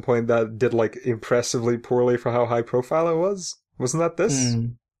show at one point that did like impressively poorly for how high profile it was. Wasn't that this?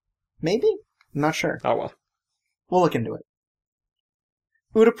 Maybe? I'm not sure. Oh well. We'll look into it.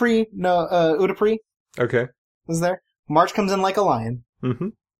 Udapri. Okay. Was there. March Comes In Like a Lion. Mm-hmm.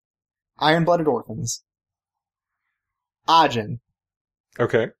 Iron-Blooded Orphans. Ajin.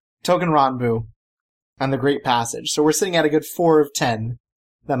 Okay. Token Ranbu. And The Great Passage. So we're sitting at a good 4 of 10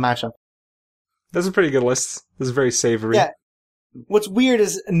 that match up. That's a pretty good list. This is very savory. Yeah. What's weird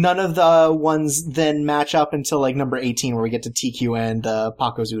is none of the ones then match up until like number 18 where we get to TQ and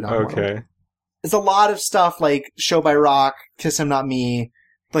Paco's Udon World. Okay. It's a lot of stuff like Show by Rock, Kiss Him Not Me,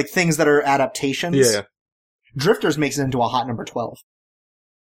 like things that are adaptations. Yeah. Drifters makes it into a hot number 12.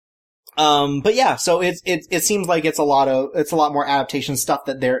 But yeah, so it seems like it's a lot more adaptation stuff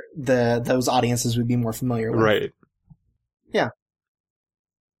that those audiences would be more familiar with. Right. Yeah.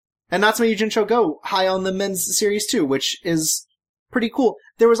 And Natsume Yujin Go high on the men's series too, which is pretty cool.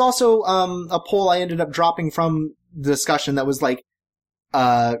 There was also a poll I ended up dropping from the discussion that was like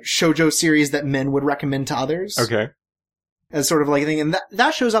shoujo series that men would recommend to others. Okay. As sort of like a thing, and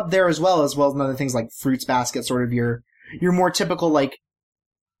that shows up there as well as other things like Fruits Basket, sort of your more typical like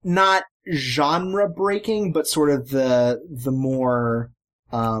not genre breaking, but sort of the more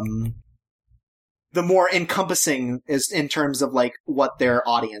encompassing is in terms of like what their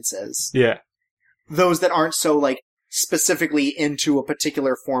audience is. Yeah. Those that aren't so like specifically into a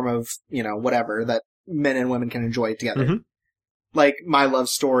particular form of, whatever, that men and women can enjoy it together. Mhm. Like My Love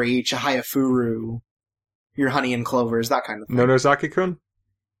Story, Chihaya Furu, Your Honey and Clovers, that kind of thing. No Nozaki-kun?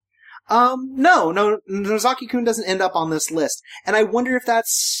 No, Nozaki-kun doesn't end up on this list. And I wonder if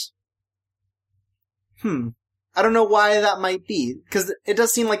that's... I don't know why that might be. Because it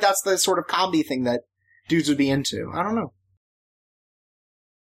does seem like that's the sort of comedy thing that dudes would be into. I don't know.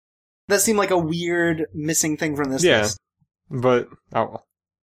 That seemed like a weird missing thing from this list. But, oh well.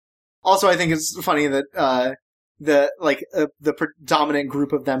 Also, I think it's funny that, the predominant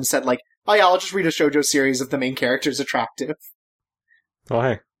group of them said, like, oh yeah, I'll just read a shoujo series if the main character's attractive. Well,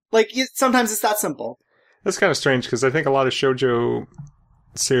 hey. Like, sometimes it's that simple. That's kind of strange, because I think a lot of shoujo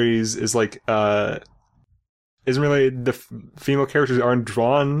series is like, isn't really, the female characters aren't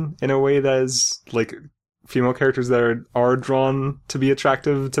drawn in a way that is, like, female characters that are drawn to be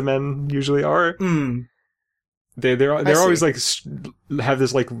attractive to men usually are. They're always like have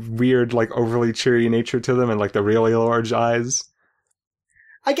this like weird like overly cheery nature to them and like the really large eyes.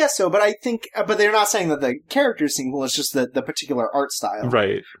 I guess so, but I think, but they're not saying that the characters seem cool. It's just the particular art style,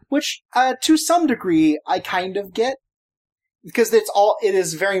 right? Which, to some degree, I kind of get, because it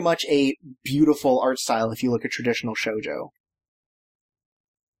is very much a beautiful art style. If you look at traditional shoujo,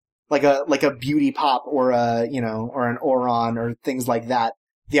 like a beauty pop or or an Oran or things like that.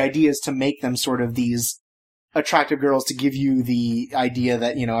 The idea is to make them sort of these attractive girls to give you the idea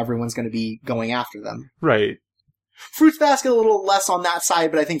that, everyone's going to be going after them. Right. Fruits Basket a little less on that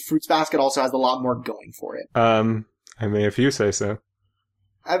side, but I think Fruits Basket also has a lot more going for it. I mean, if you say so.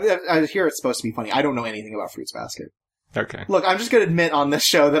 I hear it's supposed to be funny. I don't know anything about Fruits Basket. Okay. Look, I'm just going to admit on this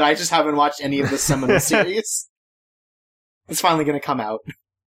show that I just haven't watched any of the seminal series. It's finally going to come out.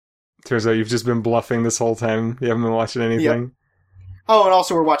 Turns out you've just been bluffing this whole time. You haven't been watching anything. Yep. Oh, and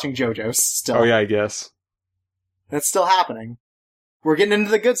also we're watching JoJo's still. Oh yeah, I guess. That's still happening. We're getting into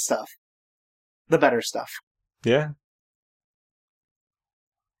the good stuff. The better stuff. Yeah.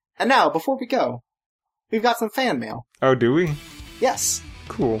 And now, before we go, we've got some fan mail. Oh, do we? Yes.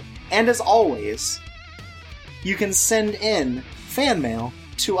 Cool. And as always, you can send in fan mail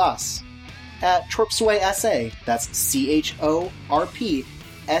to us at chorpswaysa. That's CHORPSAWAYSA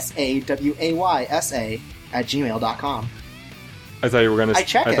 @gmail.com. I thought you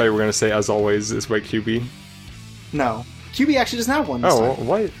were gonna say as always is by QB. No. QB actually doesn't have one this time. Oh,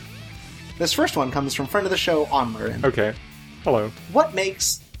 what? This first one comes from friend of the show, Onmarin. Okay. Hello. What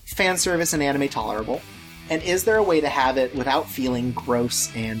makes fan service in anime tolerable? And is there a way to have it without feeling gross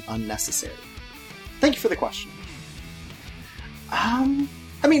and unnecessary? Thank you for the question. I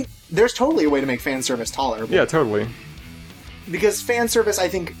mean, there's totally a way to make fan service tolerable. Yeah, totally. Because fan service, I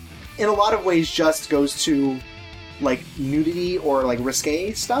think, in a lot of ways just goes to, like, nudity or, like,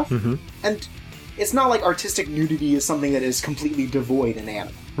 risque stuff. Mm-hmm. And it's not like artistic nudity is something that is completely devoid in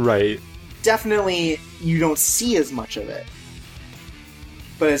anime. Right. Definitely, you don't see as much of it.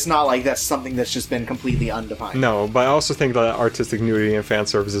 But it's not like that's something that's just been completely undefined. No, but I also think that artistic nudity and fan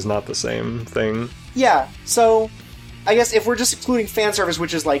service is not the same thing. Yeah, so I guess if we're just including fan service,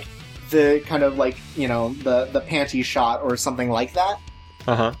 which is like the kind of like, the panty shot or something like that.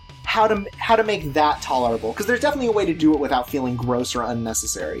 Uh-huh. How to make that tolerable? Because there's definitely a way to do it without feeling gross or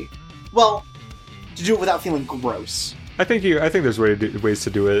unnecessary. Well, to do it without feeling gross. I think there's ways to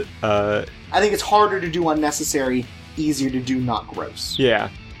do it. I think it's harder to do unnecessary, easier to do not gross. Yeah.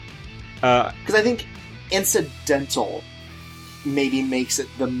 Because I think incidental maybe makes it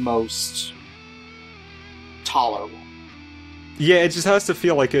the most tolerable. Yeah, it just has to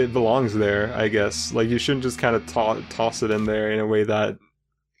feel like it belongs there, I guess. Like, you shouldn't just kind of toss it in there in a way that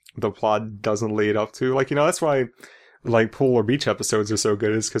the plot doesn't lead up to. Like, that's why, like, pool or beach episodes are so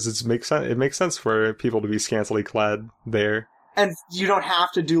good, is because it makes sense for people to be scantily clad there. And you don't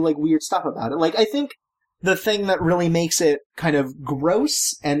have to do, like, weird stuff about it. Like, I think the thing that really makes it kind of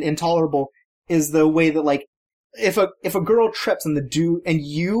gross and intolerable is the way that, like, if a girl trips and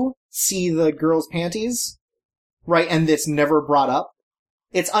you see the girl's panties, right, and it's never brought up,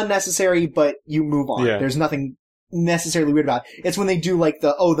 it's unnecessary, but you move on. Yeah. There's nothing necessarily weird about it. It's when they do, like,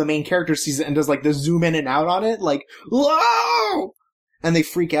 the main character sees it and does, like, the zoom in and out on it, like, whoa! And they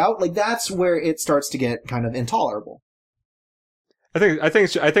freak out. Like, that's where it starts to get kind of intolerable. I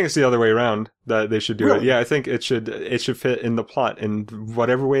think it's the other way around that they should do Really? it. Yeah, I think it should fit in the plot in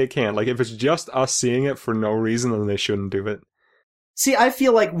whatever way it can. Like, if it's just us seeing it for no reason, then they shouldn't do it. See, I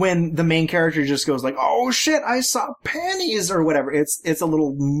feel like when the main character just goes like, "Oh shit, I saw panties," or whatever, it's a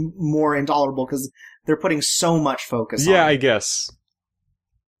little more intolerable because they're putting so much focus on it. Yeah, I guess.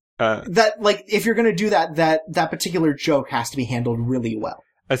 That, like, if you're gonna do that particular joke has to be handled really well.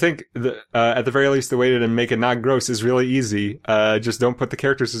 I think at the very least, the way to make it not gross is really easy. Just don't put the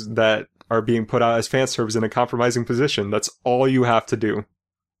characters that are being put out as fan service in a compromising position. That's all you have to do.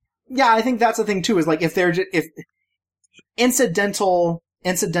 Yeah, I think that's the thing too, is like, if incidental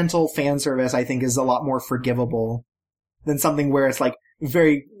fan service, I think, is a lot more forgivable than something where it's like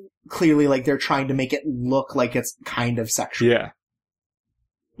very clearly like they're trying to make it look like it's kind of sexual. Yeah.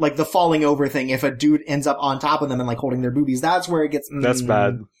 Like the falling over thing, if a dude ends up on top of them and like holding their boobies, that's where it gets... That's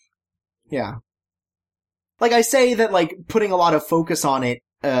bad. Yeah. Like I say that like putting a lot of focus on it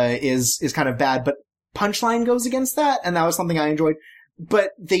is kind of bad, but Punchline goes against that, and that was something I enjoyed.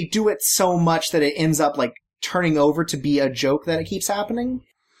 But they do it so much that it ends up like turning over to be a joke that it keeps happening.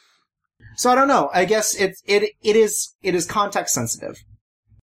 So I don't know. I guess it is context sensitive.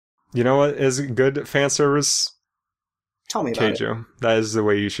 You know what is good fan service? Tell me about Keijo. That is the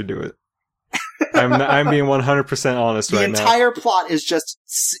way you should do it. I'm being 100% honest right now. The entire plot is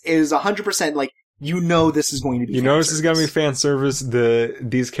 100% like, you know this is going to be You know this is going to be fan service.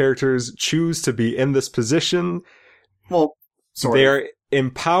 These characters choose to be in this position. Well, sort they of. are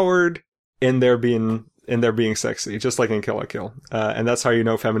empowered in their being sexy, just like in Kill la Kill. And that's how you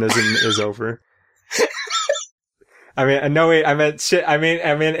know feminism is over. I mean, no, wait, I meant shit. I mean,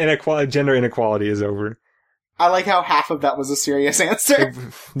 gender inequality is over. I like how half of that was a serious answer.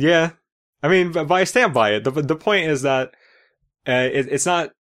 Yeah. I mean, but I stand by it. The point is that it's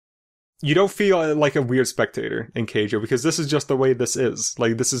not... You don't feel like a weird spectator in Keijo, because this is just the way this is.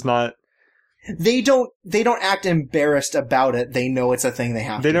 Like, this is not... They don't act embarrassed about it. They know it's a thing they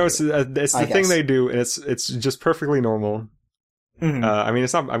have to do. They know it's the thing they do, and it's just perfectly normal. Mm-hmm. I mean,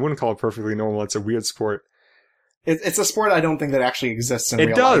 it's not... I wouldn't call it perfectly normal. It's a weird sport. It's a sport I don't think that actually exists in real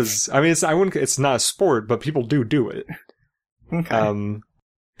life. It does. I mean, it's not a sport, but people do it. Okay.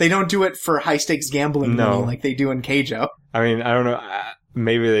 They don't do it for high-stakes gambling money like they do in Keijo. I mean, I don't know.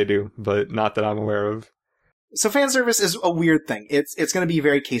 Maybe they do, but not that I'm aware of. So fan service is a weird thing. It's going to be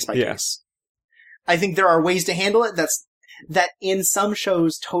very case by case. I think there are ways to handle it that in some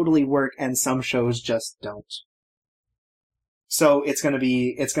shows totally work and some shows just don't. So it's going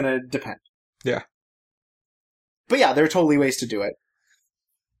to depend. Yeah. But yeah, there are totally ways to do it.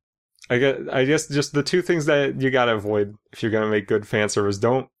 I guess just the two things that you gotta avoid if you're gonna make good fan service: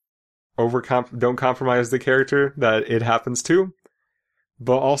 don't compromise the character that it happens to,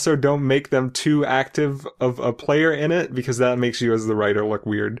 but also don't make them too active of a player in it, because that makes you as the writer look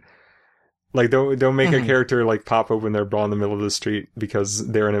weird. Like don't make a character like pop open their bra in the middle of the street because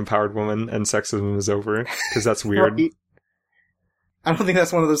they're an empowered woman and sexism is over, because that's weird. Right. I don't think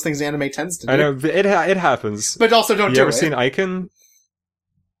that's one of those things anime tends to do. I know it happens, but also don't do it. You ever seen Icon?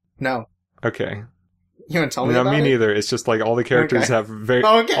 No. Okay. You want to tell me about it? No, me neither. It's just like all the characters have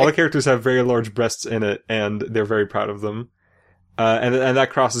all the characters have very large breasts in it, and they're very proud of them. And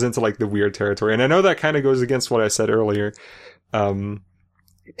that crosses into like the weird territory. And I know that kind of goes against what I said earlier.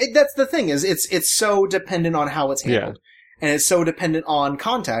 That's the thing, is it's so dependent on how it's handled. Yeah. And it's so dependent on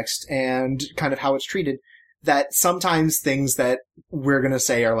context and kind of how it's treated, that sometimes things that we're gonna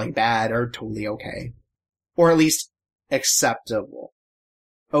say are like bad are totally okay. Or at least acceptable.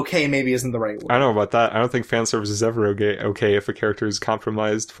 Okay maybe isn't the right word. I don't know about that. I don't think fan service is ever okay if a character is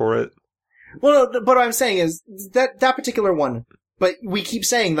compromised for it. Well, no, but what I'm saying is that particular one, but we keep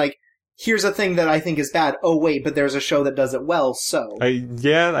saying like, here's a thing that I think is bad. Oh wait, but there's a show that does it well, so.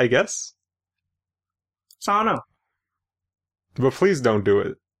 Yeah, I guess. So I don't know. But please don't do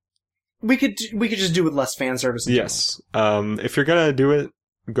it. We could just do with less fan service. Yes. If you're gonna do it,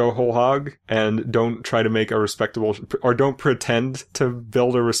 go whole hog, and don't try to make a respectable, or don't pretend to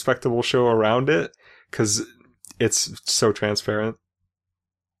build a respectable show around it, because it's so transparent.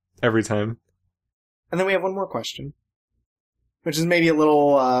 Every time. And then we have one more question, which is maybe a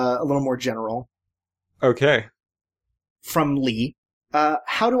little more general. Okay. From Lee.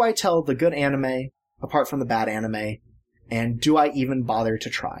 How do I tell the good anime apart from the bad anime? And do I even bother to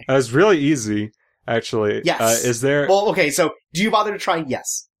try? It's really easy, actually. Yes. Is there... Well, okay, so do you bother to try?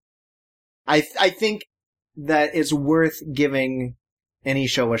 Yes. I think that it's worth giving any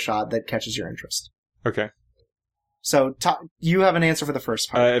show a shot that catches your interest. Okay. So, you have an answer for the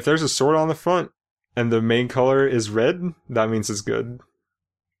first part. If there's a sword on the front, and the main color is red, that means it's good.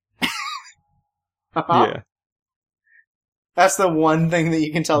 Yeah. That's the one thing that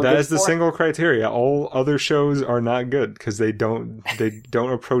you can tell. That is the single criteria. All other shows are not good because they don't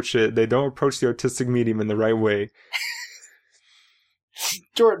approach it. They don't approach the artistic medium in the right way.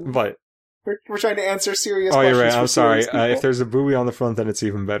 Jordan, but we're trying to answer serious questions. Oh, you're right. I'm sorry. If there's a booby on the front, then it's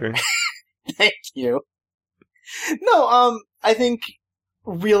even better. Thank you. No, I think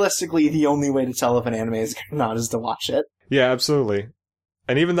realistically the only way to tell if an anime is good or not is to watch it. Yeah, absolutely.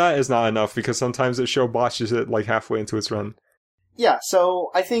 And even that is not enough, because sometimes a show botches it like halfway into its run. Yeah, so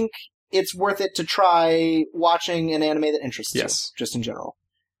I think it's worth it to try watching an anime that interests you, just in general.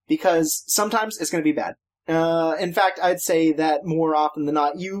 Because sometimes it's going to be bad. In fact, I'd say that more often than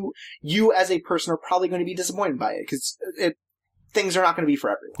not, you as a person are probably going to be disappointed by it, because things are not going to be for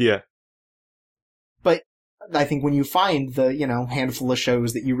everyone. Yeah. But I think when you find the, handful of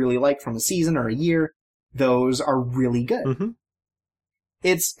shows that you really like from a season or a year, those are really good. Mm-hmm.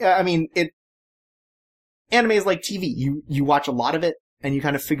 Anime is like TV. You watch a lot of it, and you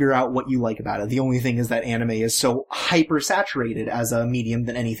kind of figure out what you like about it. The only thing is that anime is so hyper-saturated as a medium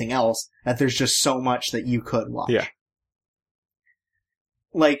than anything else that there's just so much that you could watch. Yeah.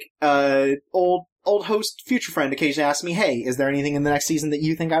 Like, old host, future friend occasionally asks me, hey, is there anything in the next season that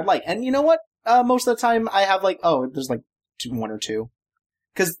you think I'd like? And you know what? Most of the time I have there's one or two.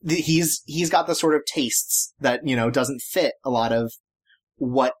 Cause he's got the sort of tastes that, doesn't fit a lot of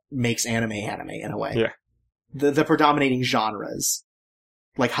what makes anime in a way. Yeah. The predominating genres.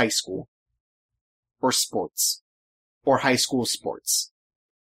 Like high school. Or sports. Or high school sports.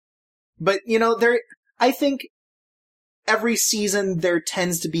 But, I think every season there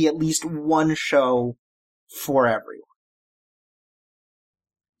tends to be at least one show for everyone.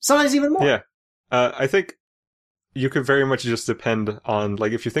 Sometimes even more. Yeah. I think you could very much just depend on,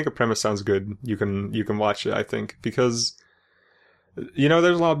 if you think a premise sounds good, you can watch it, I think. Because,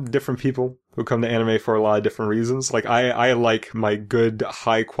 there's a lot of different people who come to anime for a lot of different reasons. I like my good,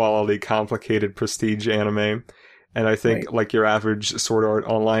 high-quality, complicated prestige anime. And I think, your average Sword Art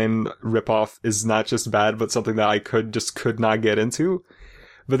Online ripoff is not just bad, but something that I could not get into.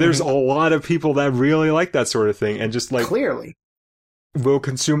 But there's a lot of people that really like that sort of thing, and just, clearly will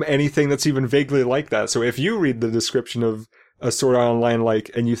consume anything that's even vaguely like that. So if you read the description of a Sword Art Online,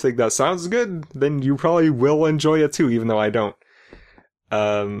 and you think that sounds good, then you probably will enjoy it too, even though I don't.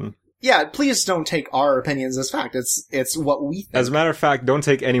 Yeah, please don't take our opinions as fact. It's what we think. As a matter of fact, don't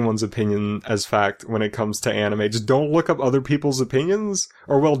take anyone's opinion as fact when it comes to anime. Just don't look up other people's opinions,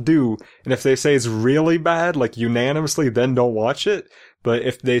 or do. And if they say it's really bad, unanimously, then don't watch it. But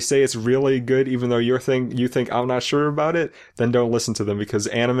if they say it's really good, even though you think I'm not sure about it, then don't listen to them, because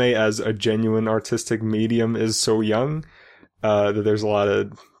anime as a genuine artistic medium is so young, that there's a lot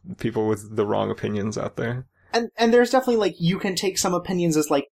of people with the wrong opinions out there. And there's definitely, you can take some opinions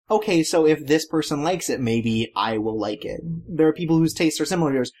as, okay, so if this person likes it, maybe I will like it. There are people whose tastes are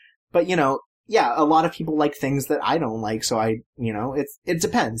similar to yours. But, yeah, a lot of people like things that I don't like, so it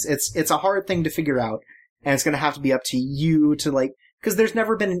depends. It's a hard thing to figure out, and it's gonna have to be up to you to, because there's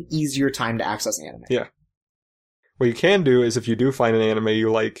never been an easier time to access anime. Yeah. What you can do is, if you do find an anime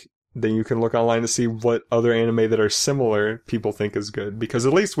you like, then you can look online to see what other anime that are similar people think is good. Because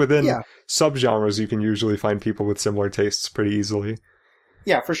at least within subgenres, you can usually find people with similar tastes pretty easily.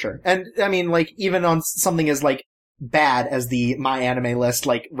 Yeah, for sure. And, even on something as, bad as the My Anime List,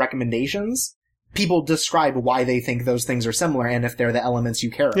 recommendations, people describe why they think those things are similar, and if they're the elements you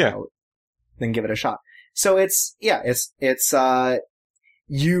care about, then give it a shot. So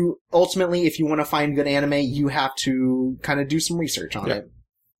you, ultimately, if you want to find good anime, you have to kind of do some research on it.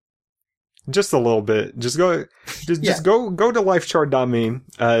 Just a little bit. Just go to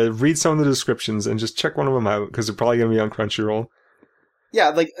lifechart.me, read some of the descriptions, and just check one of them out, because they're probably going to be on Crunchyroll.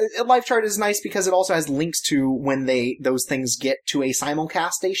 Yeah, LifeChart is nice because it also has links to when those things get to a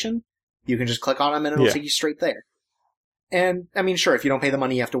simulcast station. You can just click on them and it'll take you straight there. And, sure, if you don't pay the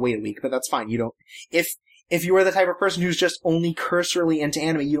money, you have to wait a week, but that's fine. If you are the type of person who's just only cursorily into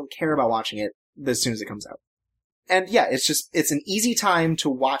anime, you don't care about watching it as soon as it comes out. And yeah, it's an easy time to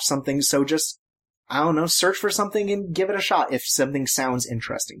watch something, so just, search for something and give it a shot if something sounds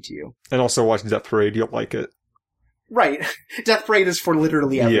interesting to you. And also watch Death Parade, you'll like it. Right. Death Parade is for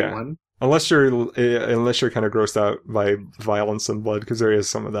literally everyone. Yeah. Unless you're kind of grossed out by violence and blood, because there is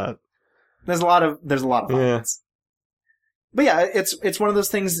some of that. There's a lot of violence. But yeah, it's one of those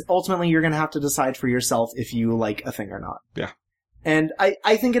things, ultimately you're gonna have to decide for yourself if you like a thing or not. Yeah. And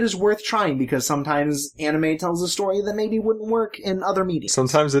I think it is worth trying, because sometimes anime tells a story that maybe wouldn't work in other media.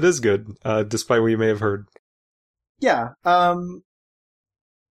 Sometimes it is good, despite what you may have heard. Yeah. So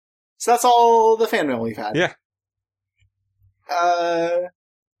that's all the fan mail we've had. Yeah.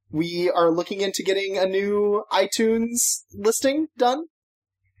 We are looking into getting a new iTunes listing done,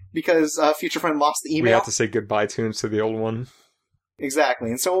 because Future Friend lost the email. We have to say goodbye to the old one. Exactly.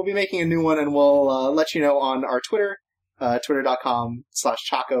 And so we'll be making a new one, and we'll let you know on our Twitter,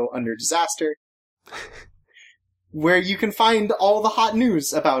 twitter.com/Chaco_disaster, where you can find all the hot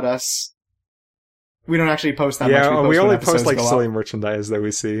news about us. We don't actually post that much. Yeah, we only post silly merchandise that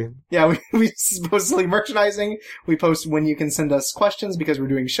we see. Yeah, we post silly merchandising. We post when you can send us questions because we're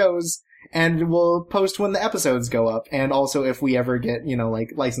doing shows. And we'll post when the episodes go up, and also if we ever get,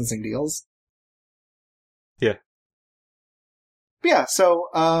 like, licensing deals. Yeah. But yeah,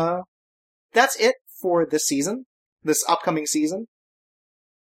 so, that's it for this season. This upcoming season.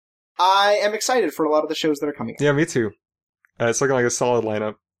 I am excited for a lot of the shows that are coming out. Yeah, me too. It's looking like a solid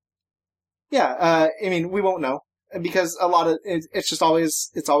lineup. Yeah, I mean, we won't know. Because a lot of, it's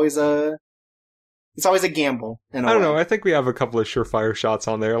always a gamble. In a I don't way. know, I think we have a couple of surefire shots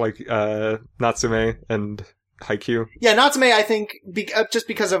on there, like, Natsume and Haikyuu. Yeah, Natsume, I think, just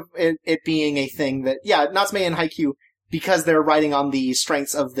because of it being a thing that, Natsume and Haikyuu, because they're riding on the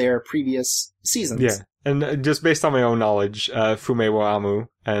strengths of their previous seasons. Yeah, and just based on my own knowledge, Fume wa Amu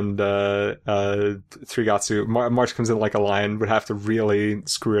and Trigatsu, March Comes In Like a Lion would have to really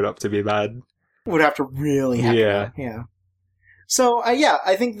screw it up to be bad. Would have to really hack it up. Yeah. So,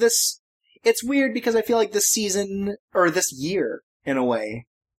 I think it's weird because I feel like this season, or this year, in a way,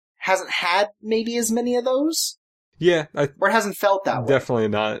 hasn't had maybe as many of those. Yeah. Or it hasn't felt that way. Definitely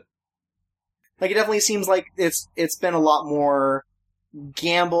not. Like, it definitely seems like it's been a lot more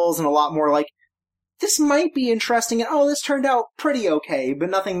gambles and a lot more like, this might be interesting and this turned out pretty okay,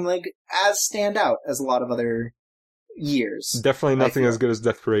 but nothing like as stand out as a lot of other years. Definitely nothing as good as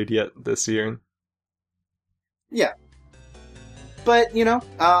Death Parade yet this year. Yeah. But,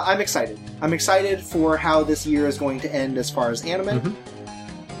 I'm excited. I'm excited for how this year is going to end as far as anime. Mm-hmm.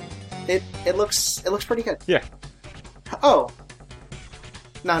 It looks pretty good. Yeah. Oh.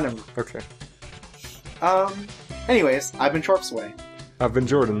 No, never mind. Okay. Anyways, I've been Chorpsway. I've been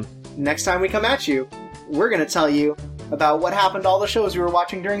Jordan. Next time we come at you, we're gonna tell you about what happened to all the shows we were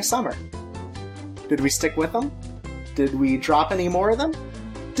watching during summer. Did we stick with them? Did we drop any more of them?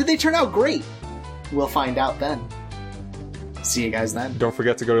 Did they turn out great? We'll find out then. See you guys then. Don't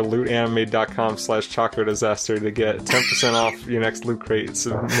forget to go to lootanime.com/chocolate-disaster to get 10% off your next Loot Crate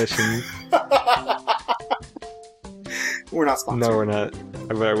submission. We're not sponsored. No, we're not.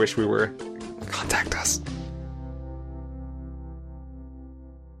 But I wish we were. Contact us.